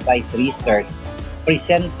and concise research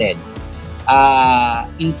presented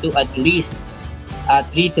into at least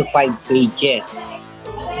 3 to 5 pages.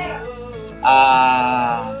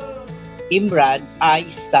 IMRAD, I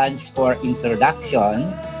stands for introduction,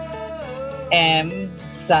 M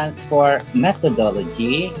stands for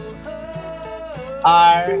methodology,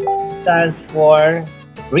 R stands for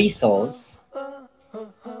results,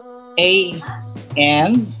 A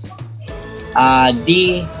and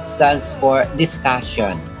D stands for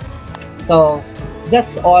discussion. So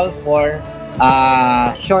that's all for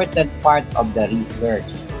shortened part of the research.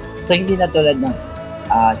 So hindi na tulad ng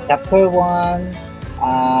chapter 1,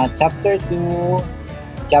 chapter 2,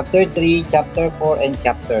 chapter 3, chapter 4, and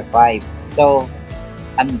chapter 5. So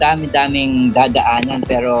ang dami-daming dadaanan,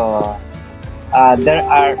 pero there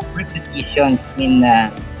are repetitions in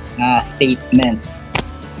statement.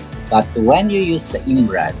 But when you use the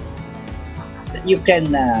imbrad, you can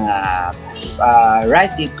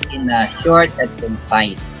write it in a short and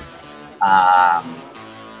concise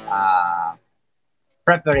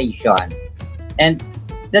preparation, and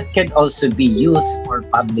that can also be used for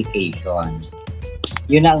publication.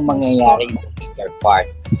 Yun ang mangyayari sa later part.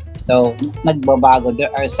 So, nagbabago.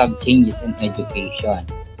 There are some changes in education.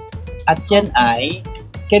 At yan ay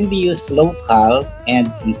can be used local and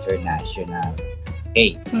international.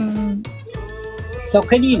 Okay. So,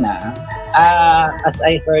 kanina, as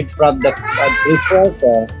I heard from the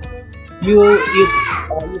reporter, you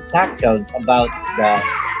tackled about the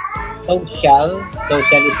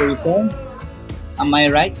socialization. Am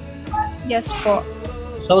I right? Yes po.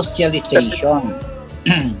 Socialization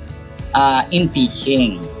in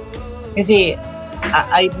teaching. Kasi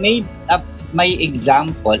I made up my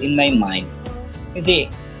example in my mind. Kasi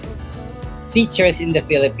teachers in the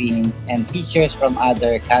Philippines and teachers from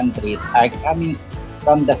other countries are coming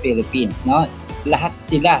from the Philippines, no? Lahat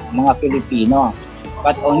sila mga Filipino.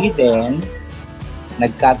 But only then,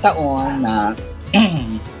 nagkataon na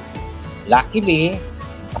luckily,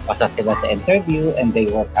 kapasa sila sa interview and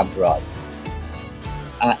they work abroad.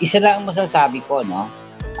 Isa lang ang masasabi ko, no?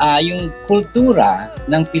 Yung kultura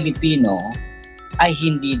ng Pilipino ay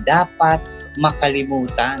hindi dapat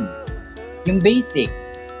makalimutan. Yung basic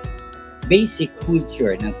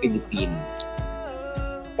culture ng Pilipino.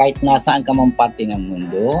 Kahit nasaan ka man parte ng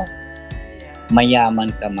mundo,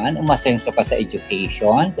 mayaman ka man, umasenso ka sa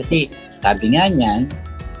education, kasi sabi nga niyan,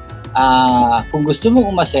 kung gusto mong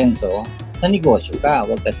umasenso, sa negosyo ka,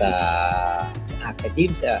 huwag ka sa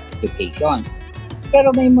academe, sa education. Pero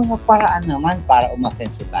may mga paraan naman para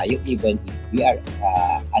umasenso tayo even if we are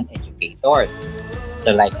uneducators.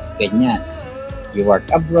 So like ganyan, you work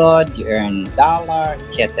abroad, you earn dollar,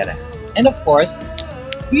 etc. And of course,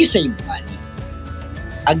 you save money.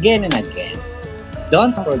 Again and again,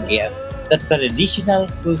 don't forget the traditional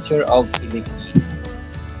culture of Philippines.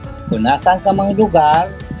 Kung nasaan ka mang lugar,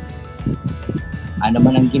 ano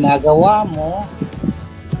man ang ginagawa mo,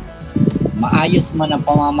 maayos man ang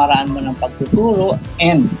pamamaraan mo ng pagtuturo,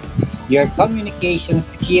 and your communication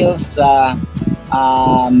skills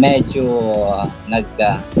medyo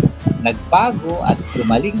nagbago at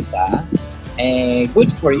gumaling ka,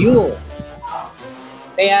 good for you.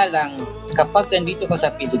 Kaya lang, kapag nandito ka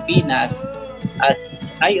sa Pilipinas,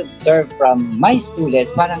 as I observe from my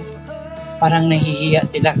students, parang nahihiya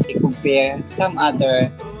sila kasi compare some other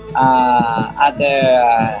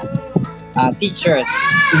teachers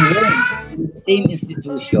in the same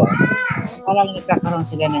institution. Parang nagkakaroon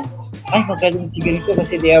sila ng, ay, magaling si ganito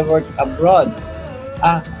kasi they have worked abroad.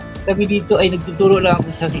 Kami dito ay nagtuturo lang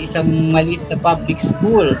ako sa isang maliit na public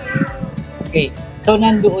school. Okay, so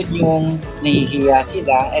nandoon yung nahihiya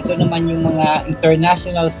sila. Ito naman yung mga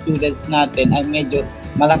international students natin ay medyo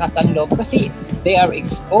malakas ang loob kasi they are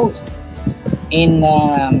exposed in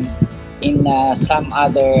some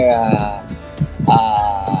other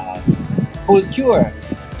culture,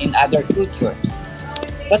 in other cultures.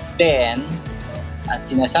 But then, ang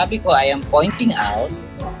sinasabi ko, I am pointing out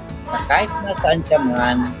na kahit nasaan ka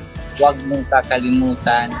man, huwag mong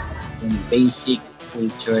kakalimutan yung basic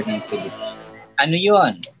culture ng Pilipinas. Ano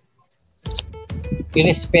yun?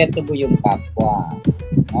 Irespeto mo yung kapwa.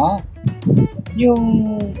 No?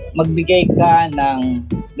 Yung magbigay ka ng,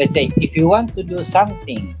 let's say, if you want to do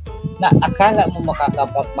something na akala mo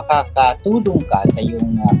makakatulong ka sa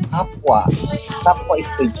iyong kapwa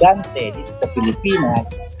estudyante dito sa Pilipinas,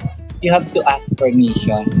 you have to ask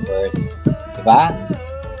permission first. Diba?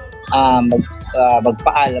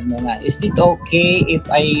 Magpaalam mo na, is it okay if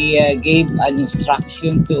I gave an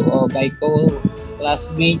instruction to my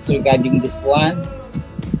co-classmates regarding this one?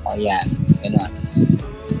 O yan, gano'n.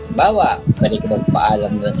 Bawa, pwede ka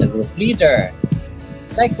magpaalam doon sa group leader.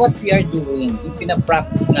 Like what we are doing, yung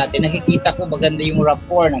pinapractice natin, nakikita ko maganda yung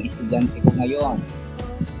rapport ng estudyante ko ngayon.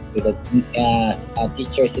 With the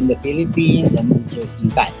teachers in the Philippines and teachers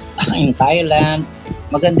in Thailand,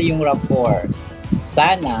 maganda yung rapport.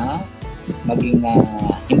 Sana, maging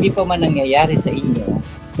hindi pa man nangyayari sa inyo,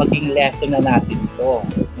 maging lesson na natin ito,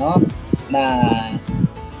 no? Na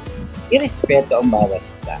irespeto ang bawat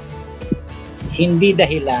isa. Hindi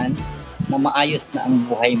dahilan na maayos na ang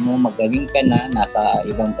buhay mo, magaling ka na, nasa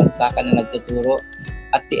ibang bansa ka na nagtuturo,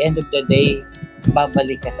 at the end of the day,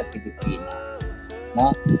 babalik ka sa Pilipinas.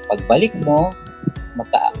 No? Pagbalik mo,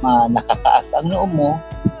 nakataas ang noo mo,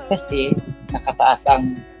 kasi nakataas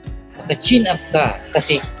ang, naka-chin up ka,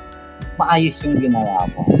 kasi maayos yung ginawa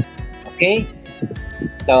mo. Okay?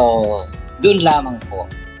 So, dun lamang po.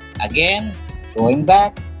 Again, going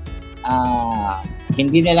back,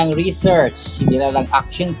 hindi na lang research, hindi na lang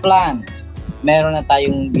action plan. Meron na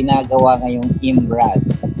tayong ginagawa ngayong IMBRAD.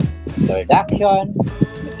 Introduction,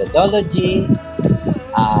 methodology,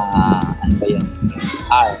 ano ba yun?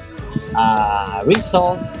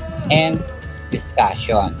 Results, and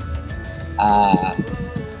discussion.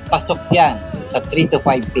 Pasok yan sa 3 to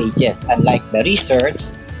 5 pages. Unlike the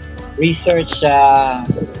research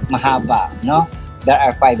mahaba, no? There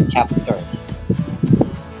are 5 chapters.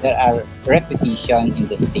 There are repetition in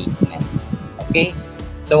the statement. Okay?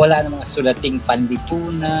 So wala na mga sulating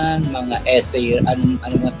panlipunan, mga essay, anong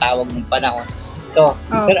mga tawag ng panahon. So,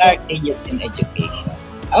 there are changes in education.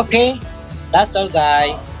 Okay? That's all,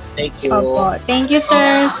 guys. Thank you. Opo. Thank you,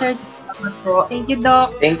 sir. Sir. Thank you,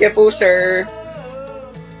 Doc. Thank you po, sir.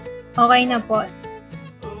 Okay na po.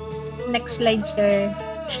 Next slide, sir.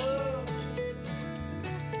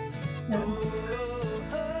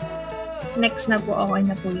 Next na po. Okay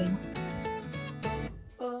na po yun.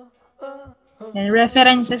 Yan,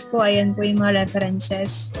 references po. Ayan po yung mga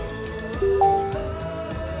references.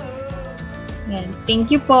 Yan.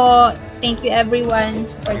 Thank you po. Thank you everyone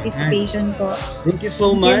sa participation po. Thank you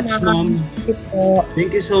so much, ma'am. Thank you po.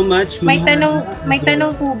 Thank you so much, ma'am. May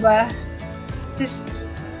tanong po ba? Si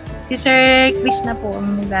Sir Chris na po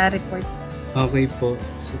ang nag-report. Okay po.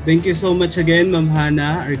 So, thank you so much again, Ma'am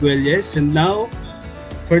Hannah Arguelles. And now,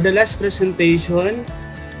 for the last presentation,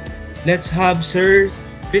 let's have Sir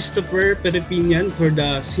Christopher Parafina for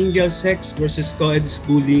the single-sex versus co-ed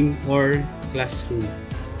schooling or classroom.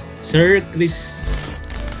 Sir Chris.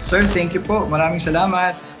 Sir, thank you po. Maraming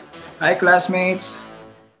salamat. Hi, classmates.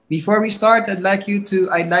 Before we start, I'd like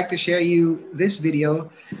to share you this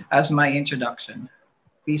video as my introduction.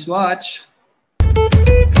 Please watch.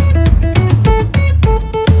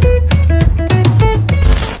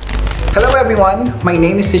 Hello everyone, my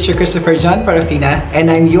name is Teacher Christopher John Parafina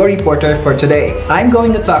and I'm your reporter for today. I'm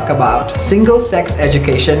going to talk about single-sex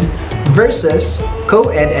education versus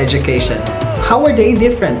co-ed education. How are they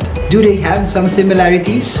different? Do they have some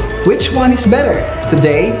similarities? Which one is better?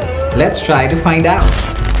 Today, let's try to find out.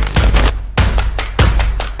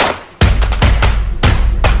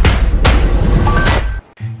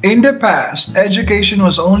 In the past, education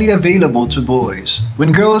was only available to boys.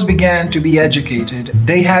 When girls began to be educated,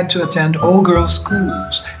 they had to attend all-girls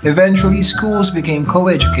schools. Eventually, schools became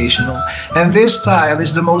co-educational, and this style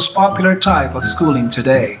is the most popular type of schooling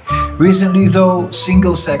today. Recently, though,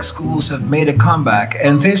 single-sex schools have made a comeback,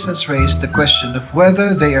 and this has raised the question of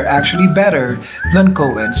whether they are actually better than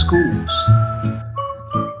co-ed schools.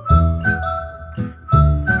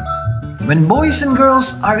 When boys and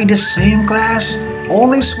girls are in the same class,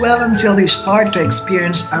 all is well until they start to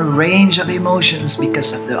experience a range of emotions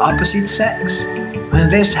because of the opposite sex. When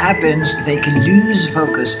this happens, they can lose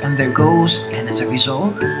focus on their goals, and as a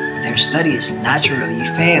result, their studies naturally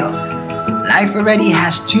fail. Life already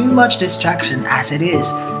has too much distraction as it is.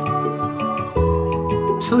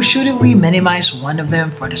 So shouldn't we minimize one of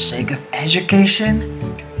them for the sake of education?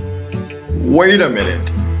 Wait a minute.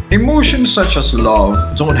 Emotions such as love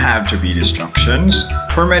don't have to be distractions.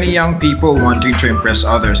 For many young people, wanting to impress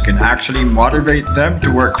others can actually motivate them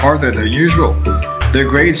to work harder than usual.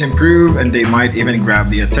 Their grades improve and they might even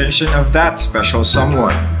grab the attention of that special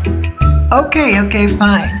someone. Okay,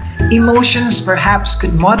 fine. Emotions perhaps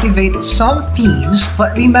could motivate some teens,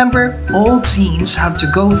 but remember, all teens have to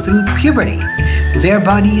go through puberty. Their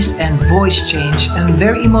bodies and voice change and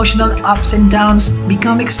their emotional ups and downs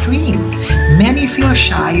become extreme. Many feel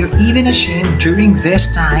shy or even ashamed during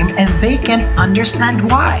this time, and they can't understand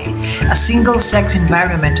why. A single-sex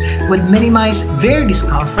environment would minimize their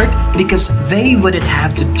discomfort because they wouldn't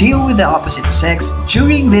have to deal with the opposite sex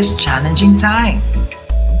during this challenging time.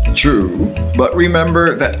 True, but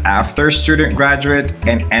remember that after students graduate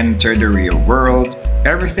and enter the real world,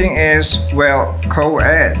 everything is, well,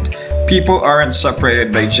 co-ed. People aren't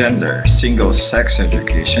separated by gender. Single-sex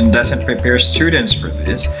education doesn't prepare students for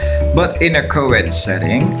this, but in a co-ed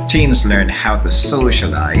setting, teens learn how to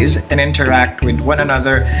socialize and interact with one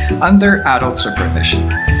another under adult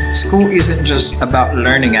supervision. School isn't just about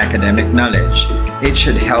learning academic knowledge. It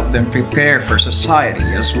should help them prepare for society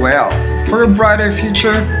as well. For a brighter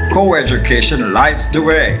future, co-education lights the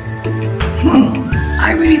way.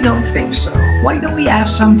 I really don't think so. Why don't we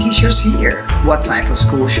ask some teachers here? What type of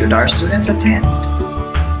school should our students attend?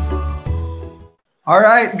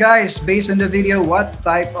 Alright guys, based on the video, what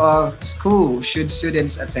type of school should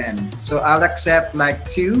students attend? So I'll accept like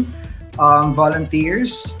 2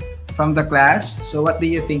 volunteers from the class. So what do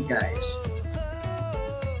you think, guys?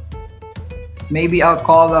 maybe I'll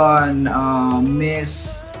call on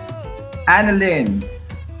Miss Annalyn.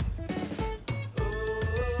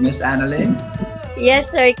 Miss Annalyn? Yes,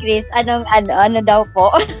 Sir Chris. Ano daw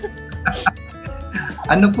po?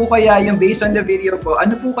 Ano po kaya yung based on the video po?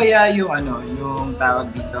 Ano po kaya yung yung tawag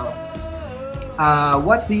dito?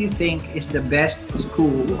 What do you think is the best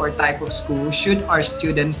school or type of school should our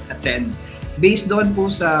students attend? Based doon po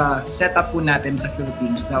sa setup po natin sa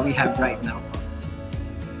Philippines that we have right now.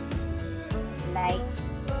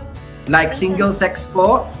 Like single sex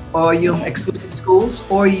po, o yung exclusive schools,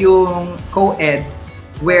 or yung co-ed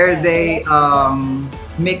where they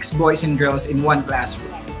mix boys and girls in one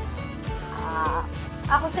classroom.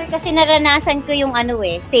 Ako sir kasi naranasan ko yung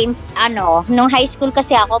nung high school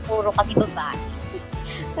kasi ako puro kami babae.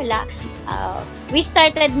 Wala. We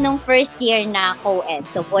started nung first year na co-ed,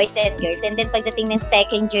 so boys and girls, and then pagdating ng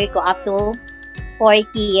second year ko up to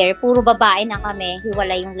fourth year, puro babae na kami,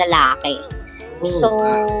 hiwalay yung lalaki. So,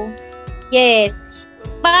 yes.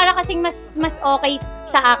 Para kasing mas okay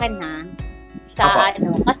sa akin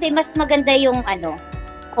kasi mas maganda yung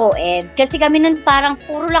co-ed. Kasi kami nun parang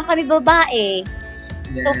puro lang kami babae.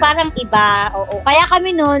 Yes. So parang iba, Kaya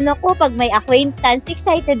kami noon, pag may acquaintance,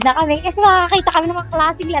 excited na kami kasi makakita kami ng mga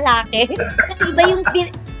klaseng lalaki. Kasi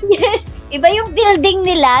iba yung building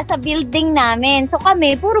nila sa building namin. So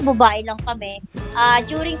kami, puro babae lang kami.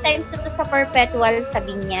 During times na to sa Perpetual sa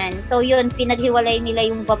Binyan. So yun, pinaghiwalay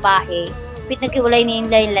nila yung babae. Pinaghiwalay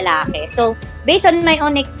nila yung lalaki. So, based on my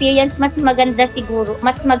own experience, mas maganda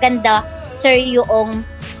sir, yung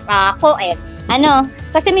co-ed.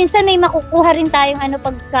 Kasi minsan may makukuha rin tayong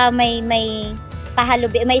pagka may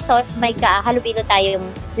kahalubilo tayong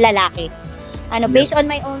lalaki. Based on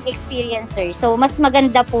my own experience, sir. So, mas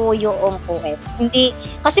maganda po yung co-ed. Hindi,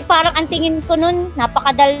 kasi parang ang tingin ko nun,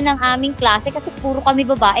 napakadal ng aming klase kasi puro kami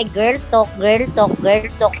babae. Girl talk,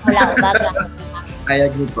 mula umaga. I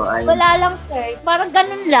agree po. Wala lang, sir. Parang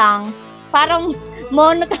ganun lang. Parang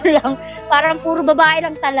monotone lang. Parang puro babae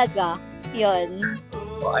lang talaga. Yun.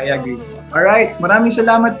 I agree po. Alright. Maraming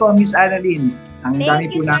salamat po, Miss Annalyn. Ang dami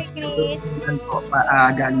po na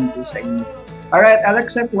galing po sa inyo. Alright, I'll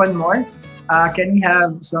accept one more. Can we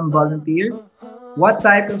have some volunteer? What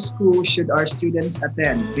type of school should our students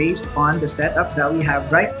attend based on the setup that we have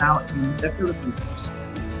right now in the Philippines?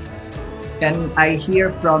 Can I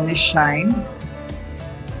hear from Miss Shine?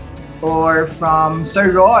 Or from Sir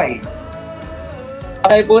Roy?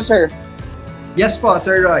 Okay po, sir. Yes po,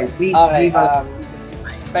 Sir Roy. Please. Okay,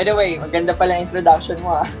 by the way, maganda pala introduction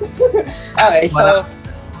mo. Okay, so,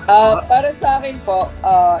 para sa akin po,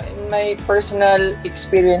 in my personal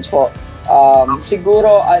experience po,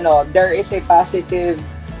 siguro, there is a positive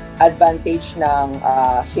advantage ng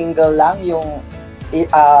single lang, yung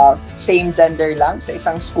same gender lang sa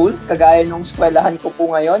isang school. Kagaya nung eskwelahan ko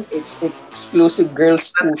po ngayon, it's exclusive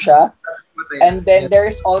girls po siya. And then there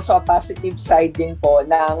is also a positive side din po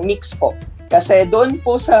ng mix po. Kasi doon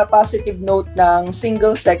po sa positive note ng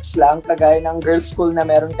single sex lang, kagaya ng girls school na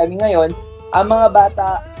meron kami ngayon, ang mga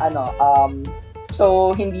bata,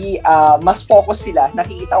 so hindi, mas focus sila.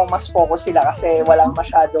 Nakikita ko mas focus sila kasi walang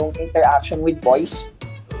masyadong interaction with boys.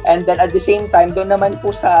 And then at the same time, doon naman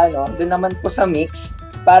po sa mix,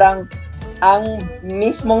 parang ang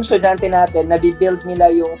mismong estudyante natin, nabibuild nila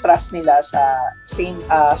yung trust nila sa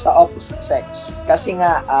sa opposite sex. Kasi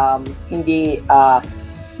nga hindi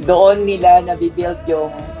doon nila nabibuild yung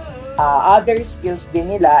other skills din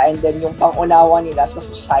nila, and then yung pangunawa nila sa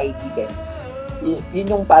society din. Yun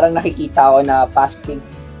yung parang nakikita ko na positive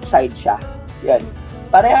side siya. Yan.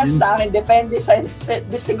 Parehas sa akin,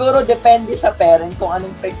 siguro depende sa parent kung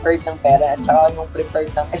anong preferred ng parent at saka anong preferred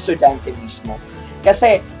ng estudyante mismo.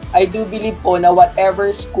 Kasi I do believe po na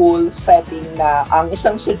whatever school setting na ang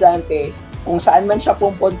isang estudyante, kung saan man siya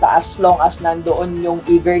pupunta, as long as nandoon yung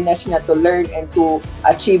eagerness niya to learn and to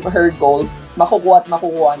achieve her goal, makukuha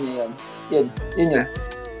niya yun. Yun.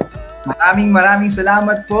 Maraming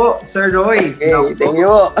salamat po, Sir Roy. Okay, thank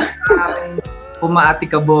you.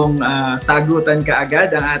 Umaatikabong sagutan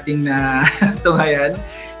kaagad ang ating tunghayan.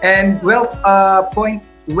 And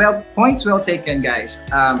points well taken, guys,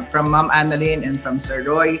 from Ma'am Annalyn and from Sir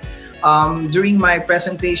Roy. During my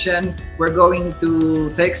presentation, we're going to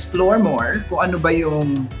explore more kung ano ba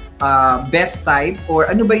yung best type, or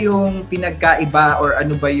ano ba yung pinagkaiba, or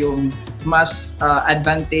ano ba yung mas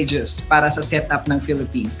advantageous para sa setup ng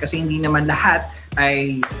Philippines. Kasi hindi naman lahat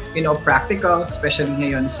ay practical, especially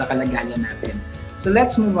ngayon sa kalagayan natin. So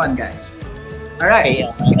let's move on, guys. Alright.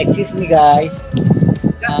 Okay, excuse me, guys.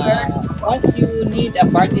 Yes, sir. Once you need a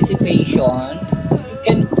participation, you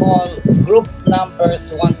can call group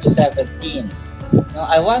numbers 1 to 17. No,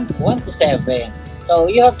 I want 1 to 7. So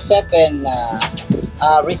you have 7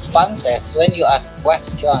 responses when you ask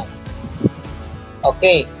questions.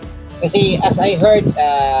 Okay. Kasi as I heard,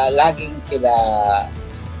 laging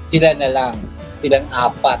sila na lang, silang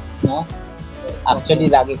 4, no? Actually,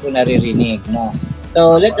 lagi ko naririnig, no?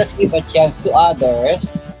 So let us give a chance to others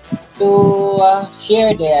to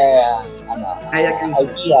share their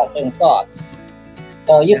ideas and thoughts.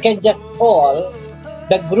 So you can just call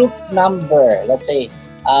the group number. Let's say,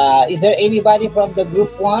 is there anybody from the group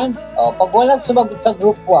 1? Pag walang sumagot sa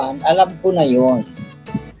group 1, alam ko na yun.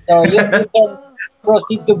 So you can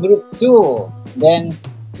proceed to group 2. Then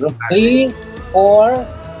group 3, 4,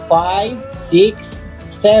 5, 6,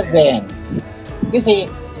 7. Kasi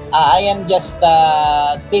I am just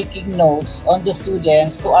taking notes on the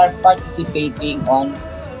students who are participating on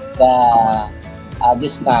the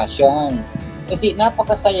discussion. Kasi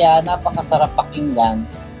napakasaya, napakasarap pakinggan,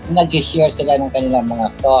 nag-share sila ng kanilang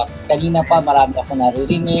mga thoughts. Kanina pa marami ako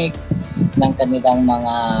naririnig ng kanilang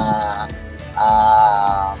mga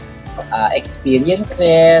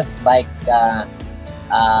experiences, like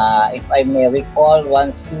if I may recall,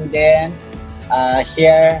 one student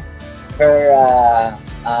share her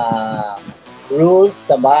rules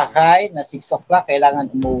sa bahay na 6 o'clock kailangan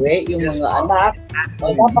umuwi yung mga anak.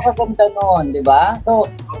 Napakaganda noon, di ba? So,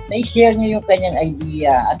 na-share niya yung kanyang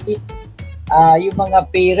idea. At least, yung mga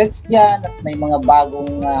parents dyan at may mga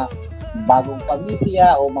bagong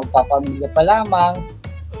pamilya o magpapamilya pa lamang,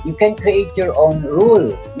 you can create your own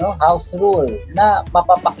rule, no? House rule na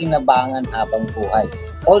mapapakinabangan habang buhay.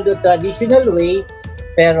 Although traditional way,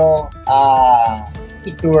 pero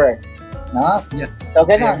it works. No? Yeah. So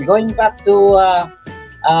ganun, going back to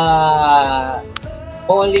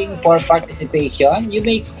calling for participation, you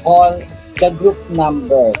may call the group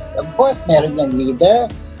numbers. Of course, meron niyang leader,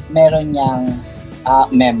 meron niyang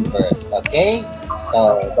members. Okay?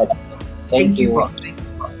 So, thank you.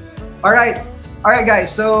 All right,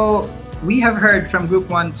 guys. So we have heard from group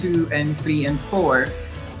 1, 2, and 3, and 4.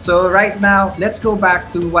 So right now, let's go back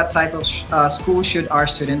to what type of school should our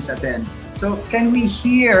students attend. So can we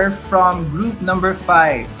hear from group number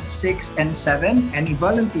 5, 6, and 7? Any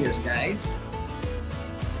volunteers, guys?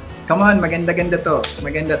 Come on, maganda-ganda to.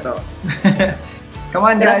 Maganda to. Come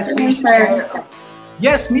on, guys. Please.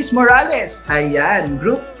 Yes, Miss Morales. Ayan.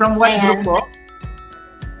 Group from what group po?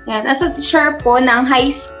 Yan. As a teacher po ng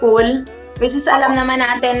high school, which is alam naman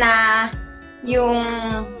natin na yung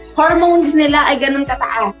hormones nila ay ganun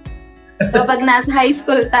kataas kapag nasa high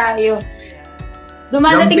school tayo.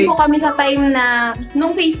 Dumadating po kami sa time na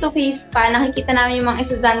nung face-to-face pa, nakikita namin yung mga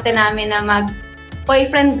estudyante namin na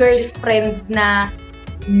mag-boyfriend-girlfriend na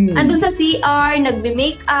andun sa CR,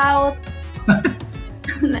 nagbe-make out.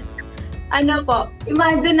 Ano po,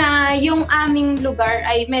 imagine na yung aming lugar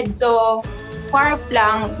ay medyo warp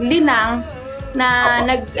lang, linang, na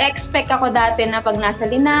nag-expect ako dati na pag nasa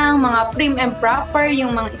linang, mga prim and proper,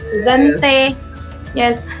 yung mga estudyante.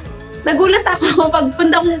 Yes. Nagulat ako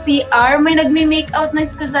pagpunta ko sa CR, may nagme-make out na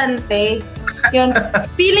estudyante. Yun.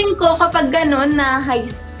 Feeling ko kapag ganun na high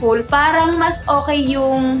school, parang mas okay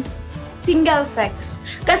yung single sex.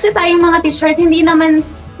 Kasi tayong mga teachers, hindi naman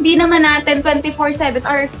natin 24/7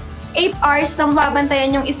 or 8 hours nang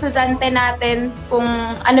babantayan yung estudyante natin kung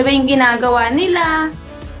ano ba yung ginagawa nila.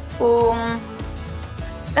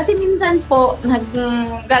 Kasi minsan po,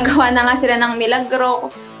 naggagawa na nga sila ng milagro.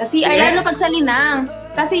 Kasi lalo pag sa linang.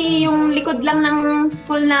 Kasi yung likod lang ng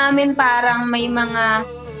school namin parang may mga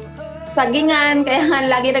sagingan. Kaya nga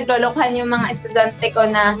lagi naglolokohan yung mga estudyante ko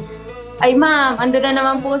na, ay ma'am, ando na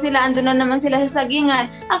naman sila sa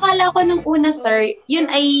sagingan. Akala ko nung una, sir,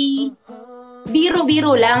 yun ay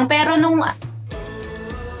biro-biro lang. Pero nung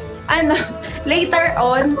later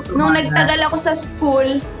on, nung nagtagal ako sa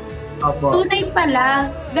school, tunay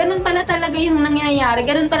pala. Ganun pala talaga yung nangyayari.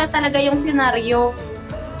 Ganun pala talaga yung senaryo.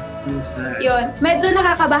 Yun. Medyo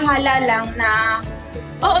nakakabahala lang na,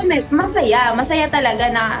 masaya. Masaya talaga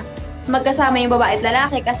na magkasama yung babae at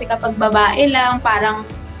lalaki. Kasi kapag babae lang, parang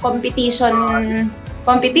competition,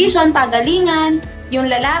 pagalingan. Yung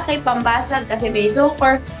lalaki, pambasag kasi may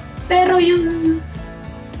joker. Pero yung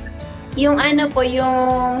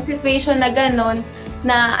situation na ganun,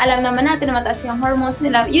 na alam naman natin na mataas yung hormones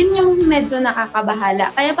nila, yun yung medyo nakakabahala.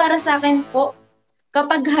 Kaya para sa akin po,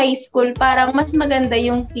 kapag high school, parang mas maganda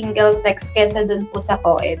yung single sex kesa dun po sa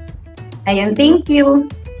co-ed. Ayun, thank you.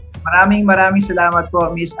 Maraming salamat po,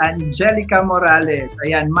 Miss Angelica Morales.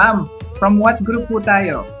 Ayan, ma'am, from what group po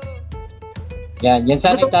tayo? Yan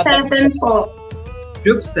sa Group 7 po.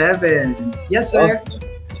 Group 7. Yes, sir.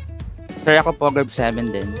 Sir, ako po, group 7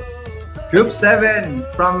 din. Group 7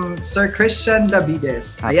 from Sir Christian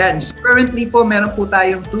Davides. Ayan, so currently po meron po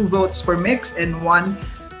tayong 2 votes for mixed and 1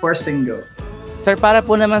 for single. Sir, para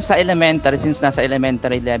po naman sa elementary, since nasa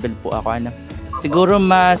elementary level po ako, siguro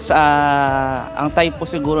mas, ang type po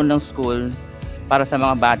siguro ng school para sa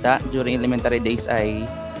mga bata during elementary days ay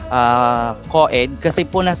co-ed. Kasi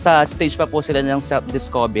po nasa stage pa po sila ng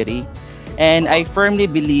self-discovery. And I firmly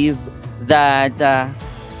believe that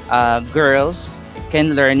girls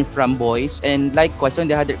can learn from boys, and likewise on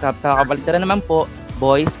the other sa kabaligtaran naman po,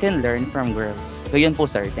 boys can learn from girls. So yun po,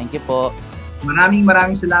 sir. Thank you po.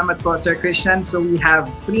 Maraming salamat po, Sir Christian. So we have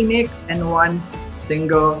 3 mixed and 1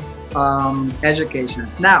 single education.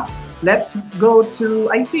 Now, let's go to,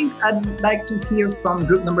 I think I'd like to hear from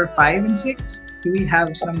group number 5 and 6. Do we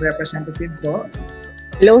have some representative po?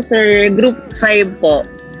 Hello, sir. Group 5 po.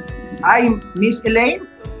 Hi, Miss Elaine?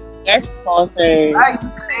 Yes po, sir. Hi,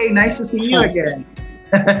 Miss Elaine. Nice to see you again.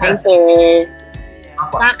 Hi, sir.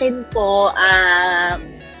 Sa akin po,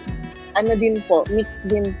 ano din po, mix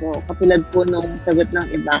din po, katulad po nung sagot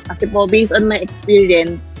ng iba. Kasi po, based on my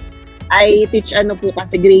experience, I teach po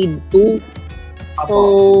kasi grade 2. So,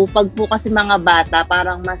 pag po kasi mga bata,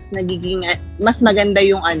 parang mas nagiging, mas maganda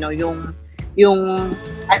yung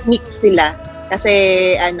mix sila.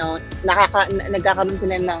 Kasi, nagkakaroon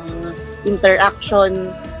sila ng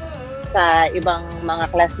interaction sa ibang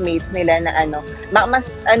mga classmates nila na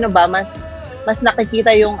mas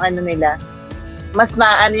nakikita yung nila, mas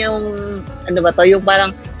maano yung yung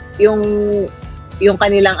parang yung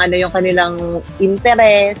kanilang yung kanilang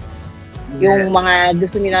interest, yung mga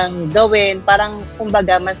gusto nilang gawin, parang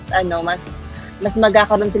kumbaga mas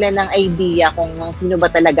magkakaroon sila ng idea kung sino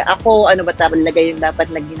ba talaga ako, ano ba talaga yung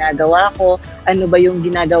dapat na ginagawa ko, ano ba yung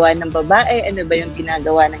ginagawa ng babae, ano ba yung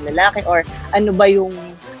ginagawa ng lalaki, or ano ba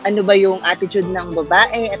yung attitude ng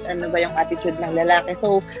babae at ano ba yung attitude ng lalaki.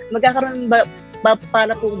 So, magkakaroon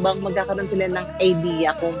para po bang magkakaroon sila ng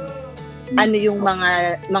idea kung ano yung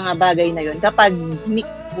mga bagay na yun kapag mix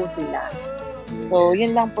po sila. So,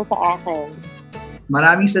 yun lang po sa akin.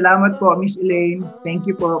 Maraming salamat po, Miss Elaine. Thank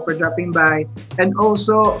you po for dropping by. And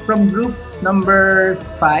also, from group number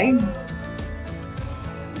 5,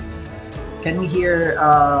 can we hear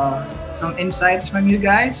some insights from you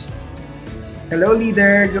guys? Hello,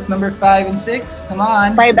 leader. Group number 5 and 6. Come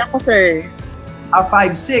on. 5 ako, sir. 5,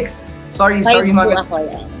 6. Sorry, mga.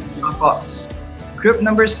 Ako. Group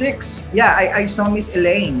number 6. Yeah, I saw Miss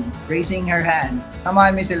Elaine raising her hand. Come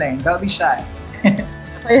on, Miss Elaine. Don't be shy.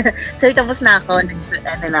 Sir, tapos na ako.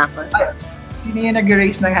 Na ako. Sino yung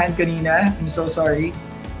nag-raise ng hand kanina? I'm so sorry.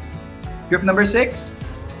 Group number 6?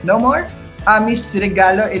 No more? Miss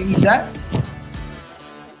Regalo Eliza?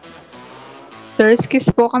 Sir, excuse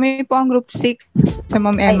po. Kami po ang group 6 sa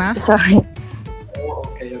Ma'am Emma. Ay, sorry. Oh,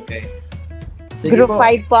 okay. Sige Group po.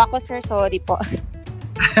 5 po ako, sir. Sorry po.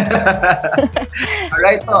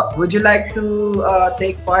 Alright po. Would you like to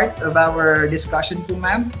take part of our discussion po,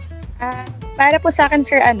 ma'am? Para po sa akin,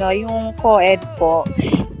 sir, yung co-ed po.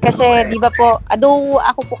 Kasi, di ba po,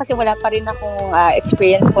 ako po kasi wala pa rin akong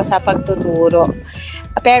experience po sa pagtuturo.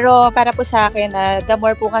 Pero para po sa akin, the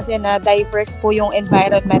more po kasi na diverse po yung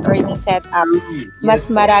environment or yung setup, mas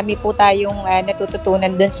marami po tayong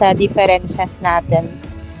natututunan dun sa differences natin.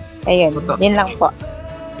 Ayun, yun lang po.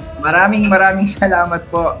 Maraming salamat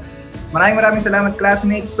po. Maraming salamat,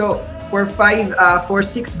 classmates. So, for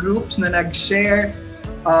 6 groups na nag-share,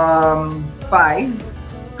 5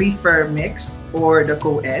 prefer mixed or the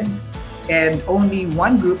co-ed, and only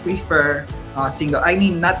 1 group prefer single. I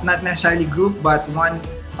mean, not necessarily group, but one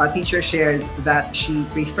teacher shared that she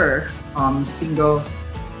prefer single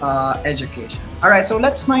education. All right, so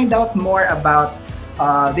let's find out more about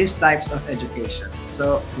these types of education.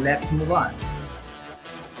 So let's move on.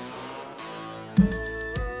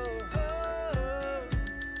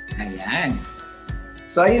 Ayan.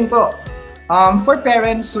 So ayun po. For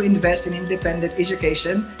parents who invest in independent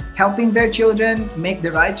education, helping their children make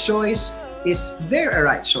the right choice, is there a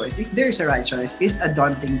right choice? If there is a right choice, is a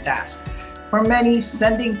daunting task. For many,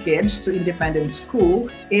 sending kids to independent school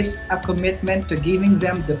is a commitment to giving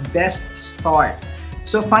them the best start.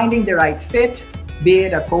 So finding the right fit, be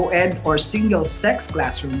it a co-ed or single-sex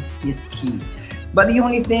classroom, is key. But the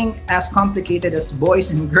only thing as complicated as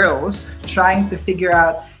boys and girls trying to figure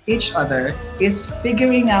out each other is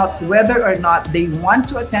figuring out whether or not they want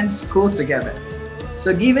to attend school together.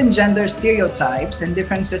 So given gender stereotypes and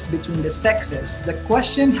differences between the sexes, the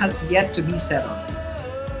question has yet to be settled.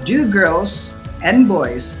 Do girls and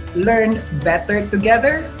boys learn better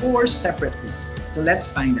together or separately? So let's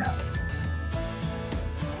find out.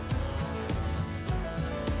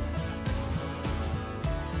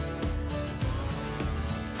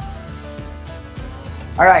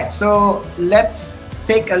 All right, so let's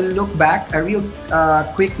take a look back, a real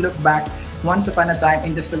quick look back, once upon a time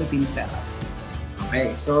in the Philippine setup.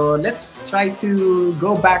 Okay, so let's try to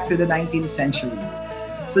go back to the 19th century.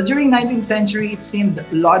 So during 19th century, it seemed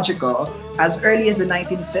logical as early as the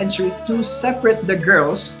 19th century to separate the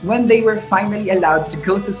girls when they were finally allowed to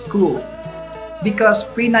go to school. Because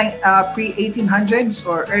pre-1800s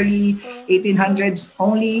or early 1800s,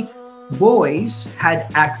 only boys had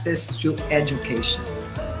access to education.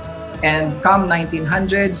 And come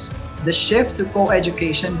 1900s, the shift to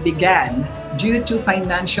co-education began due to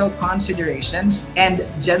financial considerations and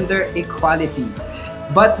gender equality,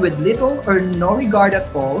 but with little or no regard at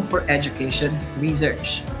all for education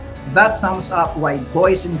research. That sums up why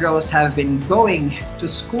boys and girls have been going to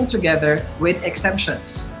school together with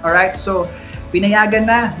exemptions. Alright, so pinayagan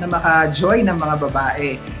na maka-join ng mga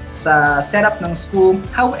babae sa setup ng school.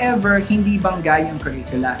 However, hindi bangga yung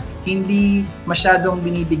curricula. Hindi masyadong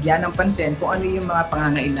binibigyan ng pansin kung ano yung mga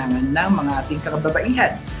pangangailangan ng mga ating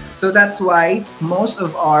kababaihan. So that's why most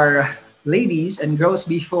of our ladies and girls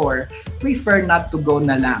before prefer not to go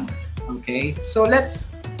na lang. Okay? So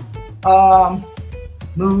let's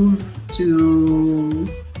move to...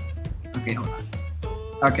 Okay, hold on.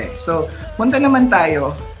 Okay, so punta naman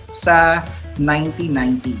tayo sa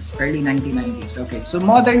 1990s, early 1990s. Okay, so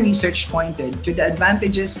modern research pointed to the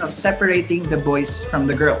advantages of separating the boys from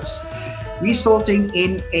the girls, resulting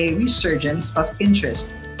in a resurgence of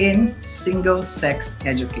interest in single-sex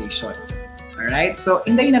education. Alright, so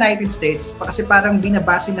in the United States, kasi parang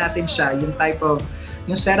binabase natin siya yung type of,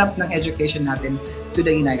 yung setup ng education natin to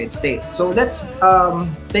the United States. So let's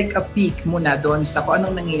take a peek muna doon sa kung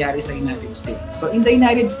anong nangyayari sa United States. So in the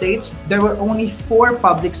United States, there were only 4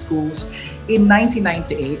 public schools in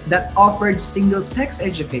 1998 that offered single-sex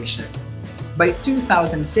education. By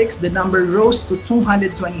 2006, the number rose to 223.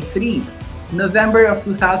 November of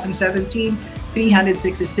 2017,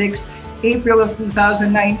 366. April of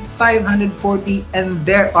 2009, 540, and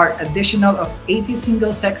there are additional of 80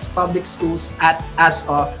 single-sex public schools as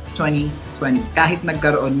of 2020, kahit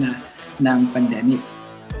nagkaroon na ng pandemic.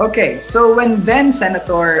 Okay, so when then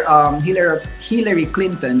Senator Hillary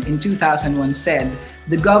Clinton in 2001 said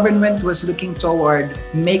the government was looking toward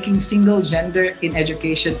making single gender in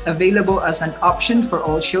education available as an option for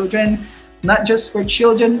all children, not just for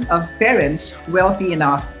children of parents wealthy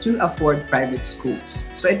enough to afford private schools.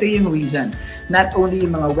 So ito yung reason. Not only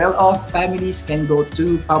yung mga well-off families can go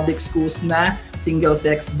to public schools na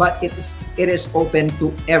single-sex, but it is open to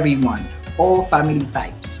everyone, all family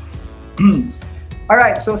types.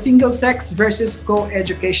 Alright, so single-sex versus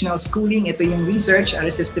co-educational schooling, ito yung research at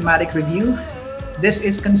a systematic review. This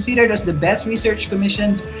is considered as the best research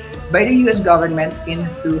commissioned by the US government in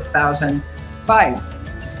 2005.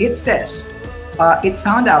 It says, it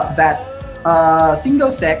found out that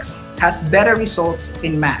single-sex has better results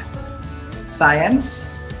in math, science,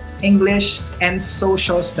 English, and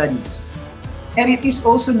social studies. And it is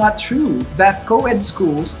also not true that co-ed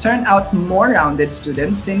schools turn out more rounded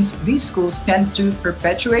students, since these schools tend to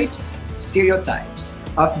perpetuate stereotypes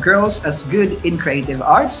of girls as good in creative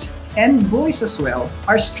arts, and boys as well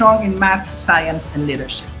are strong in math, science, and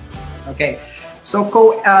literature. Okay. So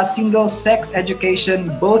single-sex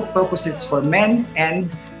education both focuses for men and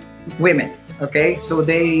women, okay? So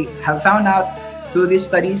they have found out through these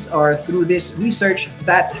studies or through this research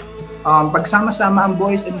that pagsama-sama ang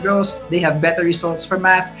boys and girls, they have better results for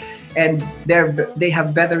math, and they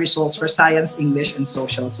have better results for science, English, and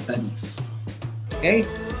social studies. Okay?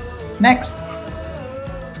 Next.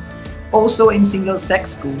 Also in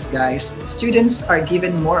single-sex schools, guys, students are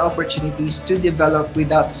given more opportunities to develop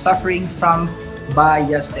without suffering from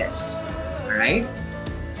biases. Alright?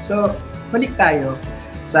 So, balik tayo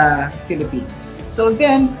sa Philippines. So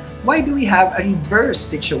then, why do we have a reverse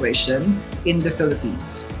situation in the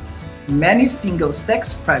Philippines? Many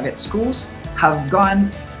single-sex private schools have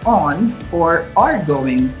gone on or are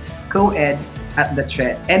going co-ed at the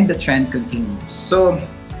trend, and the trend continues. So,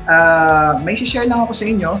 may share lang ako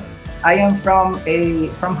sa inyo. I am from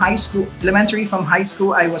high school, elementary from high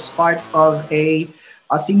school. I was part of a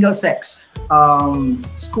single-sex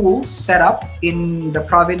school set up in the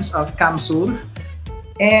province of Kamsur,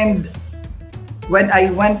 and when I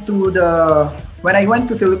went to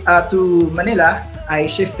Manila, I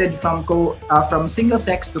shifted from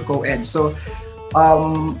single-sex to co-ed. So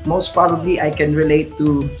most probably I can relate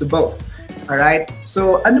to both. All right.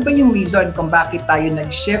 So ano ba yung reason kung bakit tayo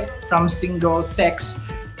nag-shift from single-sex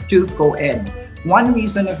to co-ed? One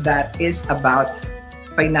reason of that is about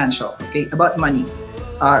financial. Okay, about money.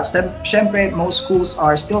 Syempre, most schools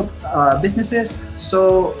are still businesses,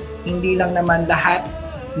 so hindi lang naman lahat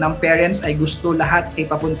ng parents ay gusto lahat ay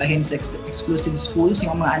papuntahin sa exclusive schools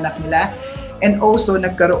yung mga anak nila. And also,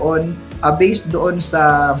 nagkaroon, based doon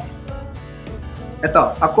sa,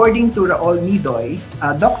 according to Raul Midoy,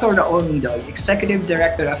 Dr. Raul Midoy, Executive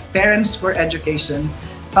Director of Parents for Education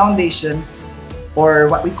Foundation, or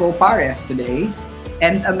what we call PAREF today,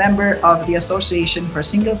 and a member of the Association for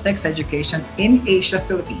Single-Sex Education in Asia,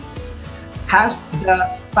 Philippines, has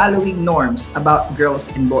the following norms about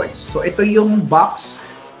girls and boys. So ito yung box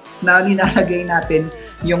na linalagay natin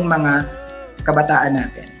yung mga kabataan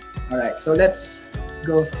natin. Alright, so let's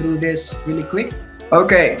go through this really quick.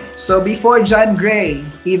 Okay, so before John Gray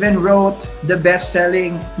even wrote the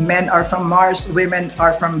best-selling Men Are From Mars, Women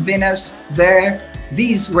Are From Venus,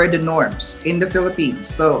 these were the norms in the Philippines.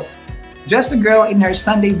 So, dress a girl in her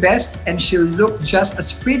Sunday best and she'll look just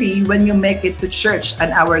as pretty when you make it to church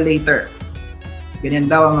an hour later. Ganyan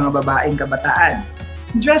daw ang mga babaeng kabataan.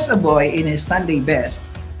 Dress a boy in his Sunday best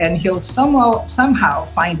and he'll somehow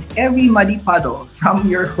find every muddy puddle from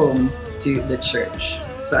your home to the church.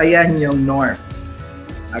 So, ayan yung norms.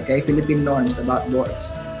 Okay, Philippine norms about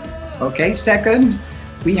boys. Okay, second,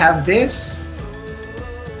 we have this.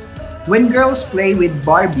 When girls play with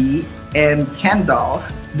Barbie and Ken doll,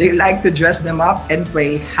 they like to dress them up and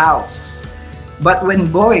play house. But when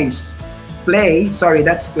boys play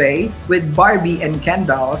with Barbie and Ken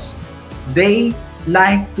dolls, they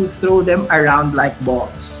like to throw them around like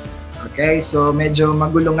balls. Okay, so medyo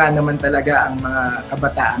magulo nga naman talaga ang mga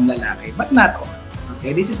kabataang lalaki, but not all.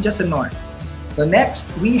 Okay, this is just a norm. So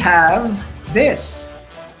next, we have this.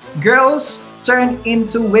 Girls turn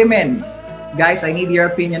into women. Guys, I need your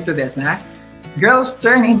opinion to this, na? Girls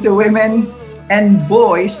turn into women and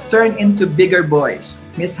boys turn into bigger boys.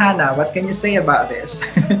 Miss Hannah, what can you say about this?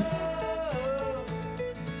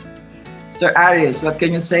 Sir Aris, what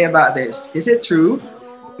can you say about this? Is it true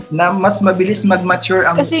na mas mabilis mag-mature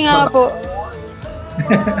ang... Kasi nga po,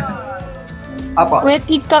 Apo.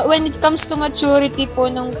 when it comes to maturity po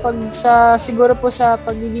siguro po sa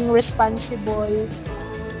pagiging responsible,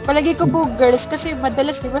 palagi ko po girls kasi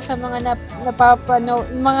madalas 'di ba sa mga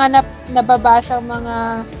nababasa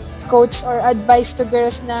mga quotes or advice to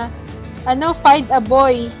girls na find a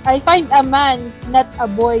man, not a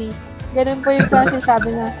boy. Ganun po yung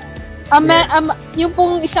sinasabi na yung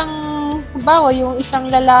pong yung isang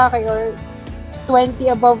lalaki or 20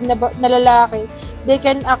 above na lalaki, they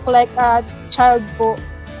can act like a child po.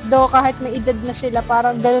 Though kahit may edad na sila,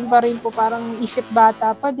 parang ganun pa rin po, parang isip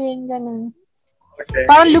bata pa din, ganun. Okay.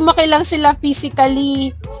 Parang lumaki lang sila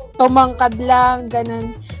physically, tumangkad lang,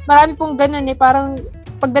 ganun. Marami pong ganun parang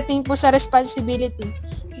pagdating po sa responsibility,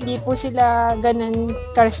 hindi po sila ganun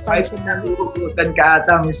ka-responsible. Ay, nagugutan ka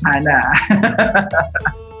ata, Miss Hannah.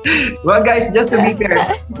 Well guys, just to be fair,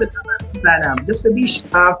 just to be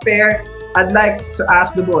fair, I'd like to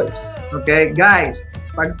ask the boys, okay? Guys,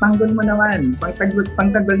 pagtanggol naman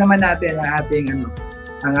natin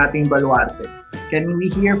ang ating baluarte. Can we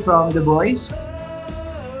hear from the boys?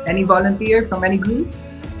 Any volunteer from any group?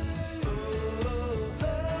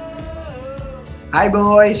 Hi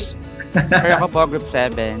boys! Sir, ako po, group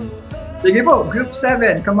 7. Sige po, group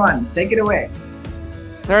 7, come on, take it away.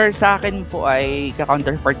 Sir, sa akin po ay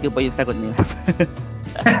ka-counterpart ko po yung sagot nila.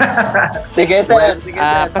 Sige sir.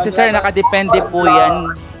 Kasi sir, nakadepende po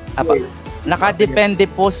yan. Nakadepende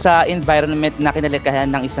po sa environment na kinalikahan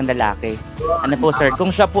ng isang lalaki. Ano po sir,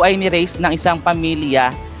 kung siya po ay ni-raise ng isang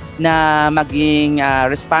pamilya na maging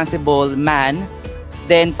responsible man,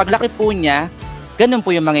 then paglaki po niya, ganun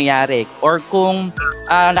po yung mangyayari. Or kung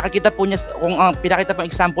nakikita po niya, kung pinakita po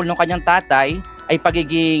example ng kanyang tatay ay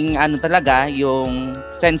pagiging talaga, yung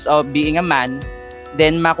sense of being a man,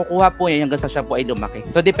 then makukuha po niya hanggang sa siya po ay lumaki.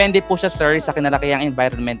 So depende po siya sir sa kinalakihang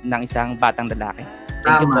environment ng isang batang lalaki.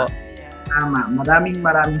 Thank you po. Tama.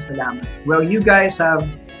 Maraming salamat. Well, you guys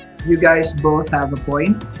both have a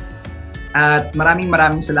point. At maraming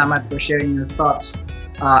salamat for sharing your thoughts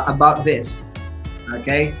about this.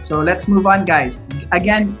 Okay? So let's move on guys.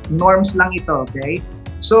 Again, norms lang ito, okay?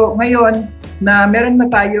 So ngayon, na meron na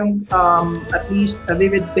tayong at least a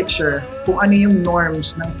vivid picture kung ano yung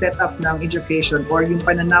norms ng setup ng education or yung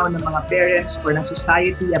pananaw ng mga parents or ng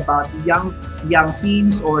society about young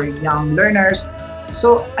teens or young learners.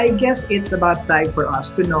 So I guess it's about time for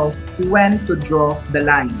us to know when to draw the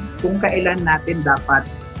line. Kung kailan natin dapat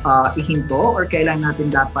ihinto or kailan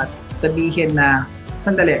natin dapat sabihin na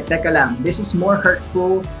sandali, teka lang, this is more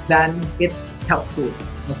hurtful than it's helpful.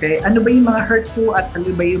 Okay? Ano ba yung mga hurtful at ano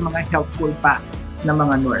ba yung mga helpful pa na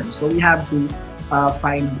mga norms? So we have to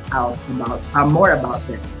find out about more about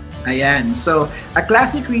it. Ayan. So a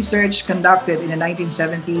classic research conducted in the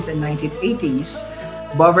 1970s and 1980s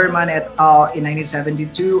Boverman et al. In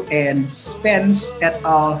 1972 and Spence et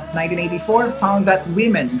al. 1984 found that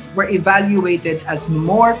women were evaluated as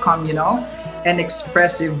more communal and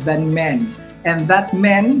expressive than men, and that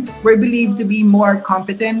men were believed to be more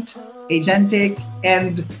competent, agentic,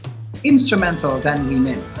 and instrumental than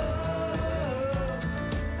women.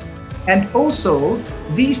 And also,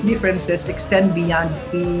 these differences extend beyond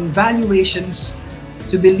evaluations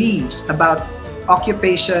to beliefs about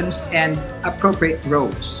occupations and appropriate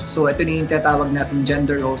roles. So ito na yung tatawag natin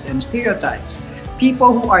gender roles and stereotypes.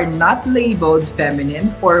 People who are not labeled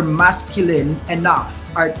feminine or masculine enough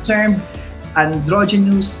are termed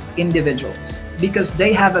androgynous individuals because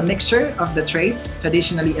they have a mixture of the traits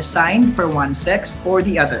traditionally assigned for one sex or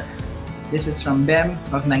the other. This is from BEM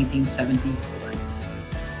of 1974.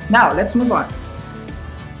 Now, let's move on.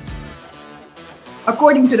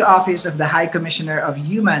 According to the Office of the High Commissioner of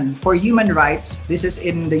Human Rights, this is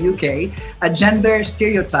in the UK, a gender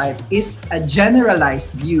stereotype is a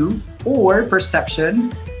generalized view or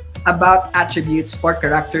perception about attributes or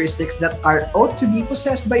characteristics that are ought to be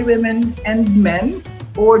possessed by women and men,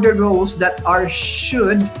 or the roles that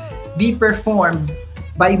should be performed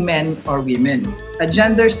by men or women. A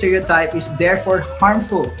gender stereotype is therefore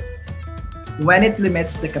harmful when it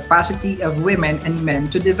limits the capacity of women and men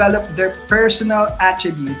to develop their personal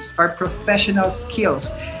attributes or professional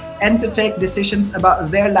skills and to take decisions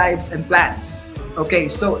about their lives and plans. Okay,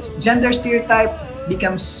 so gender stereotype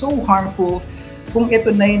becomes so harmful kung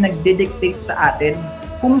ito na yung nagdidictate sa atin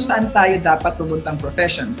kung saan tayo dapat pumuntang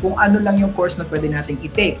profession, kung ano lang yung course na pwede nating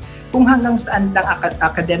i-take, kung hanggang saan lang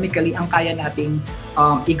academically ang kaya nating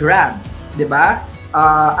i-grab, di ba?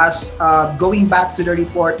 As going back to the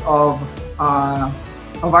report of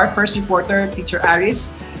our first reporter, Teacher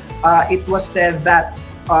Aris, it was said that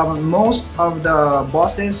most of the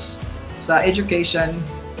bosses sa education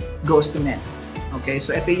goes to men. Okay,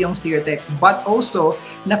 so ito yung stereotype. But also,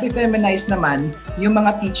 na-feminize naman yung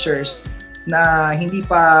mga teachers na hindi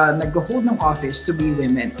pa nag-hold ng office to be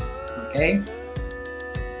women. Okay?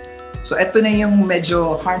 So ito na yung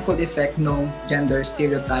medyo harmful effect ng gender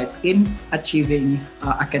stereotype in achieving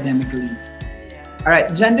academically.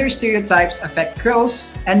 Alright, gender stereotypes affect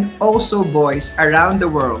girls and also boys around the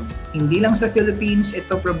world. Hindi lang sa Philippines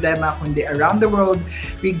ito problema, kundi around the world,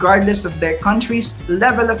 regardless of their country's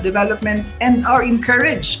level of development, and are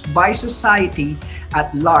encouraged by society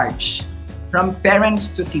at large, from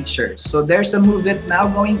parents to teachers. So there's a movement now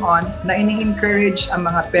going on na ini-encourage ang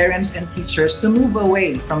mga parents and teachers to move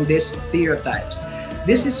away from these stereotypes.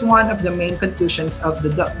 This is one of the main conclusions of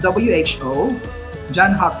the WHO,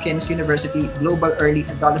 Johns Hopkins University Global Early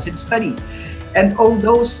Adolescent Study. And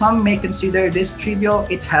although some may consider this trivial,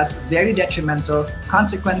 it has very detrimental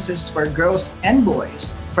consequences for girls and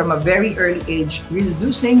boys from a very early age,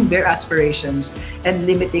 reducing their aspirations and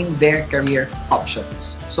limiting their career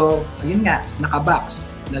options. So, yun nga, nakabox.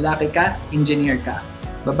 Lalaki ka, engineer ka.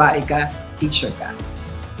 Babae ka, teacher ka.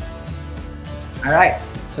 Alright,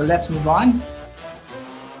 so let's move on.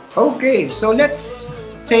 Okay, so let's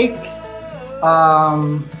take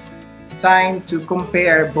time to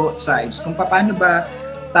compare both sides. Kung paano ba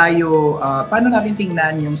tayo, paano natin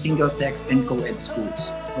tingnan yung single sex and co-ed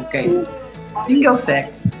schools. Okay. Single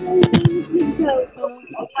sex.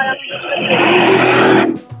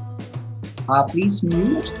 Please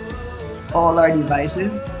mute all our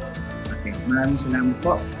devices. Okay, maraming salamat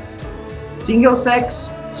po. Single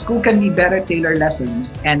sex school can be better tailor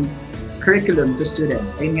lessons and curriculum to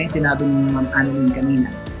students. Ayun nga yung sinabi ni Ma'am Annalyn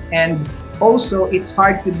kanina. And also, it's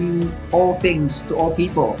hard to be all things to all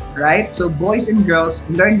people, right? So boys and girls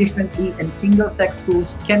learn differently, and single-sex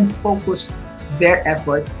schools can focus their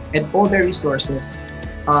effort and all their resources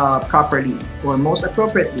properly or most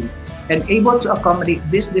appropriately, and able to accommodate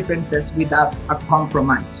these differences without a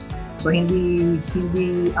compromise. So hindi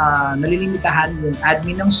nalilimitahan yung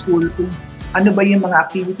admin ng school kung ano ba yung mga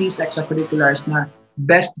activities, extracurriculars na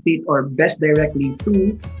best fit or best directly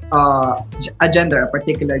to a gender, a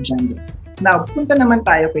particular gender. Now, punta naman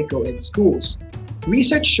tayo kay co-ed schools.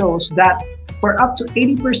 Research shows that for up to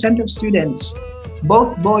 80% of students,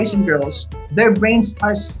 both boys and girls, their brains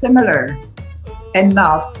are similar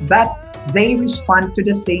enough that they respond to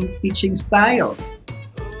the same teaching style.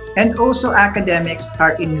 And also academics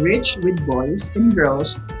are enriched with boys and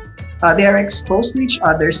girls. They are exposed to each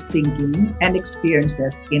other's thinking and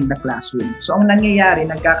experiences in the classroom. So ang nangyayari,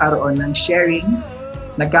 nagkakaroon ng sharing,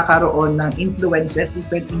 nagkakaroon ng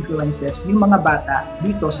different influences yung mga bata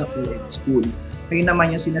dito sa co-ed school. Kaya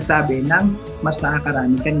naman yung sinasabi ng mas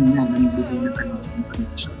nakakarami kanina na nagbibigay ng kanilang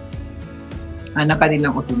information, ng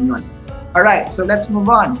kanilang opinion. Alright, so let's move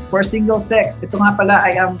on. For single sex, ito nga pala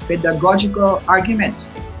ay ang pedagogical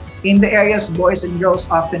arguments. In the areas boys and girls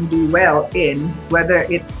often do well in, whether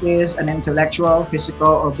it is an intellectual,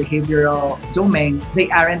 physical, or behavioral domain, they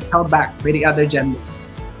aren't held back by the other gender.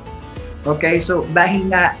 Okay, so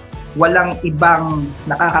dahil nga walang ibang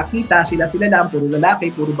nakakakita, sila lang, puro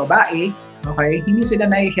lalaki, puro babae, okay, hindi sila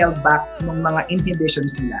na-held back ng mga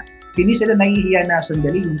inhibitions nila. Hindi sila nahihiya na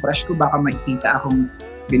sandali, yung crush ko baka makikita akong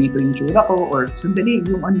ganito yung tsura ko, or sandali,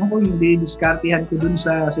 yung ano ko, yung didiskartehan ko dun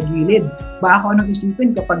sa gilid. Baka ako anong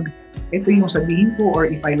isipin kapag ito yung sabihin ko, or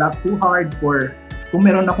if I laugh too hard, or kung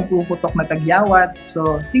meron akong puputok na tagyawat,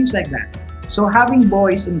 so things like that. So having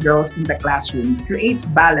boys and girls in the classroom creates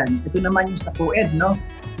balance. Ito naman yung sa co-ed, no?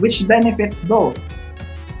 Which benefits both.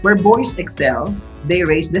 Where boys excel, they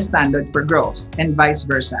raise the standard for girls, and vice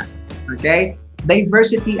versa. Okay?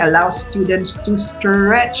 Diversity allows students to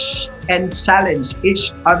stretch and challenge each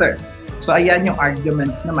other. So ayan yung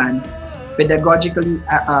argument naman, pedagogical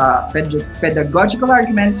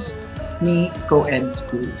arguments ni co-ed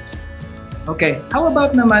schools. Okay, how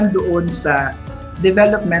about naman doon sa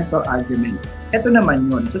developmental argument? Ito naman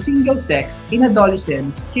yun. Sa single sex, in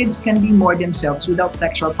adolescence, kids can be more themselves without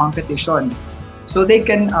sexual competition. So they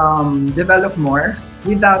can develop more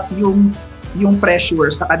without yung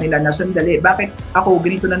pressure sa kanila na sandali. Bakit ako,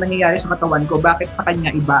 ganito na nangyayari sa katawan ko? Bakit sa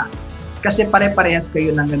kanya iba? Kasi pare-parehas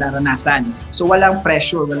kayo ng naranasan. So walang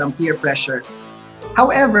pressure, walang peer pressure.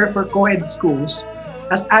 However, for co-ed schools,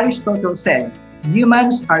 as Aristotle said,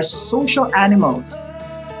 humans are social animals.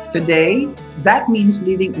 Today, that means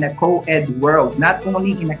living in a co-ed world, not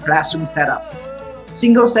only in a classroom setup.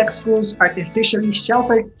 Single-sex schools artificially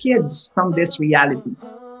shelter kids from this reality.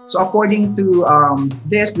 So according to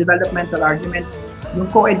this developmental argument, yung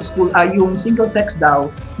co-ed school, yung single-sex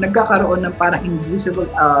daw, nagkakaroon ng parang invisible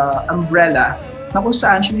umbrella na kung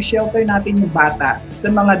saan sinishelter natin yung bata sa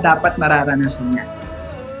mga dapat mararanasan niya.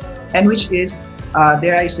 And which is,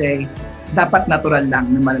 dare I say, dapat natural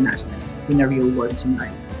lang na maranasan in a real world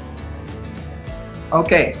scenario.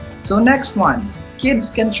 Okay, so next one.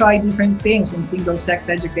 Kids can try different things in single-sex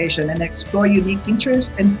education and explore unique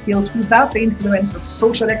interests and skills without the influence of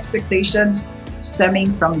social expectations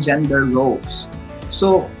stemming from gender roles.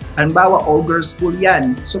 So, halimbawa, all-girls school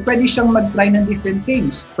yan. So, pwede siyang mag-try ng different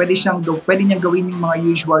things. Pwede niyang gawin yung mga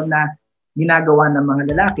usual na ginagawa ng mga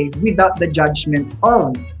lalaki without the judgment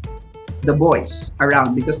of the boys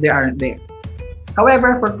around because they aren't there.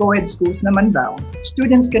 However, for co-ed schools naman daw,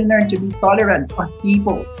 students can learn to be tolerant of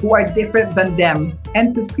people who are different than them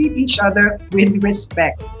and to treat each other with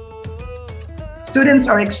respect.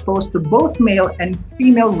 Students are exposed to both male and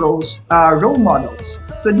female role models.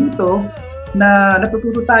 So dito, na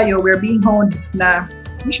natututo tayo, we're being honed na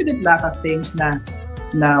we shouldn't lack of things na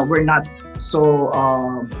we're not so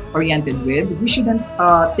oriented with. We shouldn't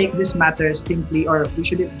take this matter simply, or we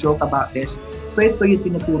shouldn't joke about this. So ito yung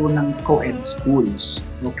tinuturo ng co-ed schools,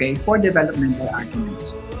 okay, for developmental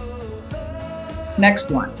arguments. Next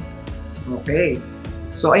one. Okay.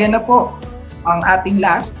 So ayan na po ang ating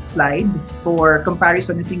last slide for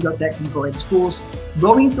comparison ng single-sex and co-ed schools.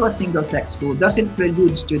 Going to a single-sex school doesn't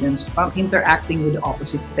preclude students from interacting with the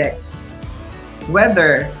opposite sex,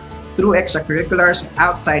 whether through extracurriculars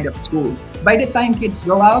outside of school. By the time kids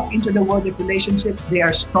go out into the world of relationships, they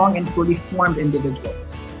are strong and fully formed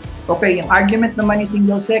individuals. Okay, yung argument naman ni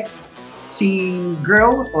single sex, si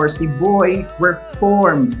girl or si boy were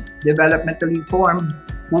formed, developmentally formed,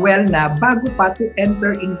 well na bago pa to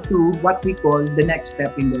enter into what we call the next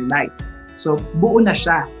step in their life. So, buo na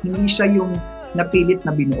siya. Hindi siya yung napilit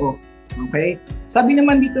na binuo. Okay? Sabi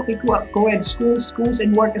naman dito kay co-ed schools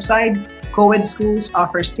and work aside, co-ed schools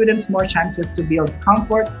offer students more chances to build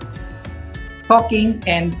comfort, talking,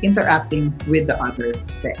 and interacting with the other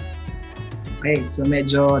sex. Okay, so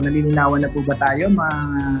medyo nalilinawan na po ba tayo mga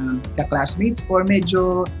ka-classmates, or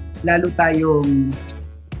medyo lalo tayong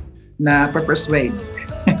na-persuade?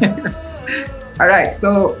 Alright,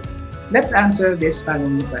 so let's answer these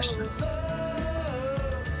following questions.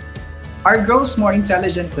 Are girls more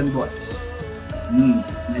intelligent than boys?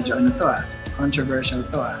 Medyo controversial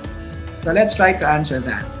to . So let's try to answer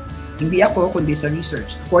that. Hindi ako, kundi sa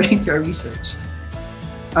research, according to our research.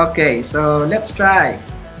 Okay, so let's try.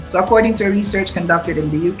 So according to research conducted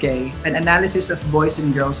in the UK, an analysis of boys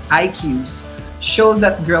and girls' IQs showed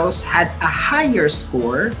that girls had a higher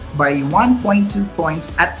score by 1.2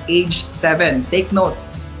 points at age 7. Take note,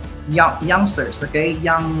 youngsters, okay,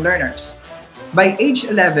 young learners. By age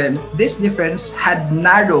 11, this difference had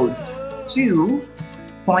narrowed to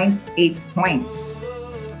 0.8 points.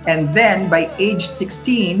 And then by age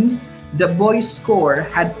 16, the boys' score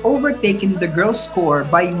had overtaken the girls' score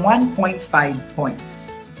by 1.5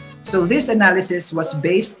 points. So this analysis was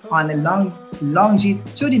based on a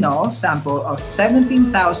longitudinal sample of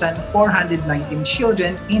 17,419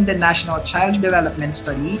 children in the National Child Development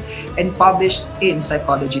Study and published in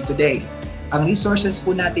Psychology Today. Ang resources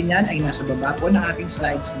po natin yan ay nasa baba po ng ating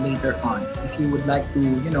slides later on if you would like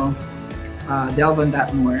to, delve on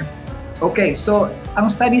that more. Okay, so ang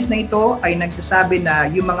studies na ito ay nagsasabi na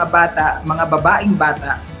yung mga bata, mga babaeng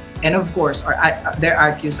bata, and of course, their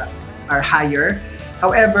IQs are higher.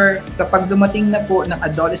 However, kapag dumating na po ng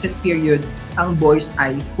adolescent period, ang boys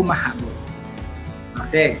ay humahabol.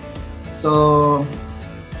 Okay. So,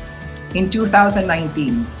 in 2019,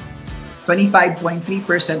 25.3%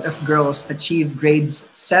 of girls achieved grades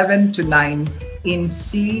 7 to 9 in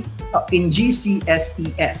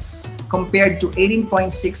GCSES, compared to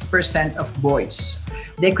 18.6% of boys.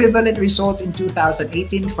 The equivalent results in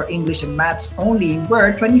 2018 for English and Maths only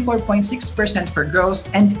were 24.6% for girls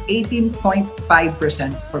and 18.5%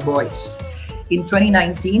 for boys. In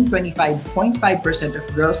 2019, 25.5% of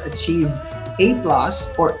girls achieved A+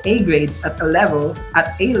 or A grades at A level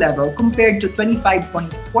compared to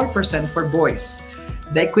 25.4% for boys.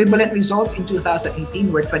 The equivalent results in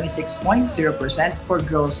 2018 were 26.0% for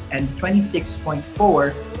girls and 26.4%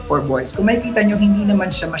 for boys. Kung makikita nyo, hindi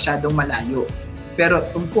naman siya masyadong malayo. Pero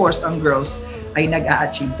of course, ang girls ay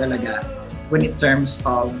nag-a-achieve talaga when in terms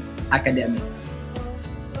of academics.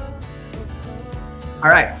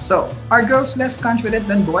 Alright, so are girls less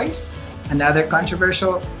confident than boys? Another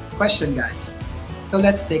controversial question, guys. So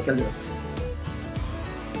let's take a look.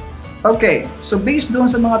 Okay, so based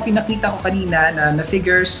doon sa mga pinakita ko kanina na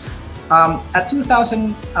figures, a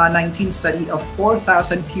 2019 study of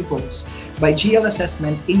 4,000 pupils by GL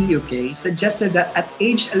Assessment in UK suggested that at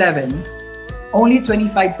age 11, only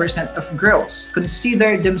 25% of girls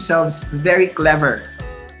consider themselves very clever.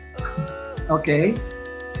 Okay?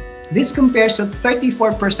 This compares to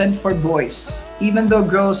 34% for boys, even though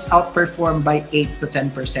girls outperform by 8 to 10%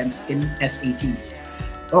 in SATs.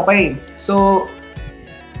 Okay, so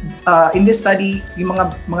in this study, yung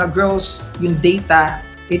mga girls, yung data,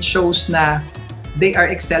 it shows na they are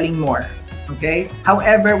excelling more. Okay?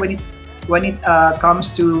 However, when it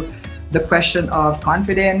comes to the question of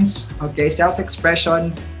confidence, okay,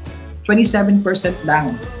 self-expression, 27%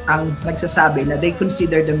 lang ang nagsasabi na they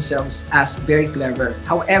consider themselves as very clever.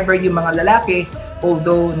 However, yung mga lalaki,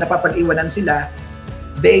 although napapag-iwanan sila,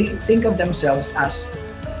 they think of themselves as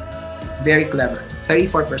very clever.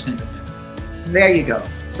 34% of them. There you go.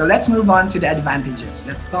 So let's move on to the advantages.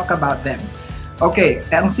 Let's talk about them. Okay,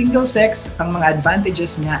 ang single sex, ang mga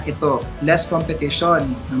advantages niya ito, less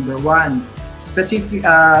competition, number 1.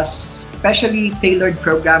 Specially tailored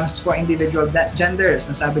programs for individual genders.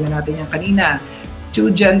 Nasabi na natin yan kanina.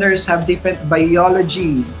 2 genders have different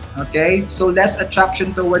biology. Okay? So less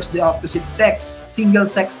attraction towards the opposite sex.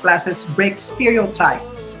 Single-sex classes break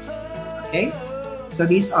stereotypes. Okay? So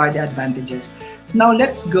these are the advantages. Now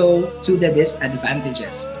let's go to the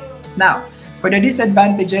disadvantages. Now, for the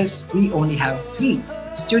disadvantages, we only have 3.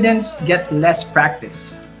 Students get less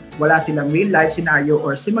practice. Wala silang real-life scenario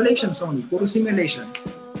or simulations only. Puro simulation.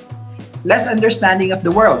 Less understanding of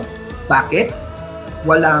the world. Bakit?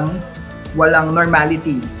 Walang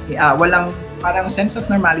normality. Walang parang sense of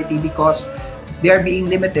normality because they are being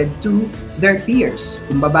limited to their peers.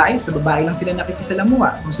 Kung babae, sa babae lang sila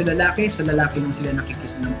nakikisalamuha. Kung sa lalaki lang sila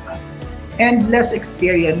nakikisalamuha. And less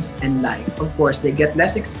experience in life. Of course, they get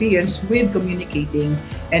less experience with communicating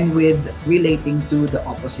and with relating to the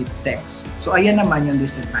opposite sex. So ayan naman yung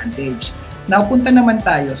disadvantage. Now, punta naman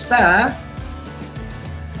tayo sa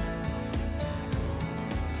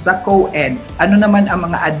co-ed. Ano naman ang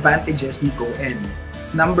mga advantages ni co-ed?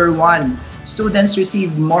 Number 1, students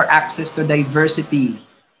receive more access to diversity.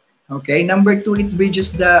 Okay? Number 2, it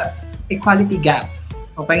bridges the equality gap.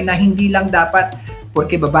 Okay? Na hindi lang dapat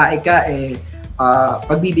porque babae ka,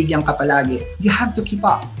 pagbibigyan ka palagi. You have to keep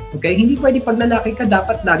up. Okay? Hindi pwede pag lalaki ka,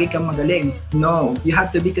 dapat lagi kang magaling. No. You have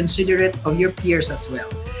to be considerate of your peers as well.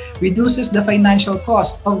 Reduces the financial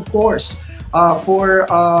cost, of course. For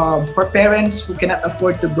parents who cannot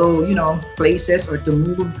afford to go, places or to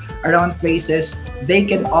move around places, they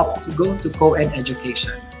can opt to go to co-ed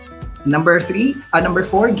education. Number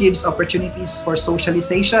 4 gives opportunities for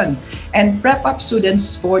socialization and prep up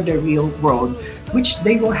students for the real world, which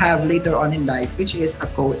they will have later on in life, which is a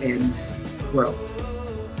co-ed world.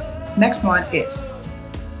 Next one is,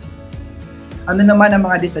 ano naman ang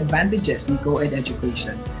mga disadvantages ng co-ed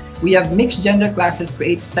education? We have mixed gender classes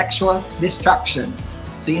create sexual distraction.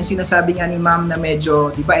 So yung sinasabi nga ni ma'am na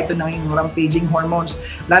medyo, di ba ito nang yung rampaging hormones,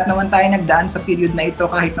 lahat naman tayo nagdaan sa period na ito,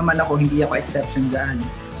 kahit naman ako, hindi ako exception daan.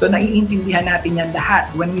 So naiintindihan natin yan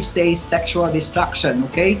lahat when we say sexual distraction,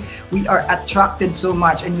 okay? We are attracted so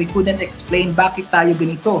much and we couldn't explain bakit tayo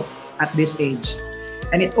ganito at this age.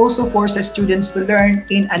 And it also forces students to learn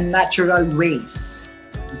in unnatural ways,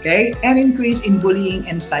 okay? And increase in bullying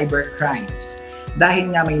and cyber crimes.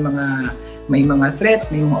 Dahil nga may mga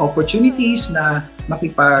threats, may mga opportunities na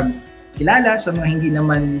makipagkilala sa mga hindi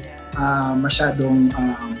naman masyadong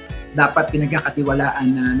dapat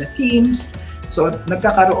pinagkakatiwalaan na teens. So,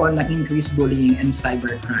 nagkakaroon ng increased bullying and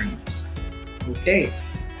cyber crimes. Okay,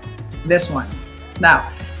 this one. Now,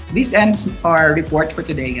 this ends our report for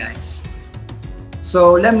today, guys.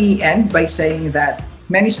 So, let me end by saying that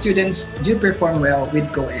many students do perform well with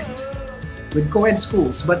co-ed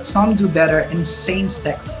schools, but some do better in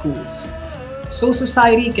same-sex schools. So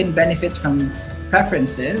society can benefit from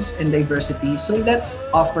preferences and diversity, so let's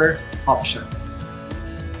offer options.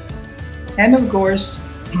 And of course,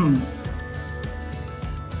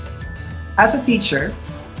 as a teacher,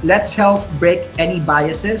 let's help break any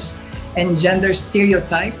biases and gender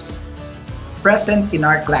stereotypes present in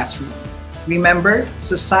our classroom. Remember,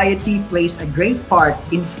 society plays a great part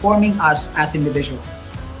in forming us as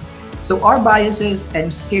individuals. So our biases and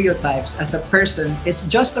stereotypes as a person is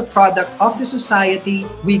just a product of the society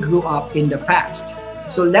we grew up in the past.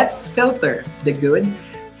 So let's filter the good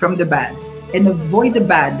from the bad and avoid the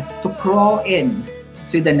bad to crawl in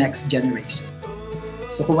to the next generation.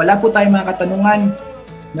 So kung wala po tayong mga katanungan,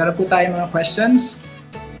 meron po tayong mga questions,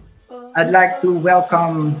 I'd like to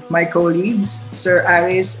welcome my colleagues, Sir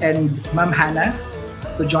Aris and Ma'am Hannah,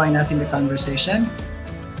 to join us in the conversation.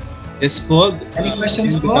 Yes po. Any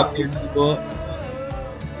questions po? Yes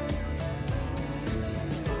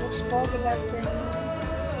po, good afternoon.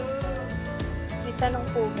 May tanong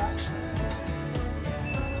po ba?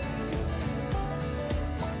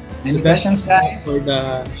 Any questions, guys? For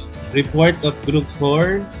the report of Group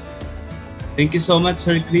 4. Thank you so much,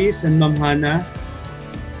 Sir Chris and Ma'am Hannah.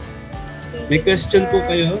 May question po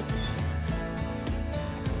kayo?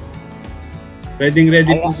 Ready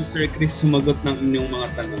po si Sir Chris sumagot ng inyong mga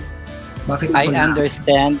tanong. I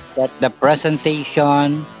understand that the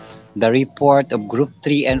presentation, the report of Group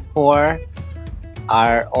 3 and 4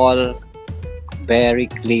 are all very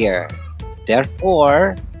clear.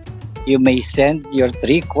 Therefore, you may send your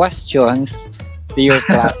 3 questions to your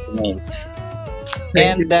classmates.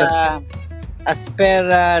 And as per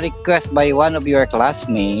request by one of your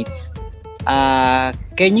classmates,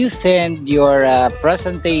 can you send your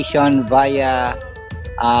presentation via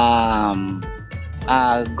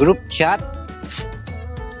group chat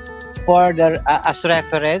for the as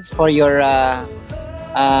reference for your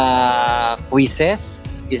quizzes?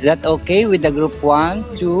 Is that okay with the group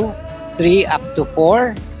 1, 2, 3 up to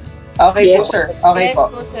 4? Okay yes, po, sir. Okay yes,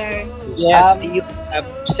 po, sir. Yes, you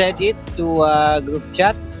send it to group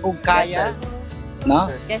chat kung kaya. Yes, no?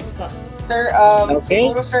 Yes po. Sir, okay.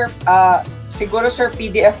 siguro sir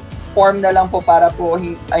PDF form na lang po para po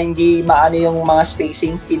hindi maano yung mga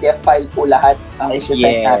spacing. PDF file po lahat ang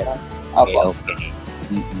isa-set natin. Okay.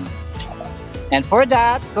 Mm-hmm. And for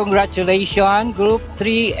that, congratulations Group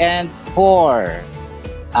 3 and 4.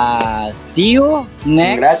 See you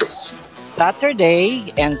next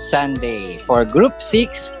Saturday and Sunday for Group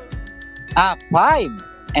 6, 5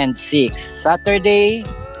 and 6. Saturday,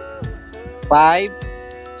 5,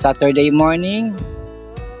 Saturday morning,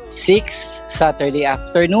 6, Saturday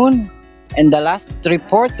afternoon, and the last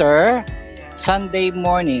reporter, Sunday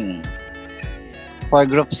morning for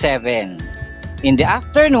Group 7. In the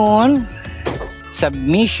afternoon,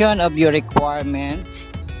 submission of your requirements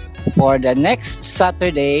for the next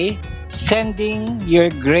Saturday, sending your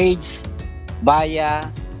grades via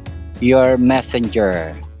your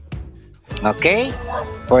messenger. Okay?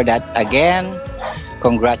 For that, again,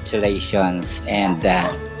 congratulations and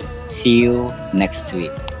see you next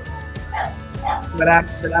week.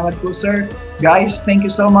 Maraming salamat po, sir. Guys, thank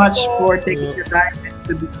you so much for taking your time and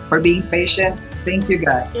for being patient. Thank you,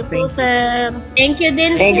 guys. Thank you, sir. Thank you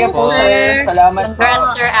din Thank you po, sir. Salamat po. Congrats,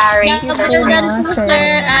 Sir Aris. Thank you po, sir.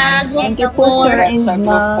 Thank you po, Sir. Congrats sa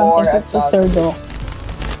Group 4 at Thank you po, Sir Doc.